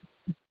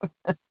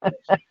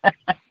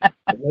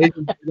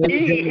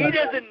 He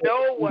doesn't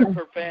know what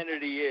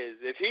profanity is.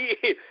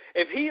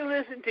 If he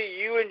listened to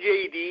you and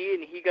JD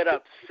and he got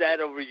upset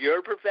over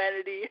your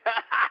profanity,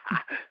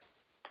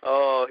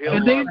 oh, he'll.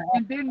 And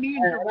then me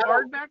and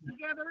Gerard back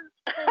together.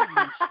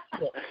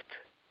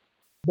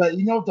 But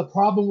you know what the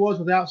problem was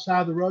with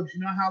Outside the Ropes?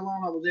 You know how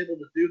long I was able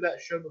to do that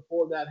show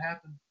before that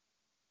happened?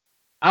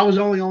 I was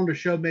only on the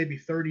show maybe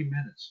 30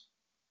 minutes.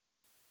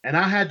 And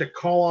I had to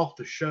call off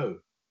the show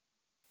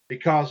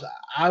because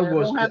I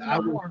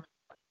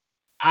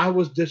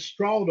was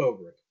distraught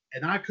over it.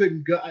 And I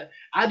couldn't go.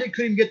 I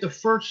couldn't get the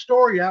first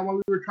story out while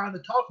we were trying to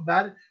talk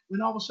about it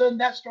when all of a sudden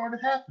that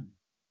started happening.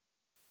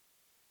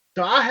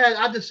 So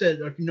I just said,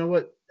 you know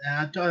what?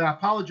 And I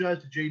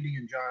apologized to JD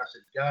and John. I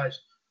said,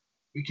 guys,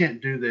 we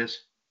can't do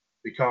this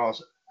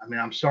because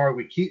I'm sorry.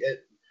 We keep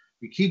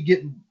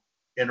getting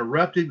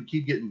interrupted. We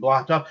keep getting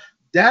blocked off.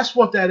 That's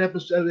what that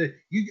episode is.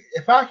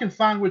 If I can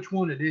find which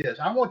one it is,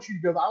 I want you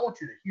to go. I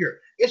want you to hear it.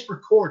 It's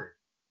recorded.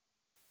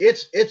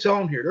 It's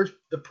on here. There's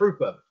the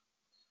proof of it.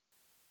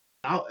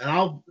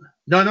 No,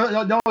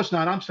 it's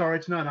not. I'm sorry,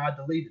 it's not. I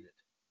deleted it.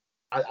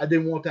 I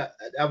didn't want that.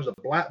 That was a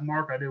black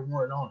mark. I didn't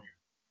want it on here.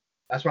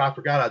 That's why I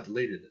forgot I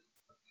deleted it.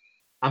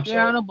 I'm sorry.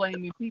 Yeah, I don't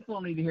blame you. People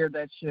don't need to hear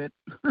that shit.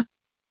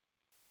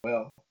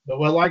 Well,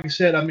 like I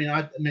said, I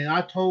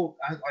told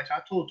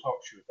Talk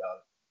Show about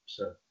it.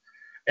 So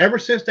ever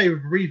since they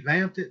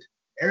revamped it,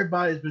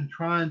 everybody's been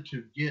trying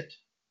to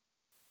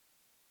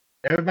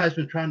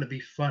be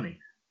funny,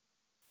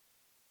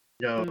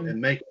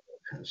 and make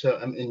so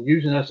and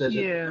using us as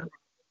yeah.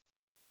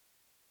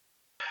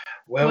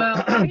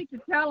 Well, I hate to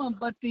tell them,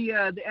 but the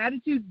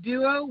Attitude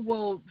Duo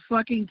will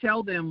fucking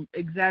tell them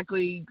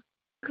exactly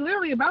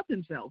clearly about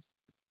themselves.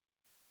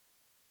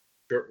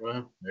 Sure.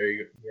 Well, there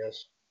you go.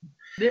 Yes.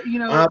 This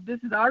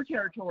is our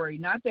territory,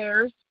 not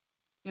theirs.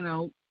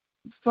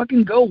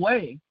 Fucking go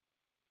away.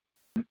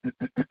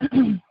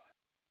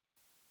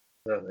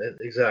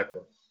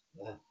 Exactly.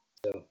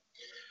 So.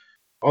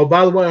 Oh,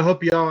 by the way, I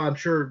hope y'all. I'm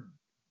sure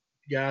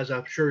y'all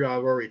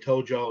have already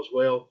told y'all as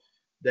well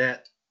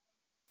that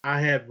I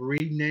have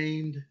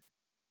renamed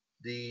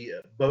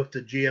both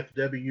the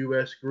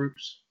GFWUS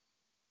groups.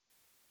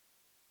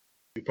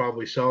 You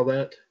probably saw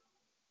that.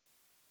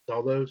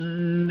 Saw those?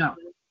 No.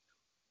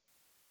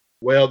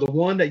 Well, the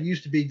one that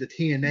used to be the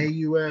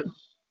TNAUS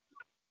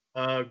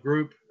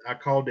group, I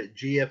called it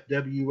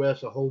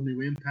GFWUS, A Whole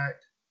New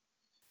Impact.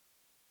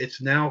 It's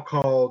now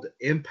called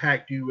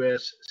Impact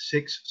US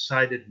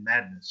Six-Sided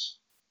Madness.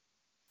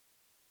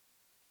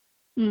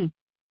 And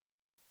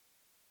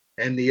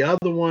the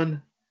other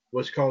one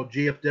was called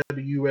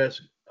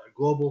GFWUS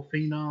Global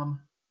Phenom.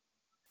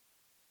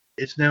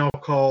 It's now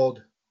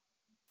called,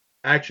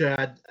 actually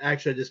I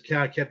just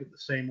kind of kept it the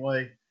same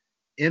way,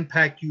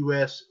 Impact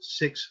US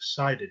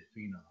Six-Sided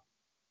Phenom.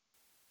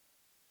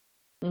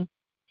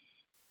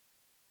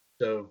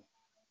 So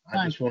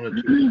I just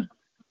wanted to,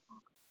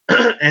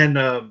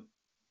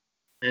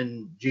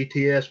 and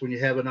GTS, when you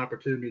have an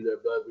opportunity there,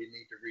 bud, we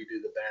need to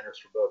redo the banners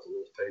for both of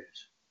those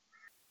pages.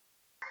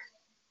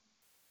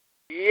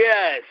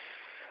 Yes,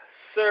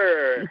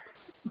 sir.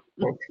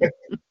 Okay.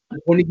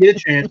 When you get a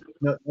chance,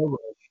 no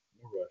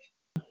rush.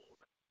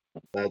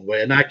 By the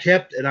way, and I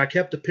kept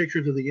the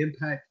pictures of the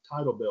Impact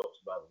title belts,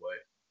 by the way,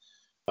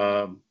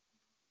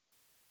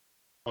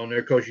 on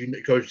there because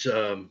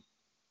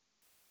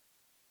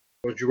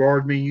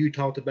Gerard, me and you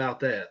talked about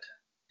that,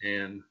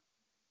 and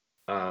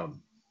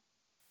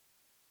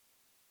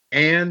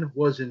Anne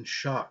was in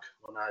shock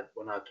when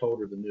I told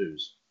her the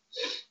news.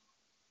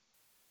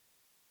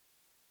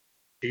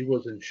 She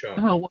was in shock.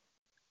 Oh.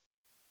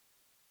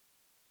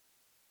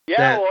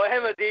 Yeah, well,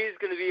 MOD's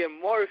going to be in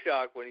more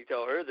shock when you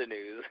tell her the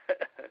news.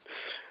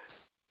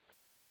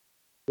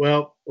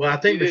 well, I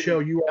think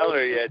Michelle, you tell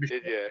her yet,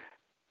 did you?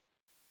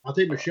 I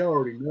think Michelle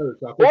already knows.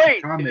 So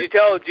wait, did you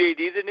tell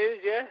JD the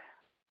news yet?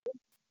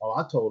 Oh,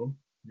 I told him.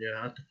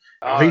 Yeah.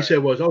 He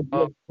said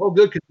good.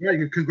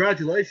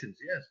 Congratulations.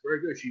 Yes,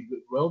 very good. She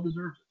well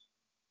deserves it.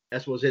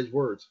 That was his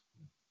words.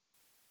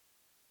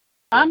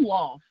 I'm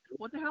lost.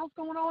 What the hell's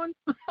going on?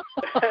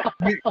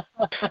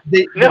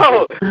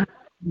 No.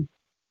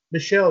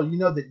 Michelle, you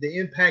know the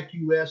Impact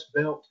US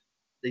belt,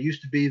 there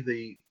used to be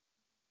the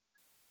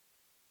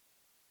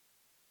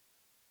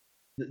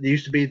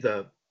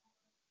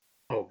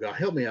oh God,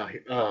 help me out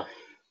here. Oh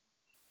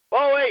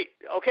wait,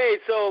 okay,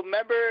 so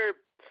remember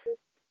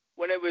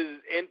when it was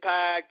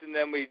Impact and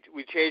then we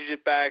changed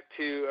it back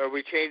to, or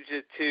we changed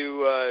it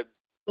to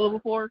Global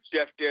Force?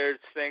 Jeff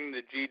Jarrett's thing,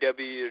 the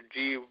GW or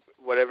G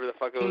whatever the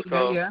fuck it was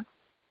called.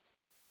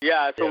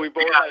 Yeah, so we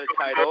both had a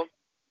title.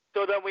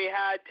 So then we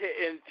had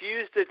to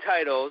infuse the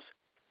titles.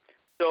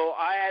 So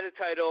I had a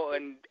title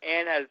and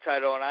Ann had a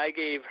title and I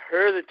gave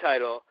her the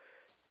title.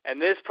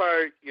 And this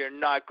part you're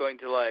not going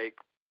to like.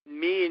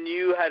 Me and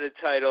you had a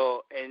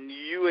title and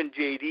you and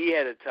JD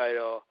had a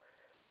title.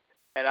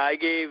 And I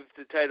gave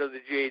the title to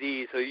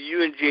JD. So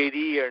you and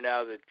JD are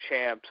now the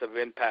champs of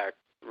Impact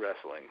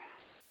Wrestling.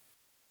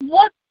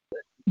 What?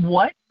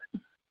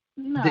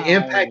 No. The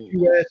Impact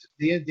US,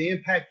 the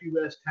Impact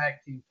US tag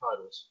team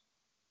titles.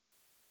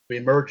 We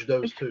merged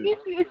those two.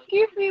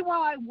 Excuse me while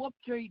I whoop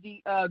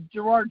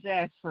Gerard's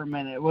ass for a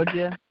minute, would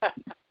you?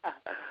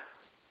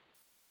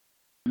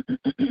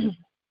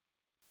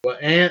 Well,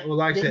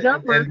 like I said,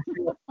 and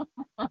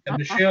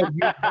Michelle,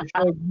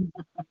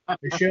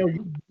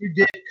 you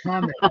did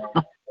comment on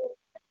it.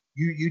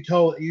 You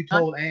told Ann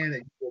that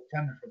you were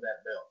coming for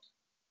that belt.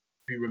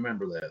 If you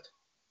remember that,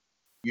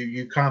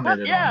 you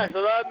commented on it.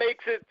 So that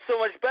makes it so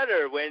much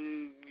better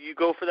when you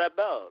go for that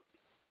belt.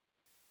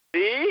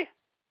 See,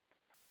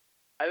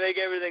 I make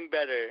everything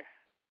better.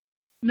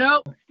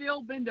 Nope,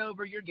 still bend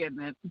over. You're getting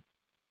it.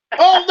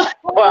 Oh,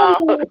 wow.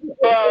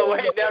 Oh,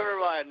 wait, never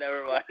mind.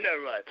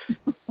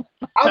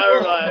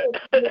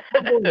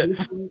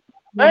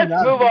 Let's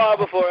move on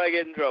before I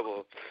get in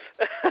trouble.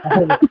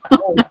 By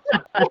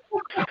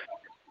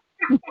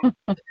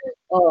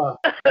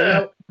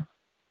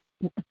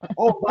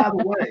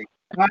the way.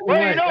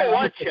 Well, you know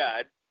what,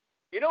 Chad?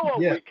 You know what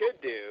we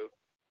could do?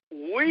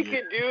 We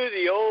could do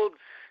the old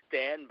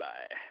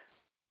standby.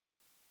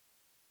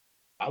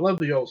 I love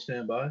the old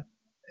standby.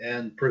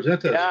 And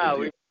present us. Yeah,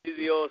 we could do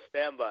the old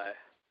standby.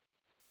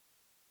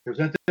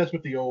 Present us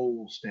with the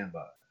old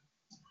standby.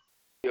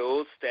 The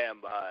old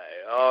standby.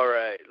 All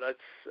right,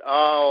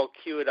 I'll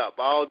cue it up.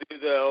 I'll do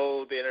the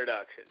old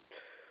introduction.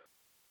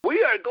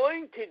 We are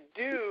going to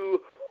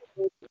do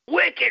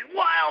Wicked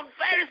Wild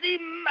Fantasy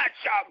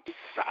Matchups.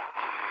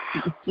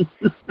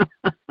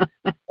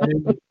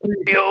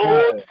 The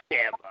old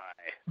standby.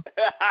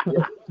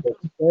 Yes,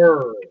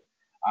 sir.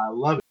 I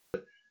love it.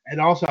 And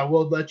also, I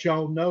will let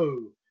y'all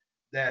know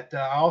that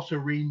I also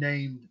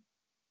renamed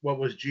what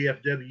was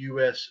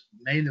GFWUS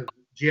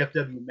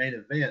GFW main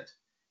event.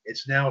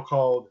 It's now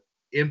called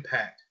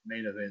Impact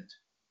Main Event.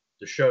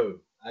 The show.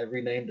 I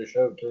renamed the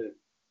show too.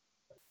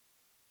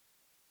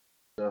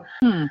 So,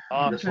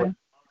 awesome.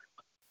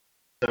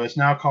 So it's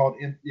now called.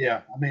 I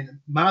mean,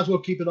 might as well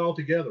keep it all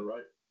together,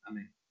 right?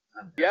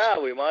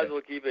 We might as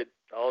well keep it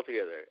all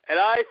together. And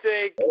I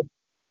think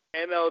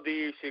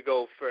MLD should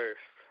go first.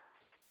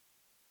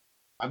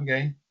 I'm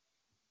game.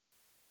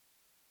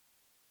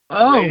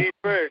 Oh. Ladies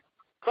first.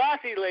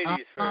 Classy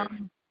ladies first.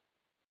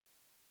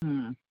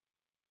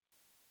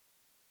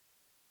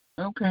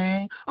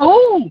 Okay.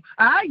 Oh,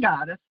 I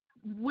got it.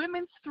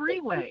 Women's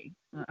three-way.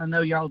 I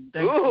know y'all.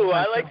 Ooh,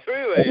 I like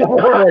three-way.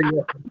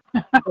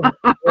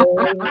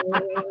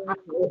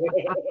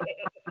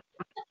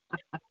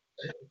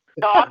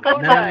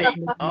 Taco night.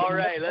 All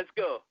right, let's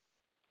go.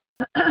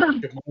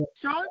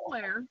 Charlotte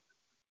Flair,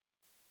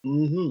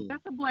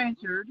 Tessa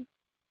Blanchard,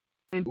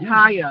 and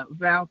Taya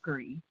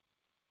Valkyrie.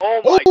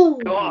 Oh my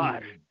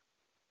God!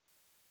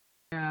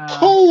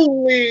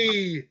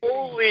 Holy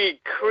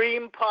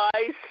cream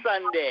pie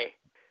sundae!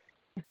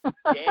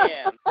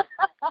 Damn!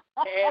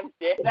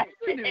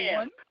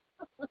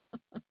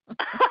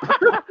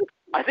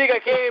 I think I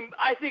came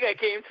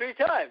 3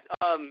 times.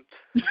 Oh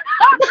my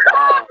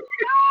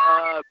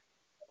God!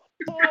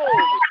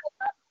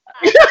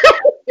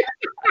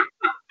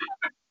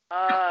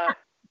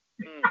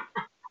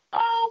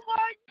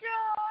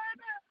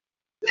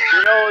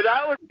 You know,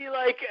 that would be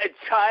like a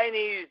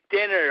Chinese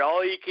dinner,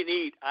 all you can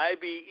eat.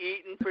 I'd be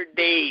eating for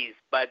days.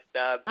 But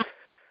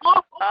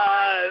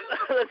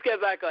let's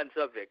get back on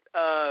subject.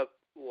 Wow.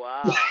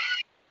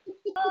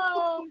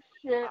 Oh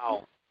shit!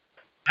 Wow.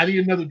 I need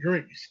another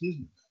drink. Excuse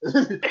me.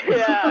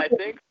 Yeah, I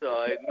think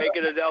so. I'd make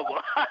it a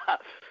double.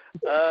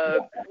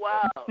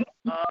 Wow.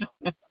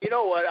 You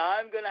know what?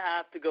 I'm going to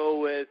have to go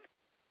with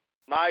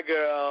my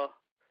girl,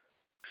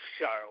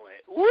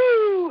 Charlotte.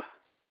 Woo!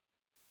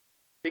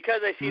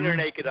 Because I seen her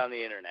naked on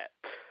the internet.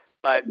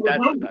 But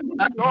that's go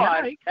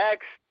on.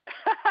 Next.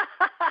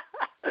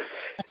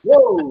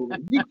 Whoa,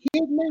 you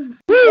kidding me?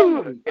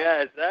 Woo!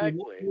 Yeah,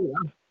 exactly.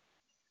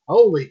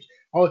 Holy.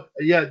 Oh,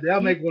 yeah,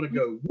 that'll make one to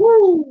go,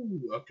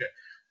 woo! Okay.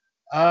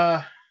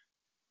 I'll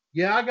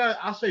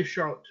say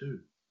Charlotte too.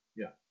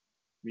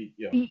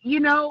 Yeah. You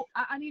know,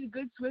 I need a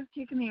good swift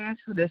kick in the ass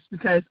for this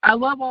because I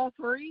love all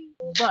three,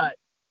 but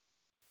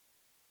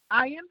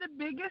I am the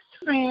biggest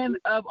fan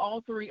of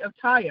all three of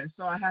Taya,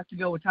 so I have to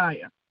go with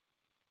Taya.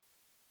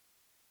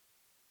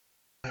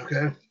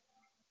 Okay.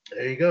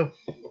 There you go.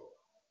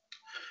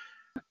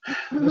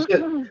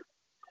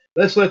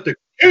 Let's let the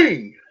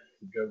king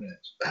go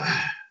next.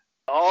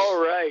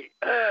 All right.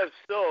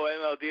 So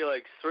MLD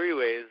likes 3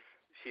 ways,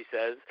 she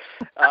says.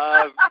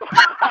 Hey.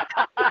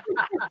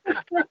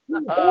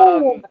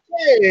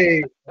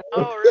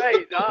 All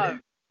right.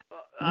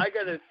 I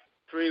got a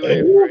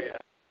 3-way for you.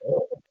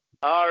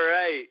 All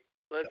right.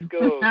 Let's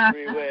go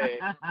 3-way.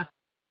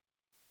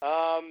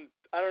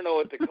 I don't know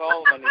what to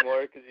call him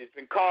anymore because he's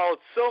been called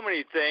so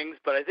many things,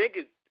 but I think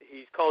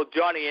he's called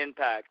Johnny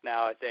Impact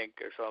now, I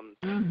think, or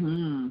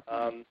something.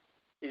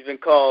 He's been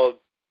called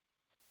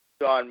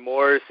John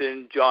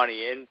Morrison,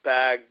 Johnny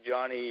Impact,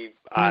 Johnny,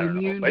 I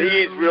don't know, but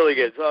he's really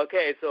good. So,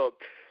 okay, so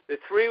the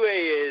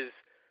 3-way is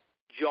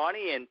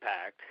Johnny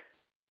Impact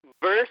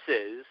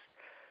versus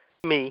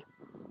me.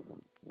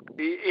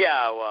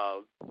 Yeah,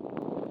 well,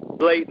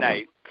 late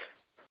night,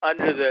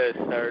 under the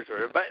stars,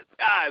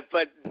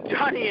 but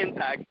Johnny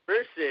Impact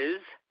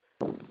versus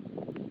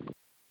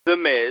The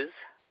Miz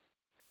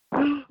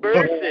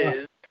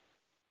versus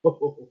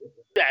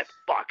Seth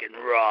fucking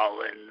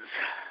Rollins.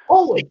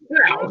 Holy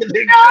cow!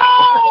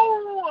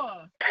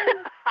 No!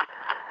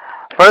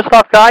 First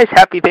off, guys,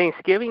 happy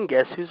Thanksgiving.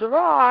 Guess who's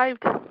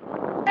arrived?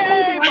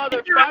 Hey,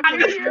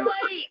 motherfucker, you're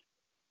late.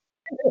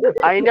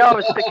 I know,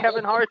 it's the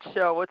Kevin Hart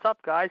Show. What's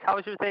up, guys? How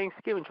was your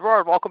Thanksgiving?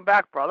 Gerard, welcome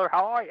back, brother.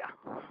 How are you?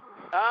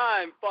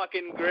 I'm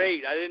fucking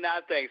great. I didn't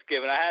have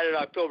Thanksgiving. I had it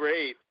October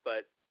 8th,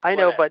 but I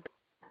know, but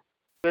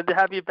good to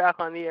have you back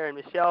on the air. And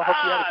Michelle, hope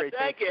you had a great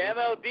thank you.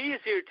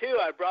 MLD's here, too.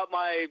 I brought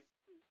my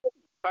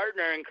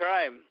partner in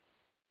crime.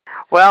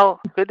 Well,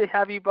 good to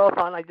have you both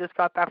on. I just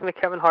got back from the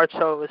Kevin Hart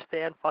Show. It was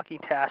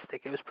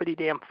fan-fucking-tastic. It was pretty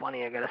damn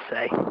funny, I gotta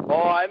say.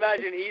 Oh, I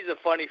imagine he's a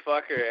funny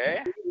fucker,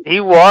 eh?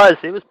 He was.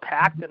 It was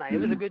packed tonight. It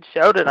was a good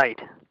show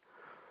tonight.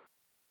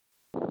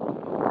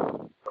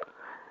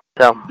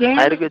 So, I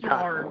had a good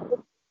time.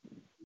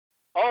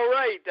 All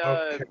right,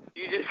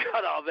 you just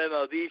got off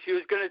MLD. She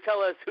was going to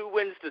tell us who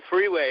wins the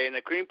three-way and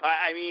the cream pie.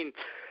 I mean,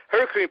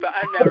 her cream pie.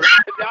 I never.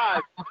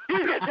 God, she's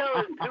going to tell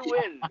us who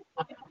wins.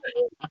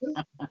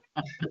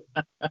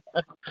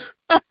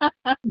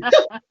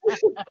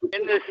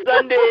 In the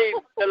Sunday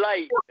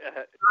delight.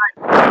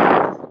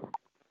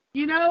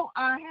 You know,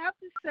 I have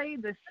to say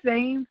the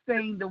same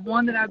thing. The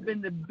one that I've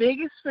been the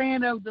biggest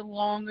fan of the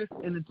longest,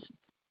 and it's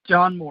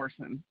John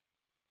Morrison.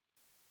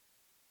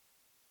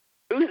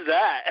 Who's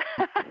that?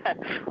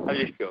 I'm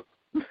just joking.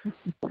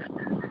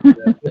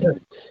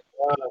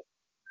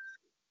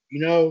 You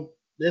know,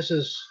 this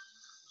is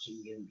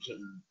some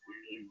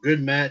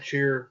good match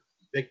here,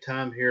 big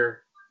time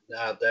here,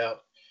 without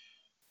doubt.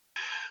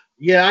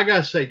 Yeah, I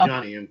gotta say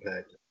Johnny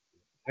Impact.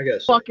 I gotta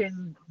say.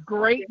 Fucking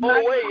great.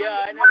 Oh wait,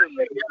 yeah, I never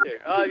picked it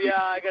there. Oh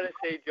yeah, I gotta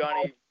say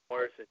Johnny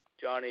Morrison,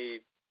 Johnny,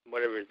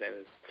 whatever his name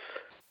is.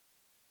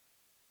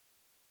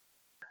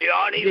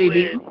 Johnny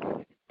wins.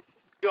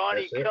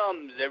 Johnny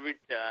comes every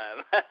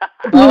time.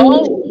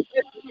 Oh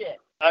shit!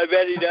 I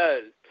bet he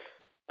does.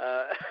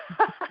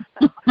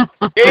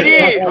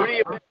 JD, who do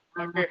you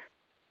pick?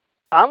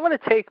 I'm going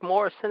to take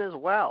Morrison as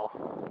well.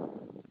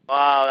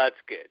 Wow, that's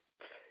good.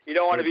 You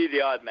don't want to be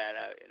the odd man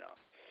out, you know.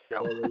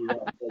 No.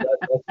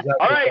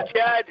 All right,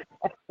 Chad.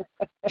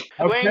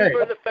 Swing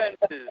for the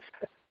fences.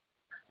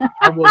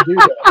 I will do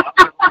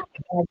that.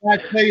 I'll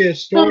tell you a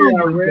story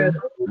I read,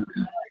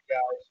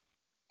 guys,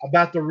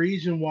 about the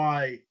reason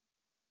why.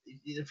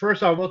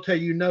 First, I will tell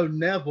you,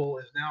 Neville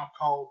is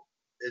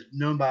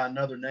known by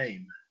another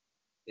name.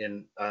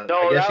 And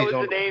no, I guess that was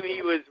the name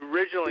he was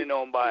originally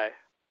known by.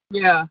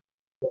 Yeah.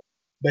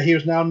 But he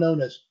was now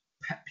known as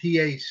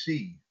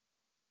PAC,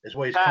 is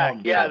what he's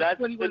called. Yeah, that's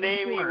the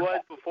name he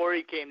was before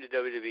he came to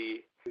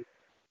WWE.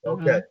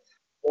 Okay.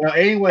 Well,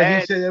 anyway,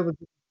 he said it was.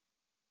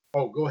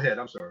 Oh, go ahead.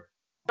 I'm sorry.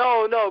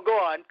 No, go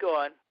on.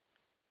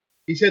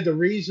 He said the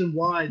reason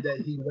why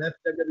that he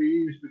left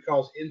WWE was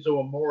because Enzo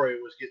Amore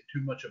was getting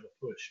too much of a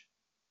push.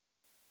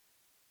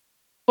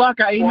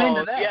 Fuck, I amen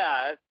to that.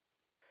 Yeah.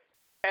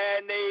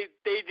 And they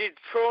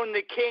dethroned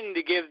the king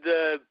to give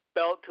the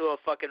belt to a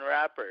fucking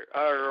rapper,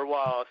 or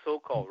a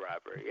so-called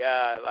rapper.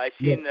 Yeah, I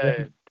seen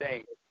the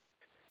thing.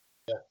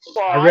 Yeah.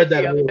 Well, I read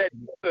that.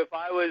 If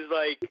I was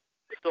like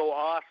so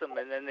awesome,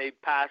 and then they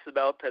pass the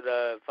belt to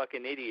the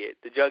fucking idiot,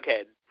 the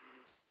jughead.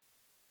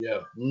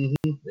 Yeah.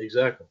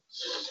 Exactly.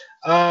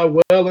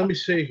 Well, let me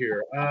see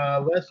here.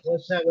 Let's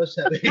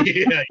have.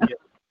 Yeah.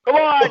 Come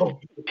on,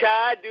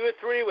 Chad, do a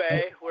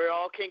three-way. We're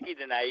all kinky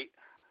tonight.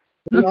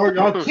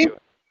 Kinky.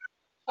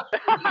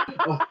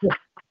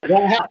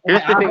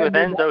 Here's the thing with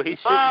Enzo. He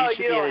should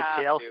be in a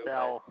jail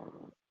cell.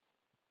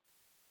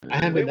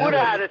 We would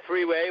have had a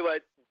three-way,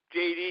 but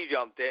JD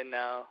jumped in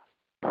now.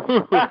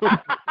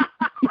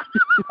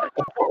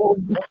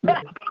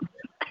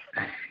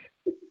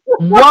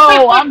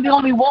 Whoa, I'm the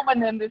only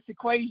woman in this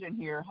equation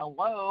here.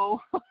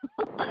 Hello.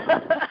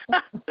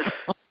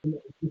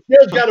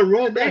 Still got to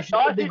run that.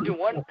 Sausage in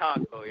one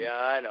taco. Yeah,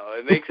 I know.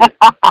 It makes it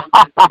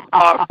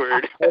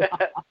awkward.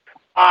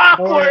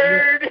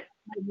 Awkward.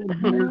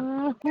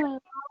 And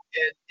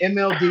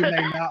MLD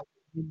may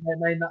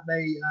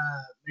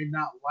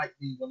not like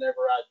me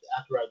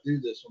after I do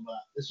this one.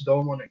 This is the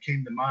only one that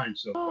came to mind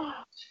so far.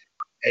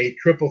 A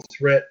triple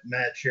threat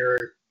match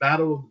here,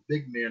 battle of the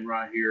big men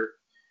right here,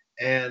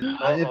 and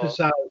I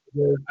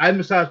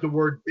emphasize the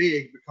word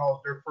big because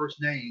their first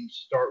names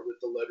start with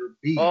the letter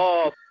B.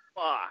 Oh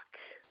fuck!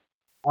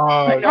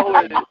 I know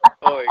where this is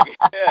going.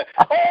 Yeah.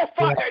 Oh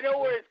fuck! I know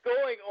where it's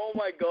going. Oh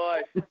my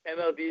gosh!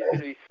 MLD is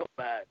gonna be so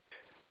mad.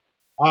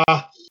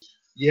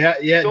 Yeah.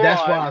 That's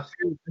why I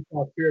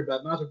fear about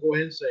it. Might as well go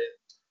ahead and say it.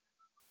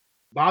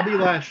 Bobby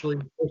Lashley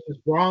versus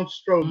Braun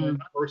Strowman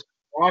versus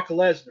Brock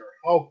Lesnar.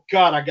 Oh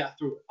God, I got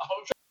through it.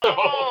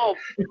 Oh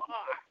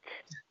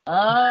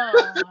fuck!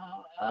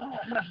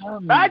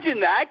 Imagine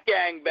that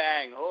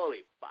gangbang.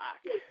 Holy fuck!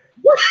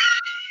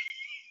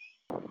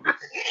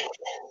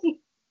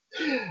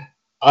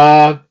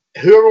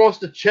 Whoever wants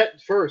to check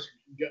first.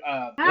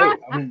 Whoever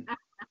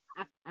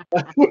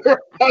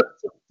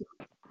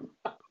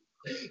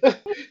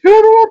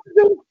wants to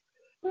do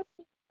it.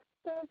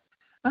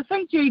 I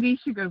think JD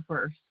should go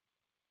first.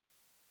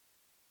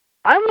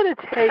 I'm going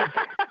to take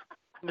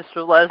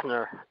Mr.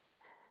 Lesnar.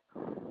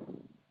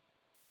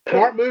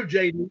 Smart move,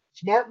 JD.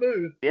 Smart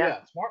move.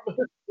 Yeah. Smart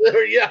move.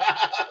 Yeah,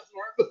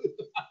 smart move.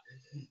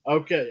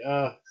 Okay.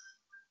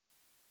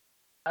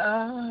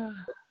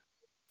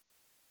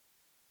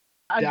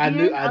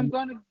 Again, I'm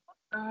gonna.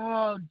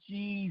 Oh,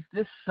 geez,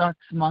 this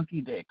sucks,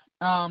 monkey dick.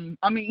 Sorry.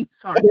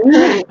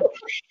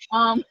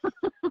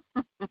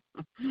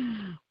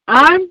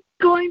 I'm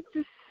going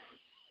to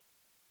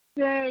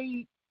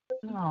say.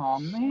 Oh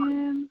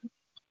man.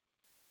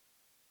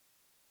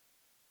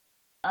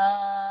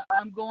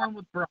 I'm going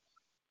with Brock.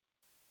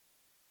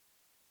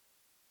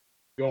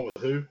 Going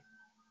with who?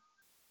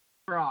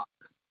 Brock.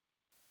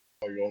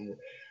 Oh, you're going with,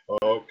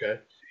 okay.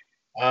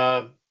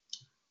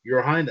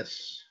 Your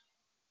Highness.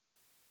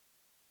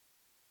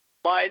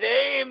 My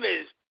name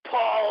is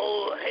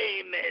Paul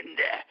Heyman,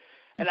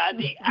 and I'm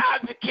the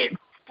advocate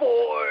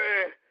for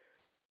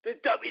the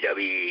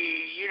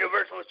WWE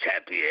Universal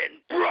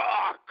Champion,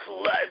 Brock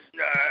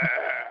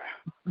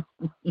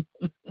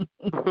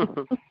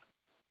Lesnar.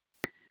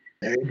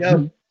 There you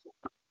go.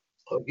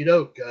 Okie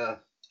doke.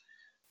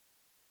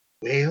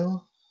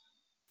 Well,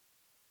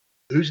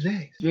 who's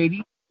next?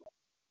 JD.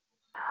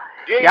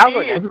 Yeah, I'll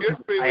go next.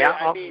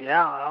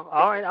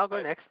 All right, I'll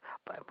go next.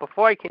 But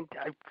before I can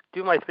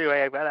do my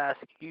three-way, I've got to ask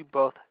you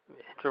both,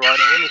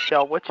 Gerardo and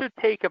Michelle, what's your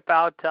take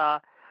about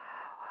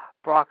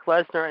Brock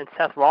Lesnar and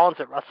Seth Rollins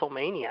at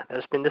WrestleMania?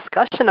 There's been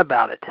discussion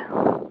about it.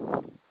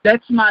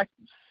 That's my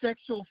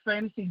sexual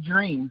fantasy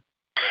dream.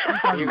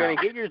 You're going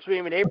to get your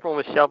dream in April,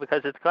 Michelle,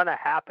 because it's going to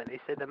happen. They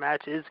said the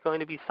match is going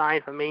to be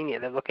signed for Mania.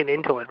 They're looking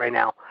into it right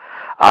now.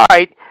 All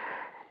right.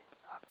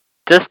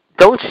 Just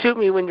don't shoot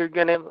me when you're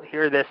going to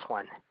hear this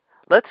one.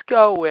 Let's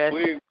go with...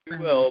 We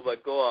will,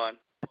 but go on.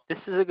 This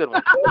is a good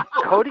one.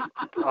 Cody.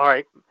 All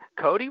right.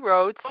 Cody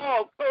Rhodes.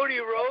 Oh, Cody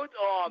Rhodes?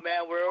 Oh,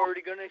 man, we're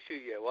already going to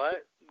shoot you.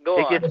 What? Go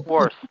on. It gets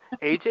worse.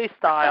 AJ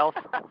Styles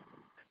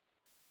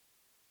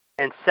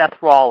and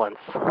Seth Rollins.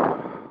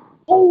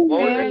 What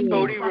was it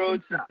Cody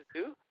Rhodes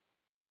do?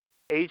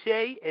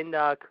 AJ and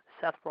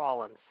Seth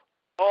Rollins.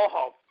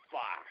 Oh,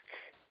 fuck.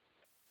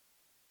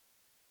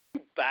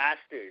 You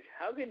bastard.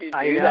 How can you do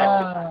I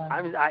that?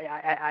 I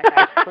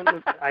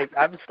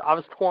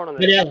was torn on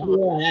this.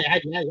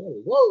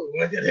 Whoa.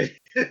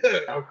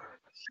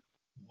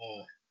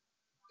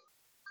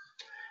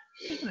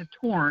 Speaking of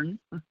torn,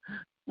 I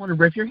want to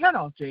rip your head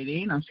off,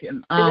 JD. No, I'm just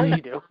kidding.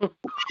 You do.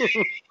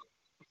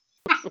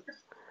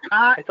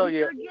 I told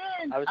you.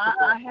 Again,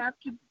 I have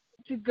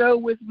to go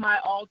with my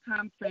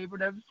all-time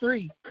favorite of the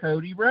three,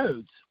 Cody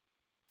Rhodes.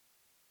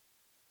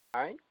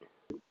 All right.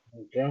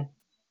 Okay.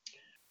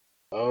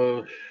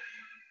 Well,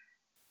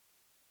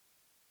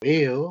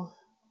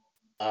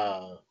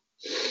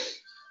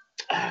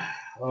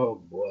 oh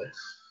boy.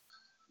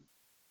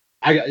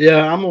 I'll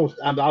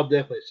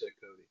definitely say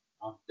Cody.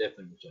 I'll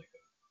definitely say Cody.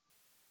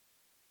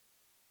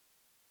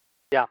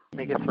 Yeah,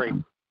 make it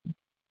 3.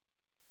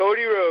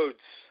 Cody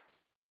Rhodes.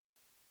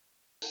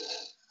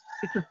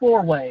 It's a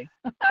 4-way.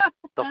 The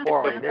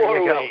 4-way. There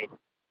you go.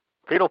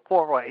 Fatal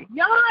 4-way.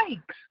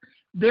 Yikes!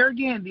 There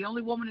again, the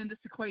only woman in this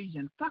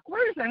equation. Fuck,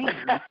 where's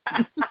Anne?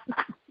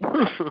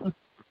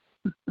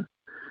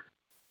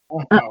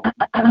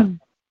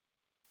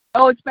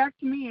 Oh, it's back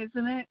to me,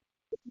 isn't it?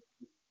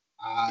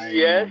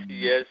 Yes,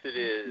 it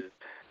is.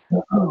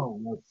 Oh,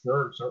 well,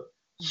 sure.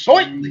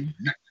 Certainly.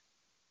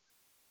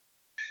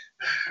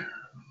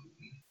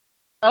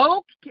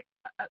 Okay.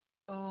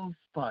 Oh,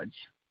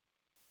 fudge.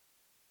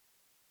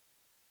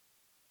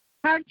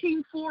 Tag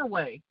team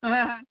 4-way.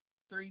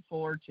 3,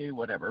 4, 2,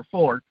 whatever.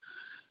 4.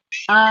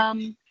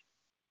 The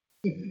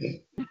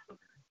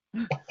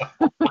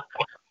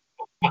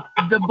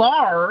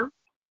Bar.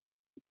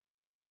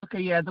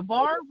 Okay, yeah, The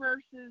Bar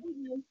versus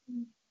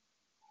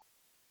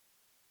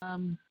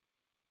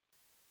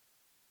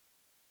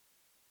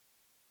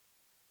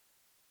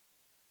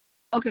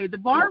okay, The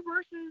Bar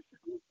versus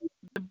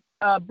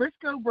the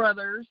Briscoe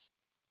brothers.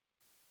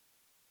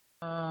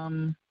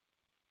 I'm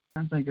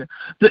thinking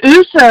the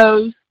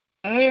Usos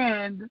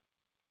and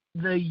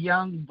the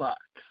Young Bucks.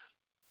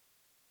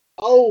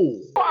 Oh,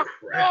 fuck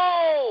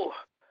no!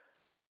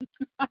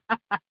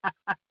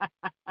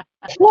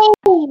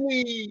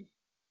 Holy!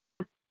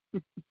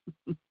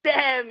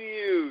 Damn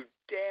you,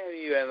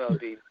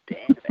 MLB,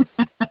 damn it!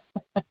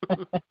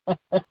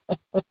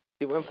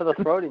 She went for the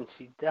throat, and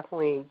she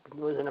definitely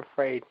wasn't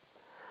afraid.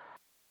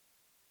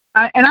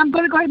 And I'm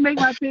going to go ahead and make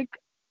my pick.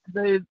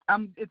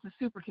 It's a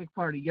super kick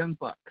party, Young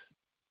Bucks.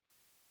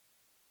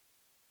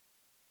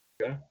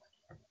 Okay.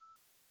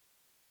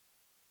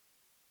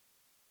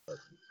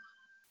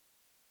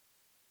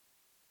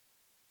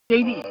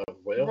 JD.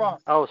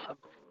 So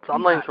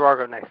I'm letting Gerard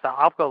go next.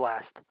 I'll go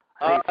last.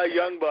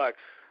 Young Bucks.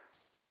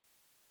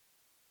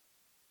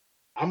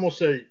 I'm gonna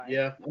say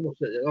Young Bucks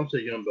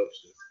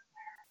too.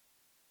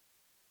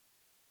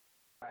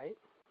 Right.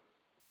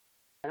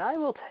 And I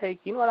will take.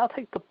 You know what? I'll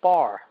take The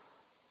Bar.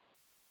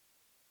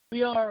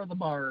 We are The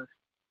Bar.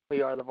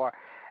 We are The Bar.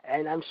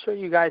 And I'm sure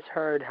you guys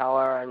heard,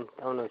 however, I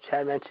don't know if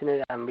Chad mentioned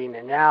it, I'm reading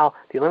it now.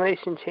 The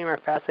Elimination Chamber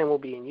Fastlane will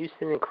be in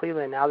Houston and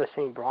Cleveland. Now they're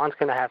saying Braun's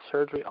going to have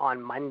surgery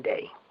on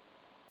Monday.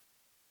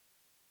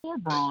 Poor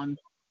Braun.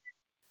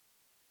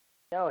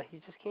 No, he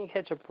just can't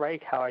catch a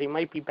break, however. He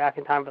might be back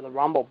in time for the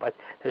Rumble, but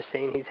they're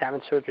saying he's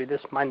having surgery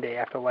this Monday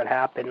after what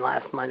happened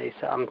last Monday.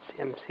 So I'm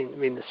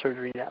reading the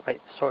story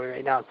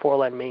right now at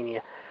 411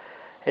 Mania.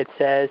 It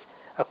says,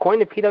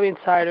 according to PW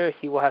Insider,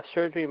 he will have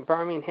surgery in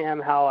Birmingham,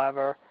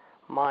 however.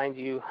 Mind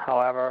you,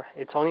 however,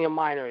 it's only a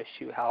minor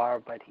issue,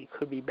 however, but he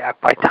could be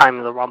back by time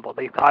of the Rumble.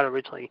 They thought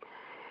originally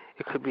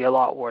it could be a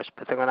lot worse,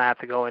 but they're going to have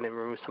to go in and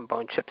remove some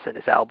bone chips in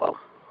his elbow.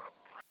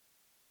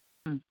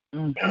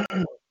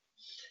 Mm-hmm.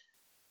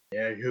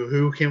 Yeah,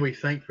 who can we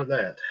thank for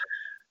that?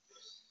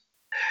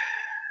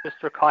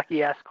 Mr.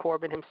 Cocky-ass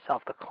Corbin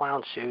himself, the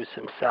clown shoes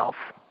himself.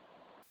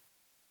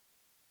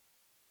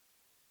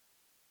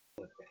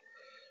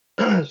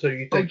 So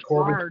you think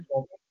Corbin?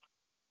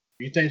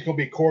 You think it's going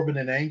to be Corbin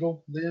and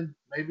Angle then,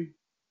 maybe?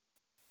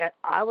 Yeah,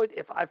 I would,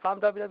 if I'm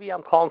WWE,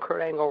 I'm calling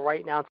Kurt Angle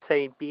right now and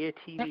saying, be a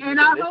TV.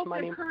 And I hope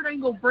that Kurt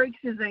Angle breaks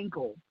his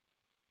ankle.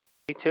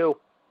 Me too.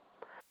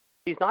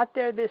 He's not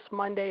there this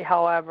Monday,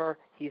 however.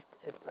 He's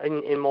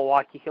in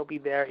Milwaukee. He'll be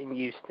there in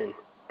Houston.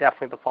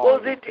 Definitely the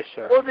following week for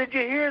sure. Well, did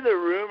you hear the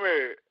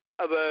rumor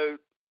about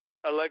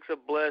Alexa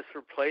Bliss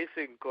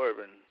replacing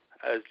Corbin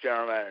as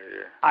general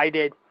manager? I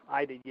did,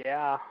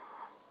 yeah.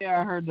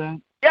 Yeah, I heard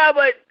that. Yeah,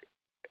 but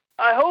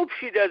I hope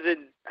she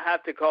doesn't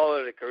have to call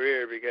it a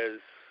career because,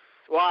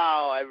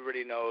 wow,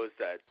 everybody knows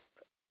that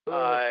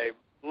I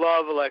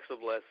love Alexa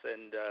Bliss,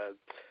 and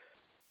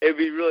it'd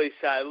be really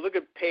sad. Look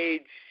at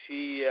Paige.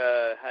 She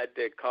had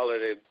to call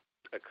it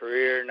a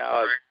career.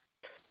 Now,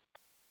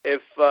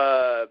 if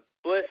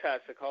Bliss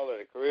has to call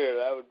it a career,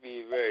 that would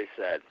be very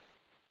sad.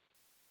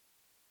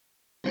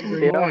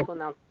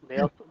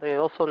 They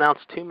also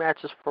announced 2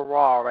 matches for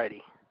Raw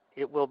already.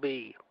 It will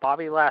be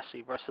Bobby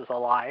Lashley versus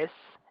Elias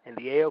and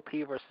the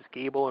AOP versus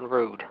Gable and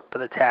Rude for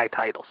the tag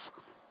titles.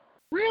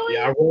 Really?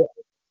 Yeah,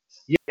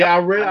 I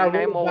read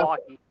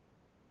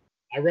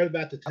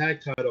about the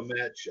tag title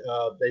match.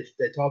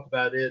 They talked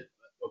about it.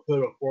 Put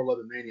it on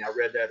 411 Mania. I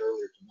read that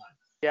earlier tonight.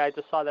 Yeah, I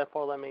just saw that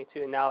 411 Mania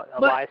too. And now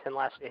Elias and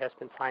Lashley has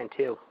been signed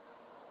too.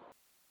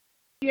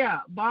 Yeah,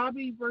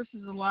 Bobby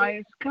versus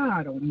Elias.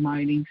 God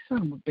almighty,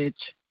 son of a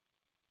bitch.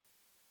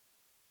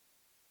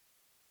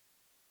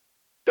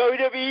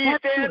 WWE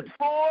stands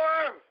for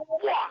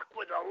Walk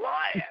with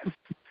Elias.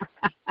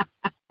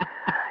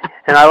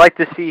 And I like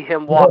to see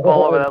him walk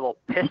all over that little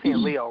pissy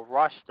Leo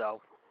Rush,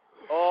 though.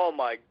 Oh,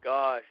 my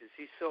gosh. Is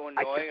he so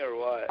annoying or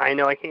what? I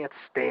know. I can't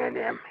stand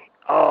him.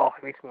 Oh,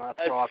 it makes me want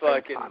to throw up.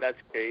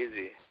 That's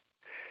crazy.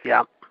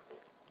 Yeah.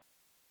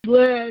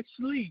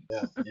 Lashley.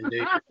 Yeah,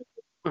 indeed.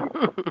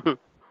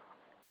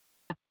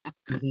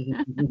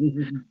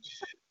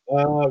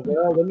 Well,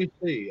 let me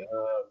see.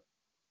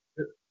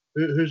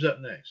 Who's up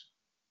next?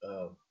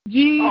 Oh,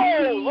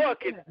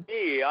 look, it's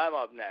me. I'm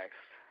up next.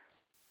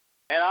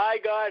 And I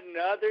got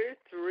another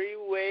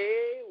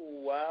 3-way.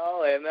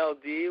 Wow,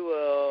 MLD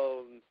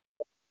will.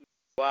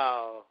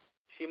 Wow,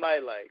 she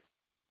might like.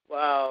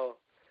 Wow,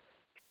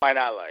 might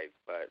not like,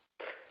 but.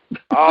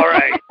 All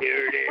right,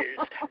 here it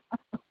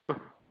is.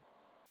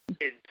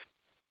 It's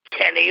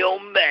Kenny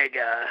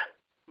Omega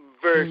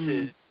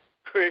versus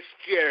Chris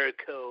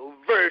Jericho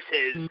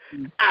versus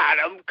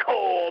Adam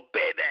Cole,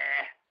 baby.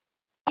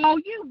 Oh,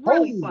 you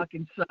really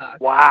fucking suck.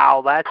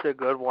 Wow, that's a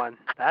good one.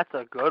 God.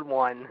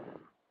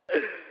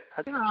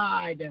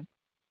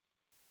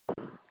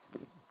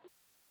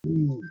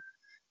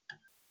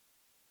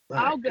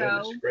 I'll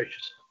go.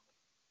 Gracious.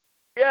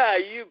 Yeah,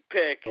 you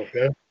pick.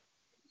 Okay.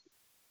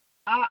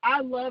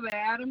 I love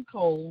Adam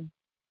Cole,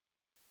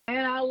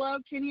 and I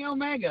love Kenny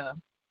Omega,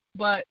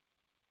 but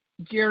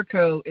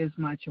Jericho is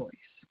my choice.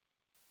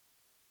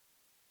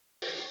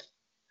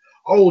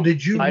 Oh,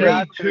 did you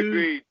read too?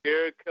 Agree.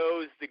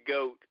 Jericho's the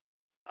GOAT.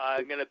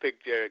 I'm gonna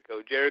pick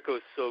Jericho.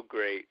 Jericho's so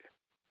great.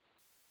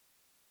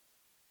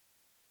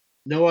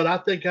 You know what? I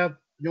think I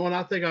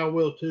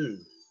will too.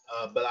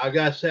 But I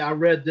gotta say, I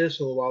read this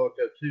a little while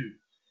ago too.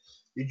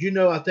 Did you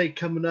know? I think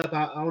coming up,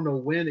 I don't know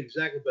when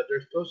exactly, but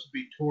they're supposed to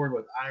be touring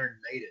with Iron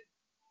Maiden.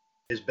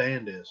 His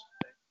band is.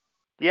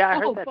 Yeah, I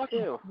heard that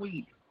too.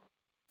 Sweet.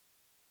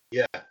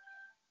 Yeah.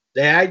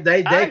 They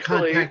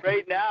actually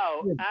right now,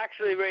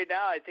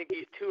 I think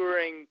he's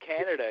touring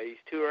Canada.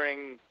 He's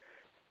touring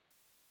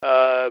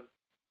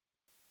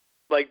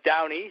like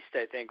down east,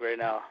 I think, right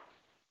now.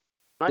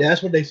 Yeah,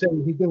 that's what they said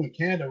he's doing in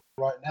Canada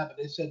right now, but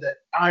they said that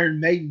Iron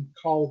Maiden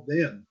called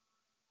them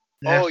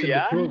and asked them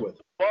to tour with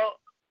them.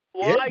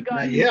 Well, I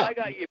got you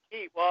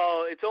beat.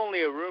 Well, it's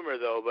only a rumor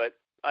though, but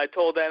I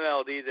told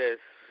MLD this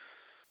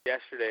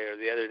yesterday or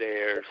the other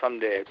day or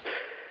someday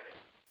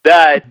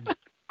that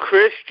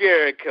Chris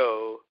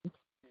Jericho,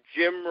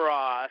 Jim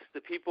Ross,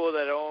 the people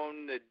that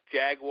own the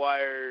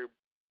Jaguar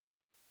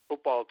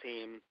football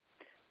team,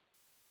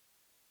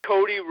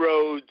 Cody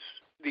Rhodes,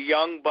 the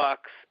Young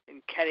Bucks,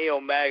 and Kenny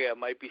Omega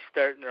might be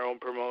starting their own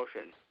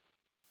promotion.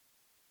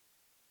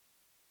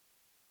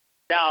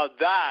 Now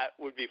that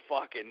would be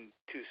fucking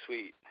too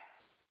sweet.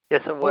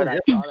 Yes, it would. Oh, I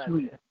yeah. saw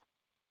that.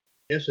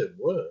 Yes, it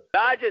would.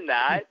 Imagine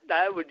that.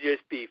 That would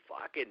just be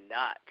fucking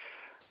nuts.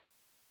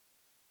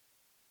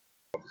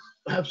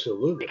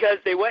 Absolutely. Because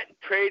they went and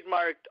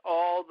trademarked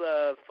all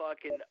the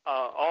fucking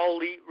all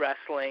elite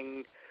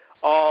wrestling,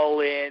 all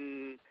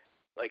in,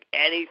 like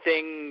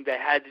anything that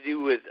had to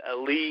do with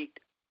elite,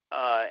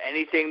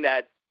 anything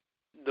that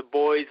the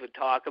boys would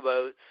talk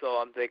about.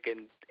 So I'm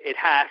thinking it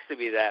has to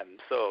be them.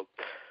 So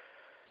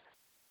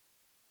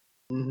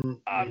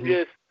I'm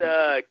just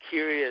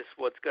curious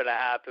what's gonna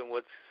happen.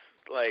 What's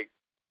like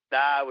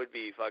that would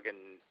be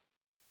fucking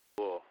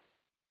cool.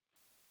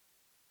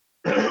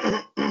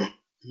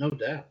 No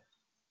doubt.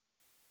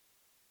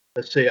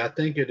 Let's see. I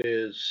think it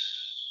is.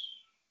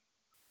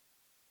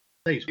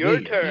 I think it's Your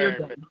me.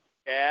 turn,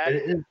 Dad.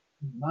 It is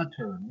my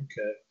turn.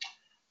 Okay.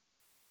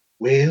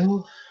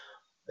 Well,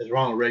 as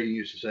Ronald Reagan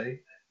used to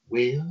say,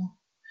 well,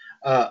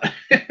 okay.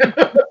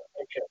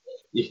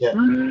 Yeah.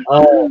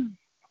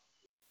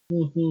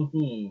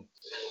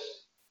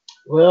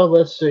 Well,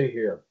 let's see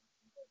here.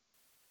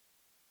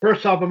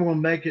 First off, I'm gonna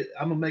make a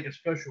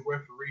special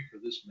referee for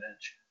this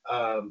match.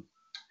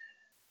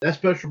 That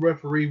special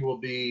referee will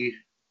be.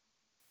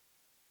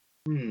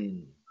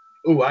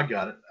 Oh, I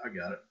got it.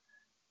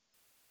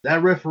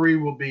 That referee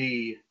will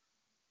be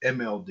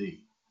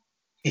MLD.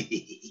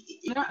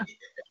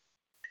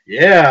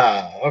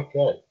 Yeah.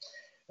 Okay.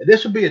 And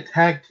this will be a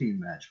tag team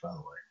match, by the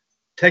way.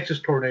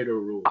 Texas Tornado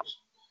rules.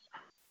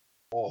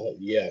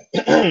 Yeah.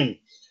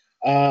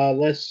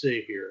 Let's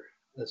see here.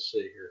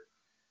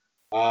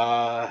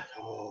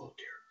 Oh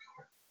dear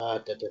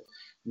God.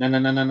 No.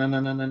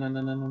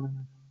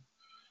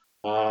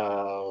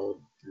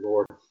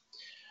 Lord.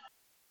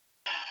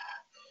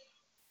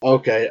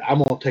 Okay,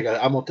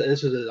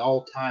 this is an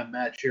all-time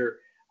match here.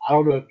 I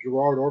don't know if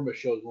Gerard or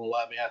Michelle is going to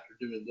allow me after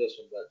doing this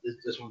one, but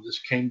this one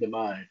just came to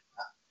mind.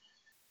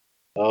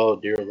 Oh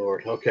dear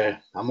Lord. Okay,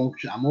 I'm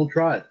gonna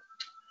try it.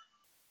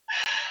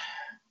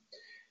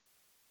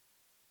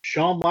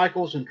 Shawn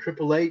Michaels and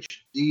Triple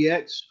H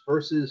DX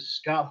versus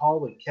Scott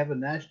Hall and Kevin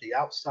Nash, the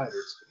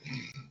Outsiders.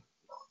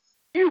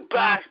 You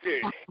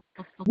bastard!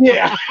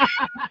 Yeah.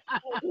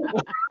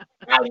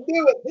 I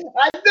knew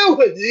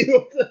it.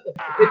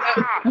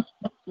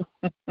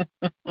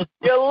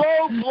 You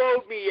low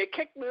blowed me. You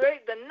kicked me right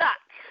in the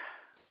nuts.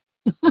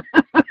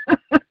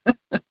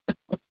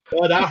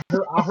 But I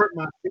hurt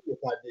my feet if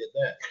I did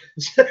that.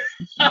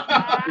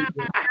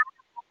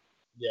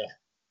 Yeah.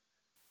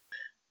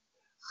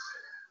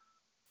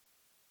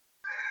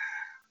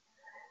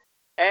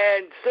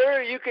 And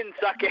sir, you can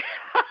suck it.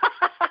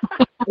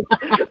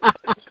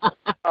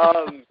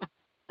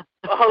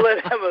 I'll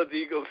let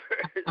MLD go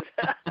first.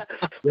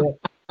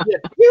 Yeah.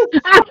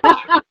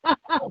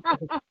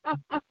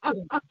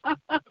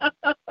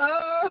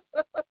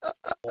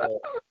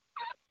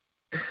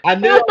 I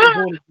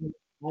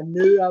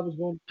knew I was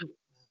going to.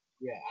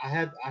 Yeah, I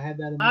had that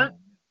in mind.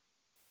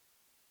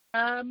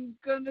 I'm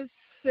gonna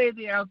say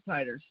the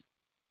Outsiders.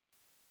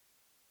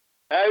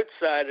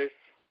 Outsiders.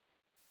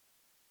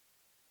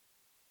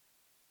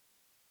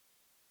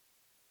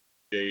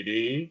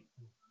 JD.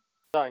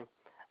 Sorry.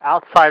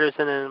 Outsiders,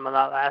 and in my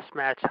last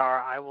match,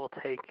 I will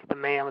take the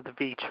man with the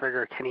V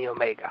trigger, Kenny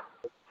Omega.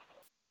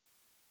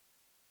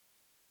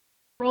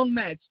 Wrong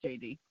match,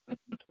 JD.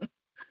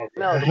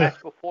 No, the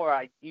match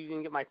before. You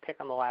didn't get my pick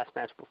on the last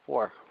match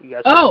before. You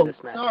guys Oh, this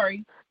match.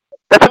 sorry.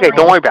 That's okay.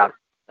 Don't worry about it.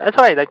 That's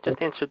all right. I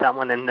just answered that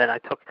one, and then I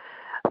took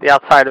the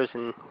Outsiders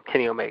and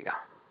Kenny Omega.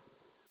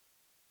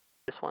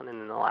 This one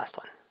and then the last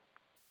one.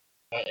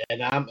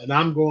 And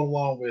I'm going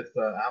along with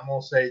I'm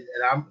gonna say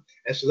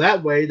and so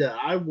that way that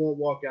I won't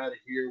walk out of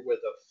here with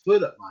a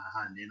foot up my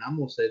hind end. I'm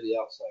gonna say the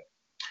Outside.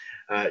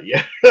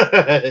 Yeah,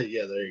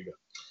 yeah. There you go.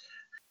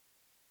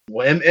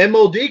 Well,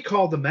 MOD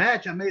called the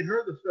match. I made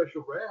her the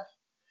special ref,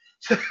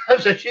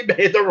 so she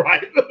made the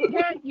right move.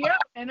 Yeah.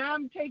 And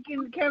I'm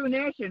taking Kevin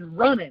Nash and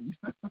running.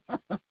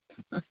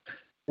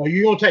 Well,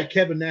 you're gonna take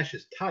Kevin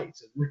Nash's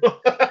tights.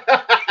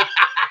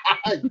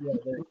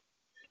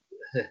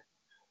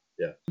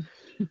 Yeah.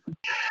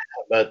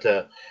 But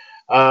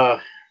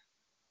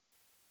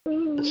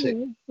let's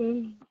see.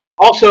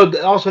 Also,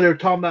 they were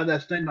talking about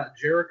that thing about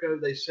Jericho.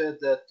 They said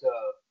that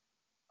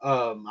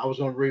I was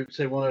going to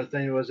say one other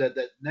thing was that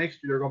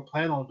next year they're going to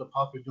plan on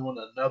possibly doing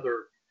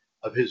another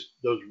of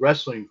those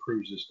wrestling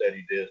cruises that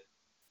he did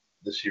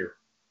this year.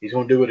 He's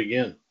going to do it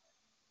again.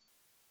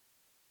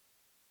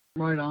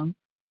 Right on.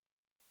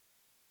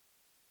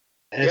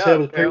 And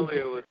apparently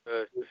it was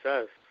a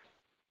success.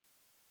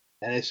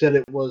 And they said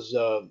it was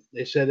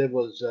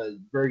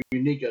very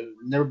unique. It had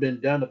never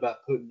been done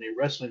about putting a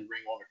wrestling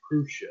ring on a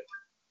cruise ship,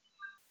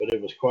 but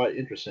it was quite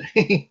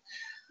interesting.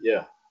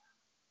 Yeah.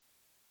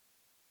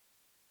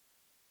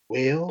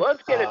 Well,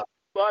 let's get a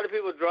lot of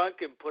people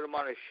drunk and put them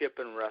on a ship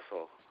and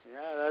wrestle.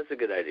 Yeah, that's a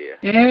good idea.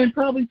 And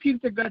probably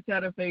puke their guts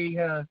out if they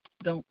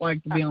don't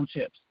like to be on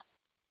ships.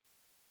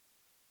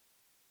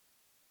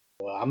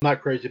 Well, I'm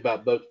not crazy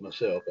about boats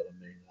myself, but I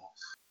mean,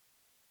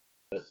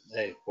 but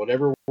hey,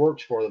 whatever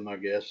works for them, I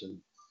guess.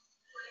 And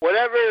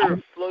Whatever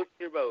floats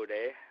your boat,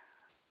 eh?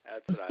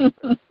 That's what I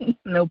said.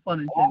 No pun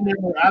intended.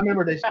 I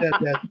remember they said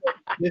that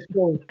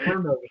Disco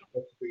Inferno was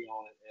supposed to be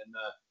on it,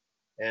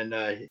 and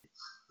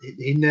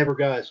he never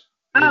got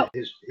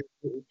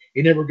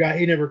he never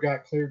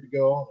got cleared to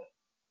go on it.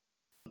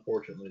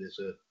 Unfortunately, they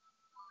said.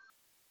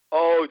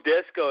 Oh,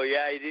 Disco,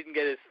 yeah, he didn't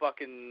get his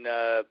fucking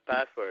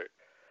passport.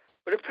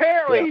 But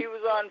apparently he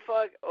was on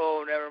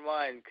oh, never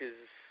mind, because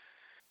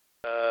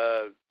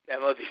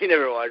MLD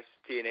never watched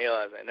TNA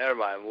last night. Never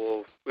mind,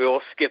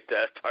 we'll skip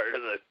that part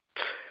of the...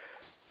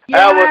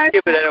 Yeah, we'll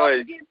skip it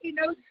anyways. Give me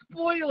no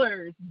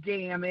spoilers,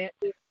 damn it.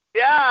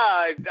 Yeah,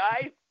 I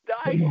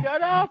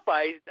shut up.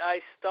 I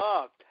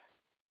stopped.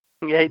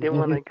 Yeah, he didn't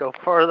want to go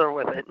further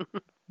with it.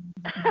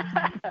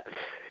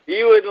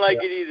 You wouldn't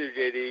like it either,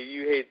 JD.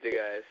 You hate the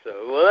guy.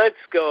 So, well,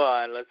 let's go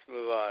on. Let's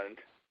move on.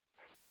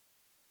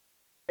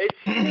 It's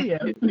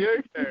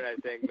your turn, I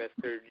think,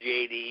 Mr.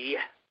 JD.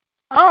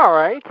 All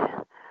right.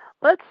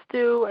 Let's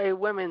do a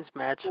women's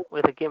match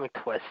with a gimmick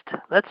twist.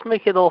 Let's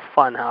make it a little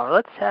fun, Howard.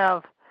 Let's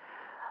have,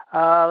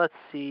 let's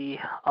see,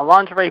 a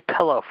lingerie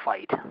pillow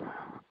fight.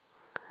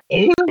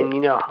 And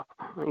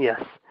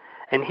yes.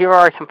 And here are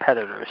our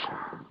competitors.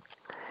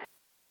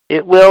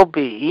 It will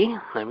be,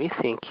 let me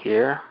think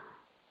here.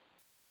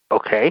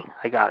 Okay,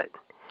 I got it.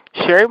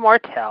 Sherry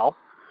Martel.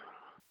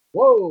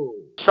 Whoa.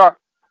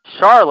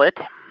 Charlotte.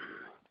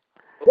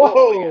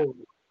 Whoa.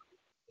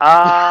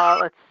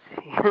 Let's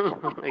see.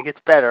 It gets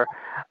better.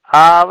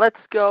 Let's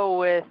go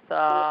with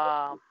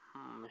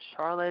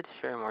Charlotte,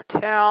 Sherry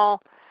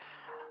Martel,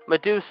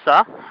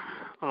 Medusa,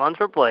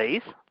 Alundra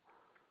Blaze.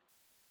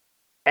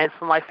 And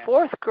for my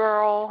fourth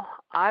girl,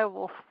 I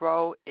will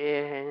throw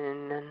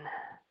in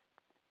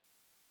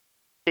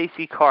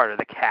Stacey Carter,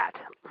 the cat.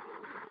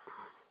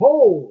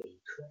 Holy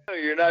crap.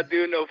 You're not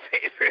doing no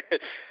favor.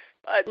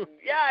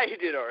 Yeah, you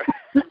did all right.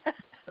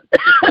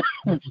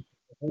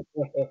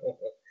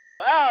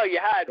 Well, you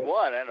had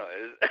one,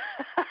 anyways.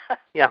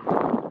 Yeah.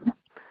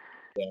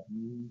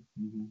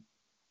 Mm-hmm.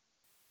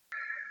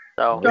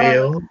 So.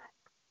 Well.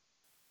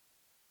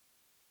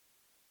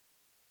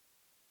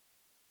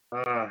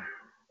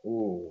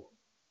 Ooh.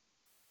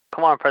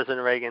 Come on,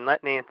 President Reagan.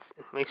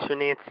 Make sure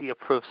Nancy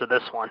approves of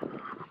this one.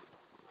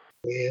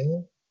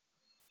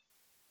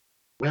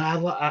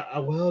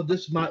 Well,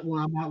 this might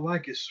one I might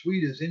like as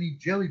sweet as any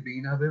jelly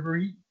bean I've ever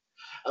eaten.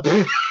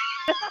 Hey,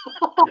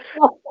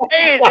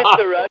 is it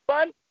the red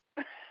one?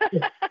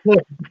 That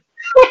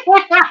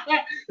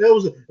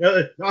was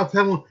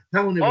that one.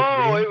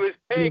 It was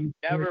pink.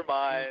 Never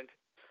mind.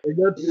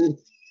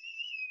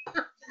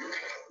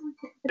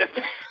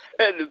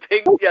 The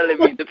pink jelly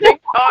bean, the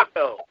pink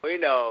taco. We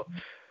know.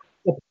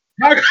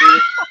 That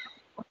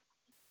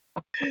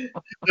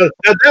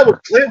was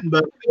Clinton,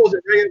 but it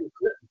wasn't Reagan.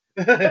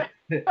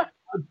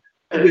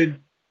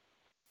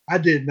 I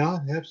did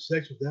not have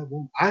sex with that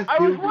woman. I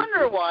was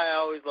wondering why I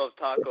always loved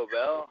Taco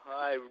Bell.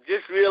 I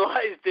just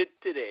realized it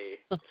today.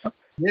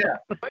 Yeah.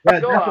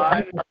 Go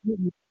on.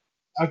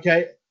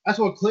 Okay, that's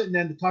what Clinton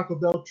and the Taco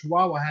Bell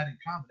Chihuahua had in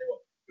common. They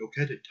were, "You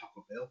okay,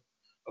 Taco Bell?"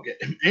 Okay.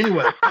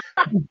 Anyway.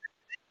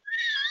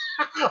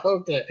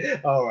 Okay.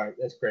 All right.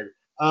 That's crazy.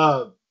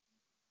 Oh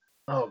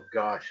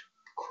gosh,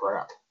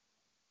 crap.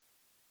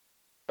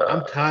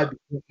 I'm tied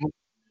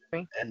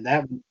between and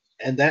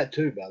that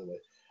too, by the way.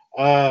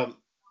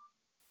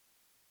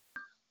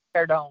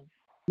 Pardon.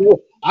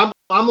 I'm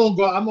gonna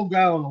go on a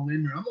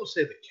limb here. I'm gonna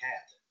say the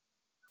cat.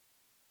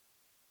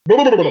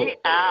 The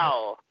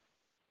owl.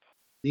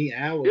 The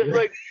owl. Just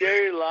like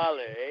Jerry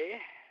Lawler, eh?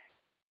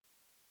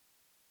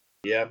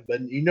 Yeah,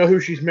 but you know who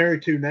she's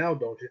married to now,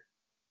 don't you?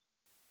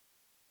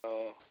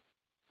 Oh.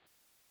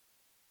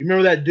 You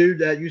remember that dude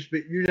that used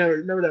to be? You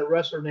remember that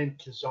wrestler named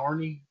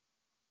Kazarni?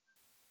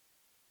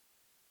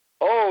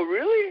 Oh,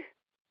 really?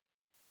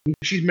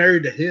 She's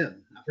married to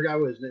him. I forgot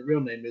what his real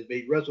name is, but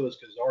he wrestled as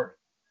Kazarni.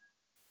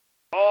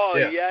 Oh,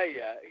 yeah.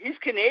 He's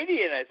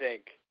Canadian, I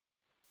think.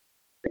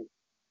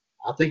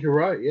 I think you're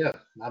right. Yeah,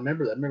 I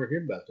remember that. I remember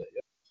hearing about that.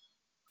 Yeah,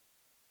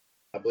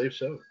 I believe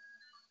so.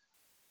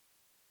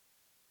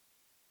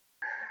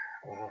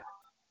 Wow.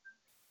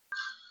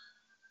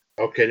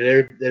 Okay,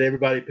 did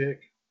everybody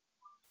pick?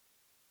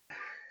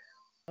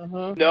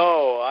 Mm-hmm.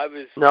 No, I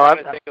was trying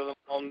to think of them.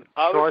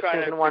 I was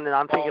trying to one, and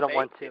I'm thinking of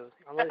one too.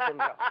 I'm letting him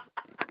go.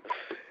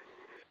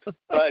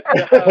 But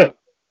it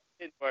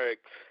didn't work.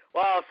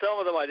 Well, some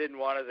of them I didn't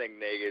want to think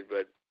naked,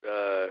 but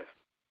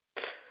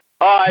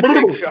I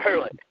picked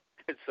Charlotte.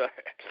 Sorry.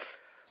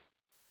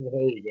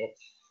 There you go.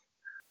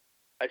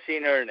 I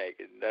seen her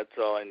naked. That's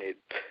all I need.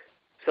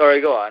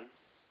 Sorry, go on.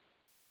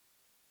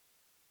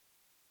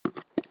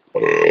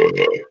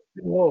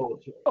 Whoa.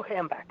 Okay,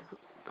 I'm back.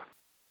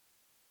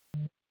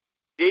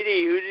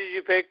 Didi, who did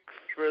you pick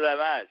for that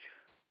match?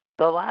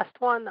 The last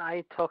one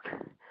I took,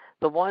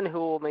 the one who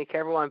will make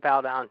everyone bow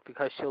down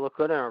because she'll look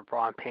good in her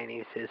bra and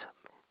panties is,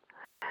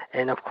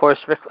 and of course,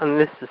 and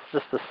this is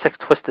just a sick,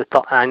 twisted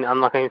thought, and I'm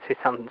not going to say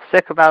something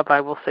sick about it, but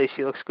I will say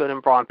she looks good in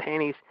bra and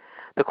panties,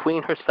 the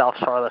queen herself,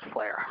 Charlotte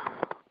Flair.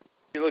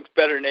 She looks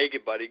better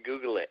naked, buddy.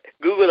 Google it.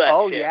 Google that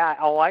shit. Yeah.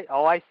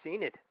 I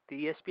seen it.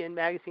 the ESPN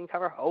magazine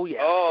cover? Oh, yeah.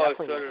 Oh,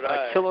 definitely. so did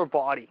I. Killer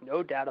body,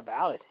 no doubt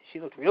about it. She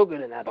looked real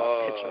good in that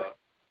picture.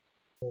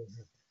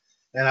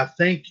 And I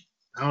think,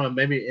 I don't know,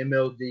 maybe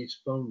MLD's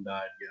phone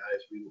died,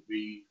 guys.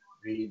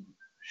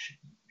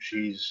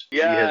 She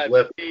has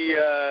left. She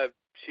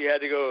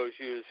had to go.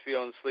 She was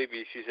feeling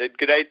sleepy. She said,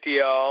 "Good night to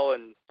y'all,"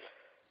 and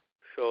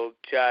she'll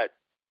chat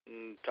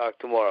and talk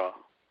tomorrow.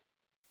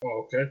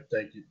 Oh, okay.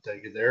 Thank you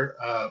there.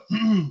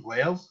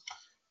 Well,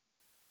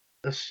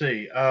 let's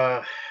see.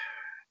 Gosh.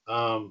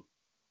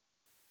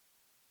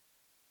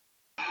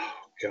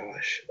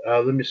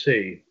 Let me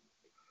see.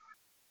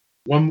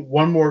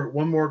 One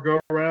more go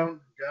around,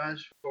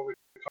 guys, before we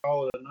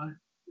call it a night.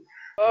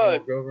 One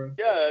more go around.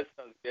 Yeah, that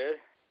sounds good.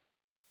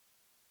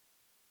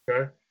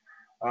 Okay.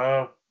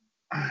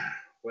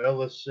 Well,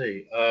 let's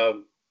see.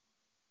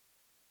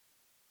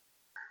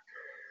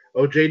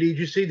 JD, did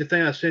you see the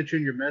thing I sent you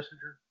in your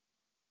messenger?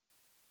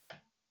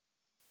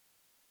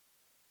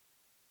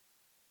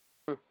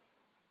 Did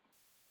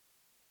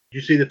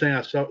you see the thing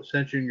I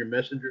sent you in your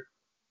messenger?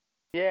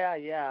 Yeah.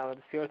 The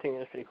Fiora thing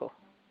is pretty cool.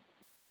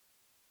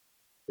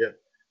 Yeah.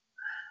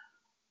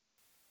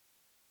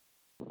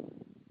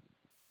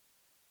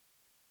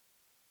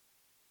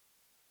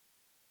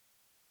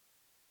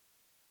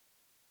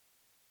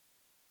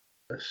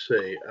 Let's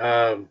see.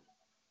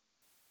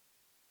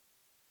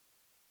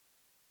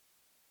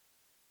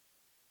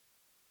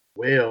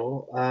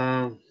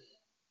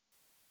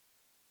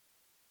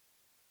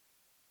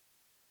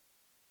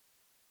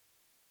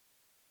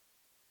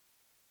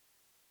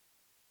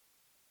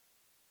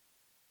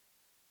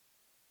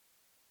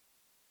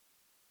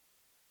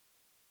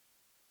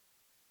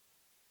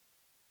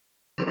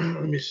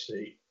 Let me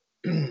see.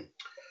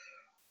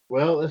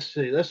 Well, let's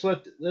see. Let's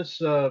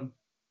who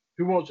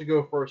wants to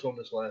go first on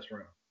this last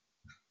round?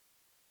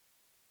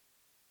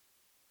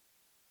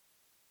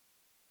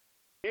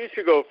 You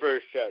should go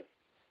first, Chad.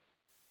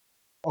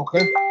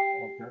 Okay.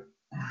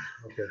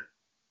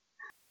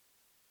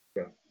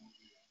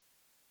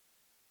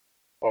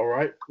 All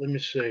right. Let me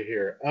see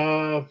here.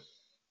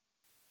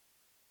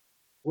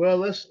 Well,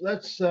 let's.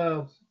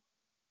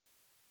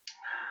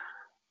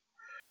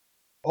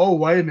 Oh,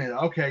 wait a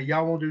minute. Okay,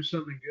 y'all want to do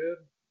something good?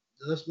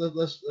 Let's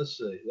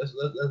see.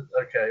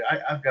 Okay,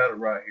 I've got it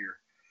right here.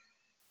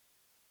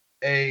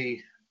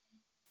 A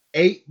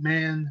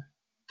 8-man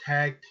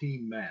tag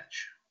team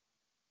match.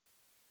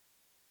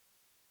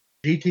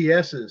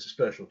 GTS's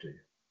specialty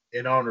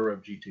in honor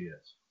of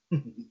GTS.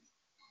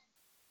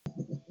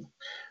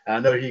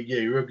 I know he'd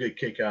get a real good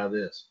kick out of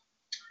this.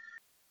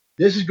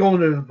 This is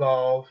going to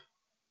involve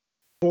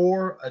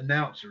 4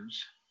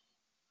 announcers,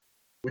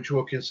 which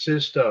will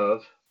consist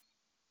of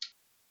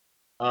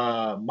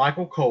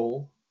Michael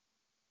Cole,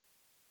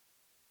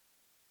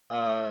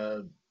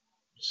 let's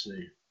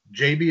see,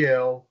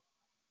 JBL,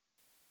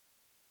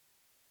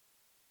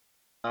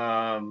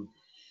 let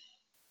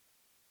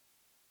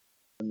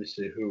me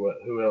see who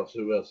else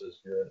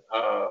is good.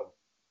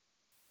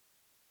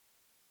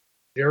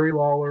 Jerry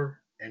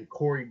Lawler and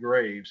Corey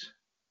Graves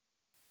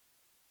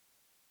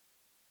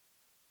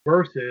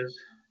versus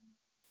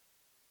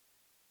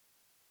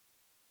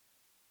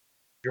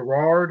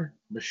Gerard,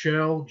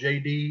 Michelle,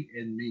 JD,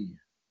 and me.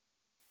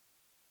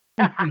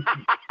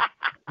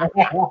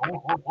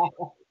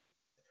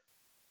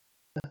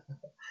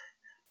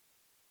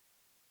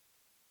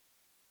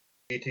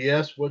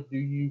 GTS, what do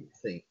you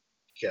think?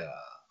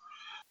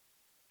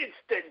 It's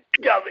the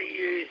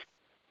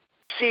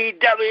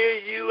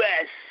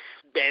WCWUS,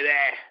 baby.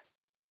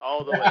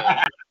 All the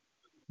way.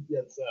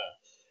 Yes, sir.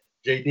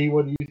 JD,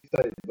 what do you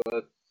think,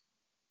 bud?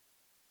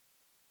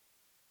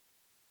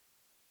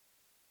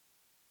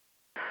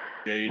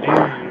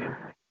 JD.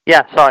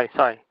 Yeah, sorry.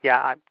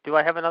 Yeah, do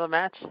I have another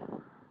match?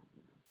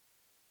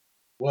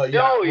 Well,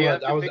 yeah. No, you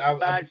have to pick the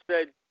match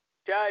that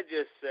Chad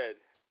just said.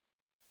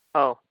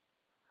 Oh.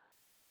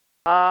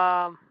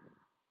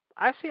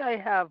 Actually, I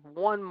have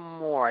one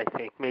more, I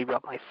think, maybe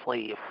up my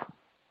sleeve.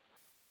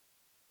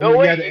 No,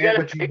 wait, you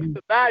gotta pick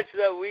the match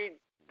that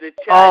the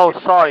chat. Oh,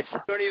 sorry.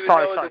 Don't even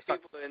know the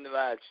people in the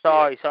match.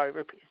 Sorry.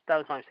 Repeat. That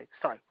was my mistake.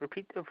 Sorry.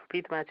 Repeat the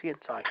match again.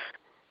 Sorry.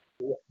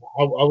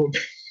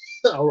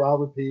 I'll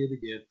repeat it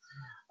again.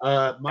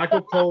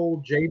 Michael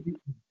Cole,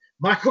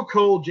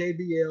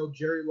 JBL,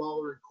 Jerry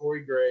Lawler, and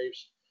Corey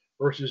Graves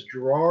versus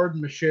Gerard,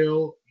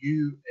 Michelle,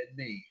 you, and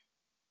me.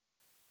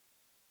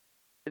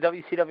 The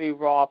WCW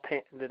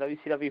the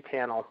WCW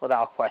panel,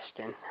 without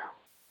question.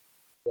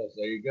 Yes,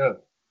 there you go.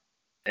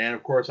 And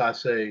of course, I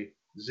say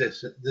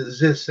this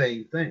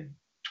same thing.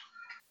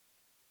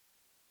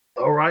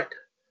 All right.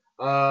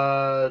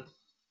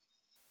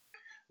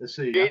 Let's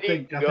see. JD, I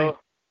think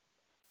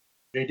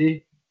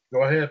JD,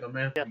 go ahead, my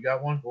man. Yeah. You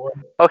got one? Go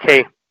ahead.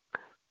 Okay.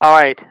 All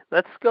right.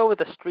 Let's go with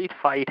a street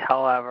fight,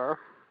 however.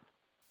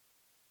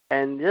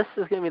 And this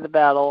is going to be the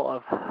battle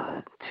of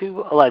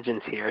 2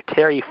 legends here.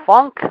 Terry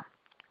Funk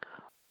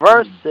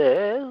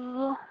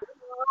versus...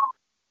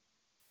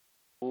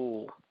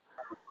 Ooh.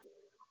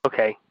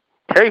 Okay.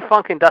 Terry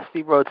Funk and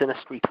Dusty Rhodes in a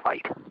street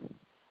fight.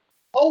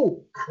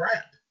 Oh,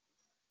 crap.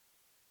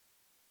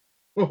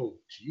 Oh,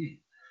 gee.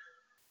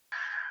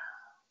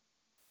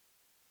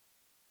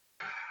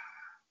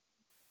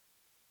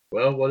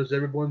 Well, what does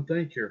everyone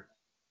think here?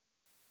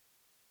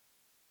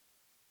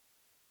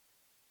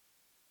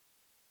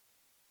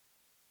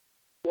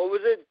 What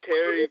was it?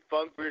 Terry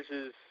Funk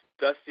versus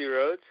Dusty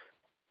Rhodes?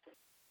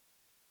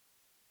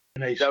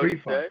 In a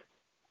street fight.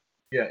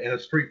 Yeah, in a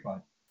street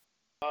fight.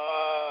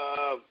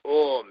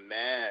 Oh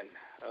man.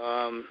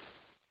 I'm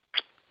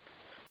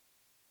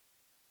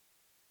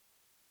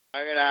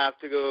gonna have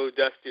to go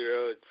Dusty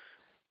Rhodes.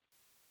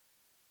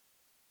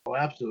 Oh,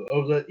 absolutely.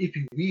 Oh, if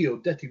you will,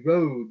 Dusty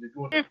Rhodes is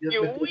going. If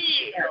you will.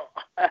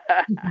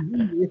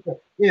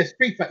 In a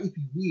street fight, if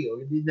you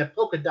will, in the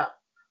polka dot,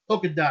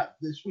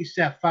 the sweet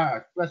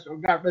sapphire,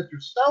 God rest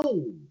your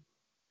soul.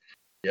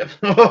 Yep.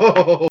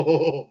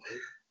 All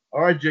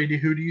right, JD,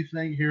 who do you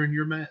think here in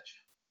your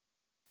match?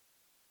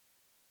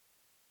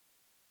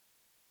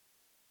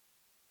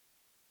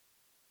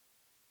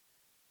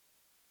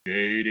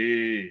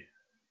 JD.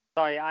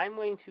 Sorry, I'm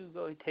going to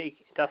go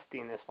take Dusty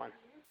in this one.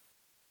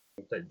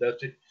 I'll take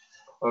Dusty.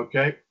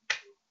 Okay.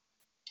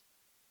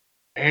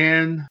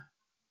 And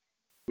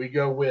we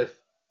go with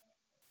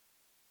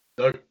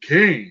the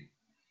King.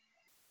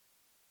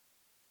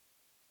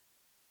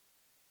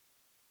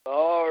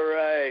 All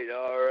right.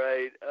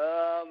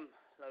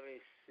 Let me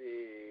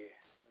see.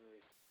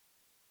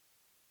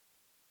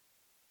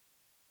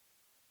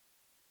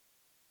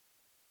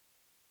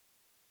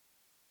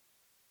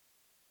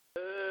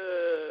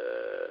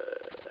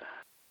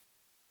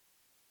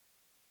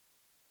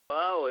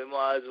 Well, we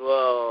might as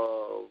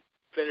well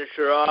finish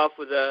her off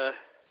with a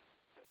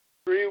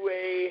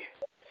three-way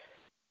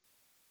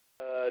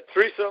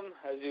threesome,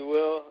 as you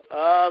will.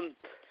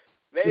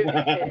 Maybe.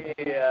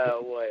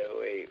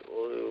 Wait.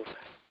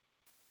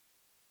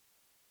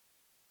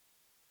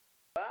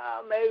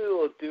 Maybe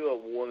we'll do a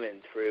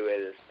woman three-way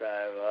this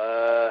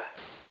time.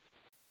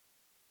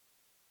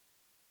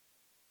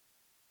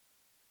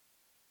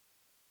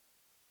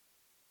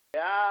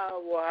 Yeah,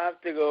 we'll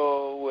have to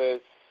go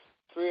with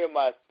three of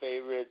my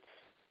favorites.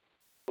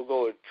 We'll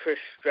go with Trish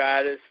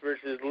Stratus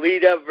versus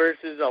Lita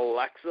versus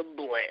Alexa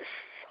Bliss.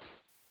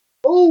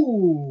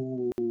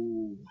 Oh,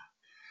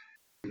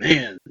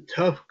 man,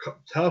 tough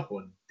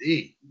one,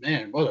 indeed.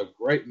 Man, what a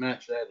great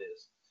match that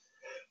is.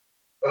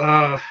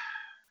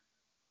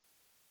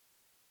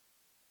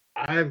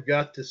 I've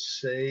got to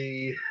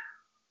say,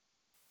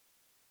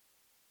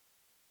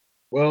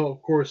 well, of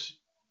course,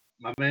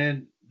 my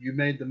man, you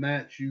made the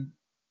match. You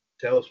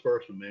tell us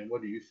first, my man.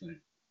 What do you think?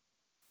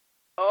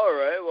 All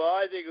right. Well,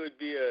 I think it would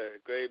be a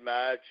great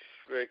match,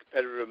 very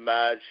competitive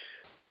match.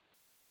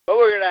 But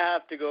we're going to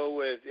have to go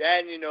with,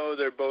 and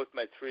they're both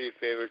my three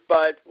favorites,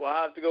 but we'll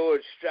have to go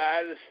with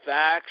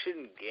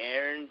Satisfaction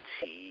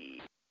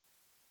Guarantee.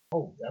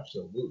 Oh,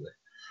 absolutely.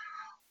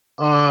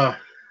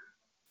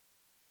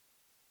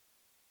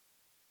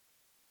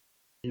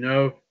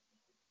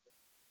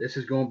 This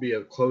is going to be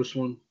a close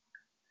one.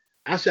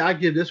 I say I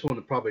give this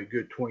one probably a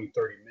good 20,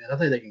 30 minutes. I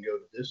think they can go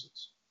the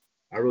distance.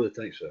 I really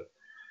think so.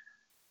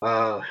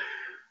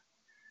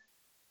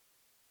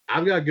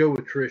 I've got to go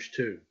with Trish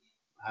too.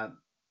 But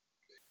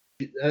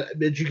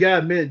you got to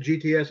admit,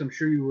 GTS, I'm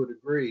sure you would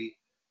agree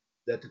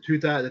that the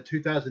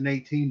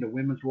 2018 the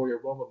Women's Royal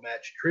Rumble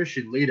match, Trish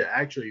and Lita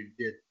actually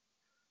did.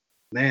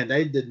 Man,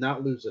 they did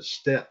not lose a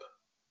step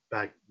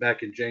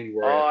back in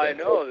January. Oh, I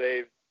know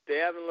they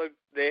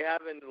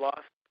haven't lost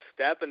a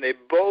step, and they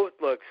both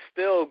look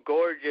still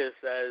gorgeous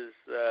as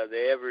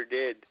they ever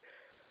did.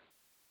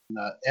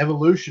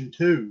 Evolution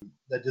 2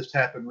 that just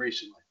happened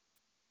recently.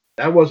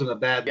 That wasn't a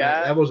bad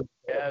match. That wasn't.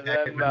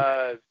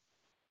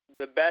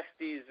 The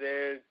besties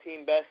there,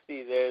 team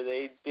besties there,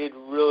 they did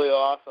really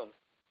awesome.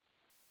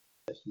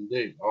 Yes,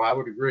 indeed. Oh, I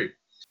would agree.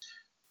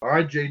 All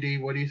right,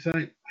 JD, what do you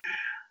think?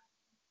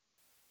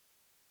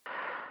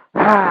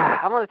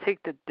 I'm going to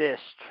take the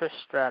Dish, Trish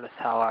Stratus,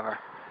 however.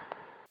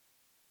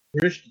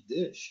 Trish the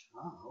Dish.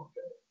 Oh,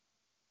 okay.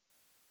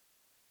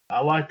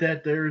 I like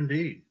that there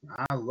indeed.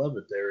 I love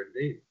it there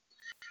indeed.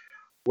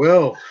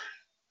 Well,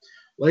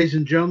 ladies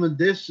and gentlemen,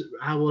 this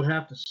I would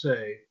have to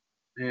say,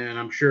 and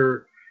I'm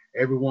sure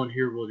everyone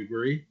here will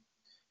agree,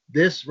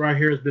 this right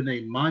here has been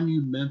a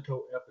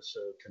monumental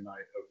episode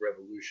tonight of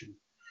Revolution.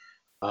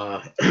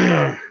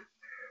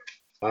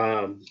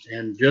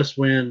 And just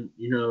when,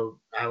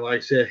 like I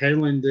said,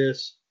 handling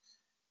this,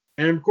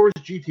 and of course,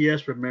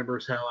 GTS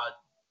remembers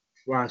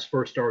when I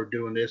first started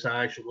doing this.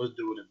 I actually was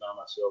doing it by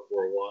myself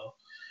for a while,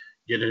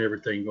 getting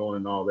everything going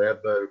and all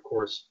that. But of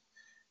course,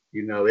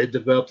 it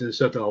developed into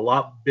something a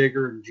lot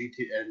bigger, and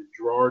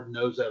Gerard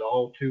knows that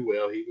all too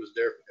well. He was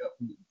there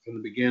from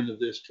the beginning of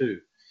this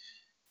too.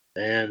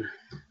 And,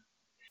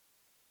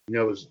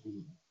 I was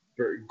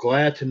very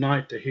glad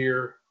tonight to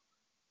hear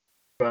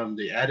from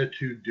the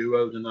Attitude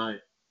Duo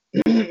tonight.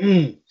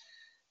 It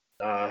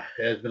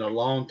has been a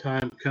long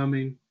time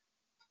coming.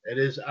 It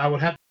is, I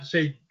would have to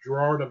say,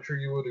 Gerard, I'm sure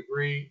you would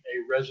agree,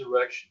 a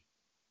resurrection,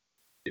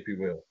 if you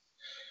will,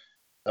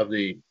 of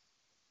the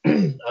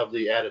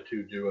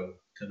Attitude Duo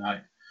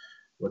tonight,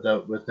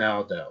 without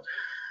a doubt.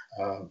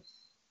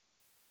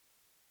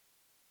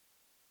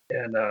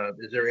 And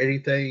is there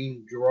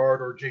anything,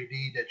 Gerard or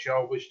JD, that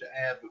y'all wish to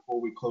add before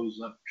we close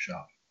up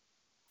shop?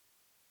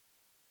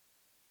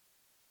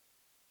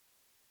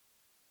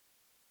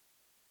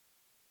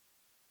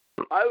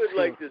 I would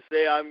like to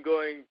say I'm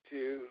going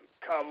to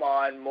come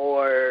on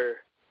more.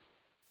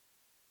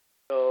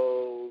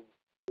 So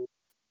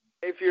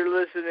if you're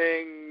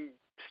listening,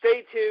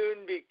 stay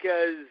tuned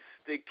because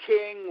the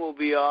King will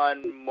be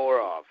on more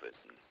often.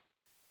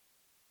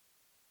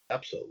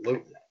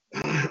 Absolutely.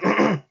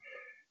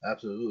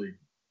 Absolutely.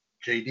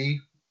 JD,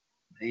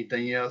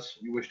 anything else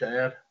you wish to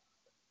add?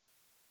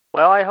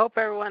 Well, I hope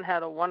everyone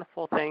had a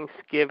wonderful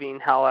Thanksgiving,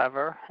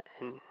 however,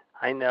 and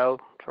I know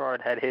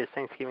Gerard had his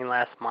Thanksgiving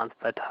last month,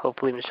 but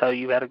hopefully, Michelle,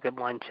 you had a good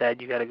one.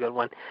 Chad, you had a good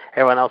one.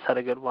 Everyone else had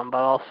a good one. But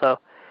also,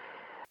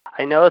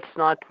 I know it's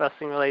not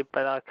wrestling related,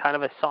 but kind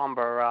of a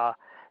somber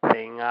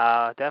thing.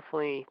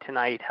 Definitely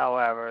tonight,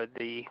 however,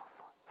 the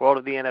world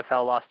of the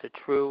NFL lost a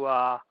true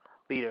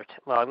leader.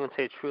 Well, I wouldn't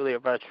say a true leader,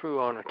 but a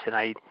true owner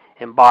tonight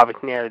in Bob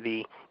McNair,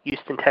 the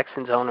Houston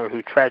Texans owner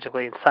who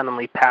tragically and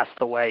suddenly passed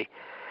away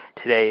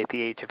today at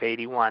the age of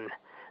 81.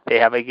 They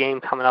have a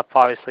game coming up,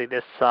 obviously,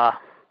 this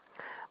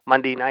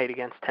Monday night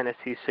against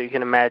Tennessee, so you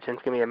can imagine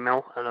it's going to be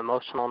an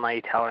emotional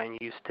night out in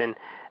Houston.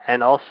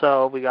 And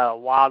also, we got a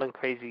wild and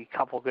crazy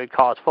couple good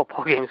college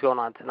football games going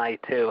on tonight,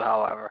 too,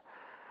 however.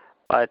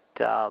 But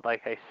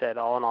like I said,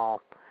 all in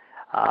all,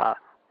 hope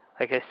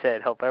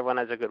everyone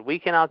has a good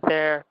weekend out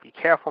there. Be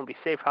careful and be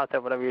safe out there,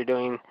 whatever you're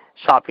doing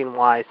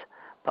shopping-wise.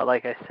 But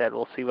like I said,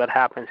 we'll see what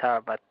happens,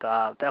 however. But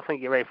definitely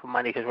get ready for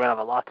Monday because we're going to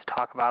have a lot to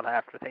talk about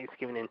after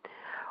Thanksgiving. And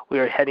we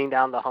are heading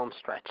down the home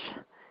stretch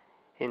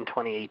in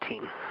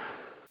 2018.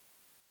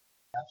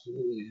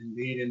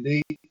 Absolutely.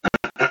 Indeed.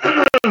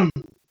 I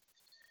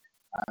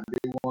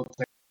do want to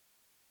thank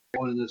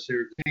everyone in this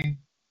here team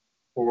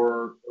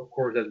for, of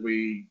course, as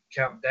we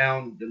count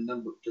down the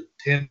number to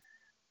 10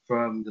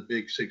 from the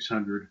big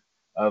 600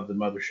 of the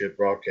Mothership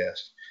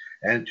broadcast.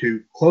 And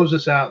to close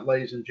us out,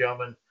 ladies and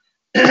gentlemen,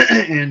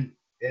 in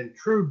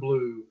true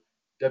blue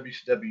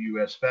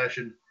WCWUS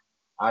fashion,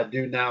 I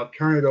do now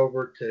turn it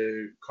over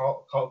to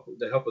call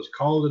to help us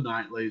call the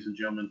night, ladies and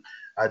gentlemen.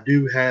 I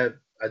do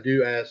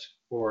ask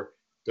for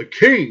the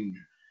King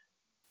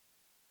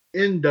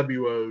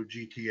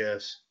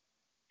NWOGTS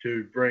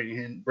to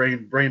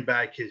bring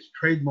back his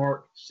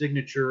trademark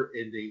signature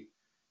ending,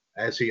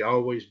 as he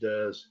always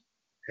does,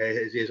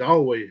 as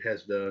always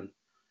has done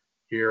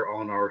here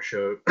on our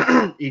show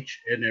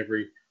each and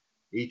every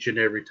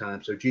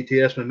time. So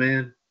GTS, my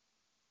man,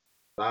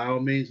 by all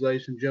means,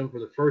 ladies and gentlemen, for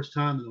the first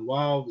time in a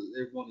while,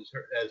 everyone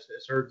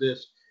has heard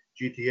this.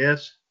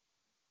 GTS,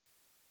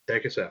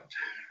 take us out.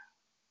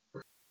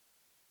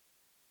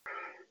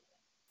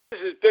 This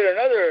has been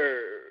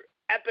another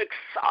epic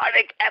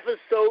sonic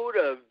episode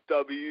of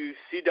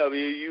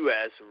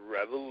WCWUS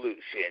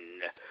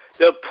Revolution.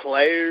 The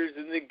players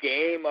in the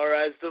game are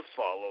as the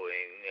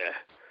following: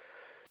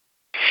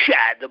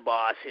 Chad the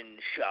Boss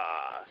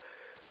Shaw,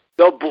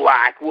 the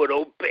Black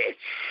Widow Bitch,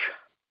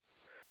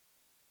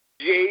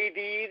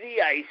 JD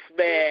the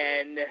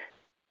Iceman,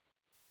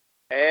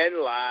 and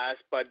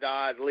last but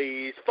not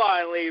least,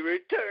 finally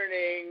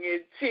returning,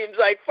 it seems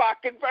like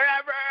fucking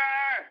forever,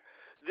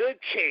 the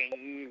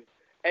King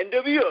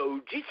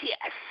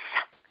NWOGTS.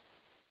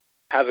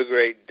 Have a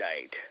great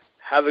night.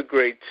 Have a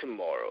great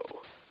tomorrow.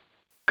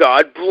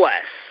 God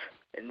bless,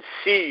 and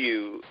see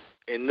you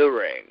in the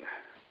ring.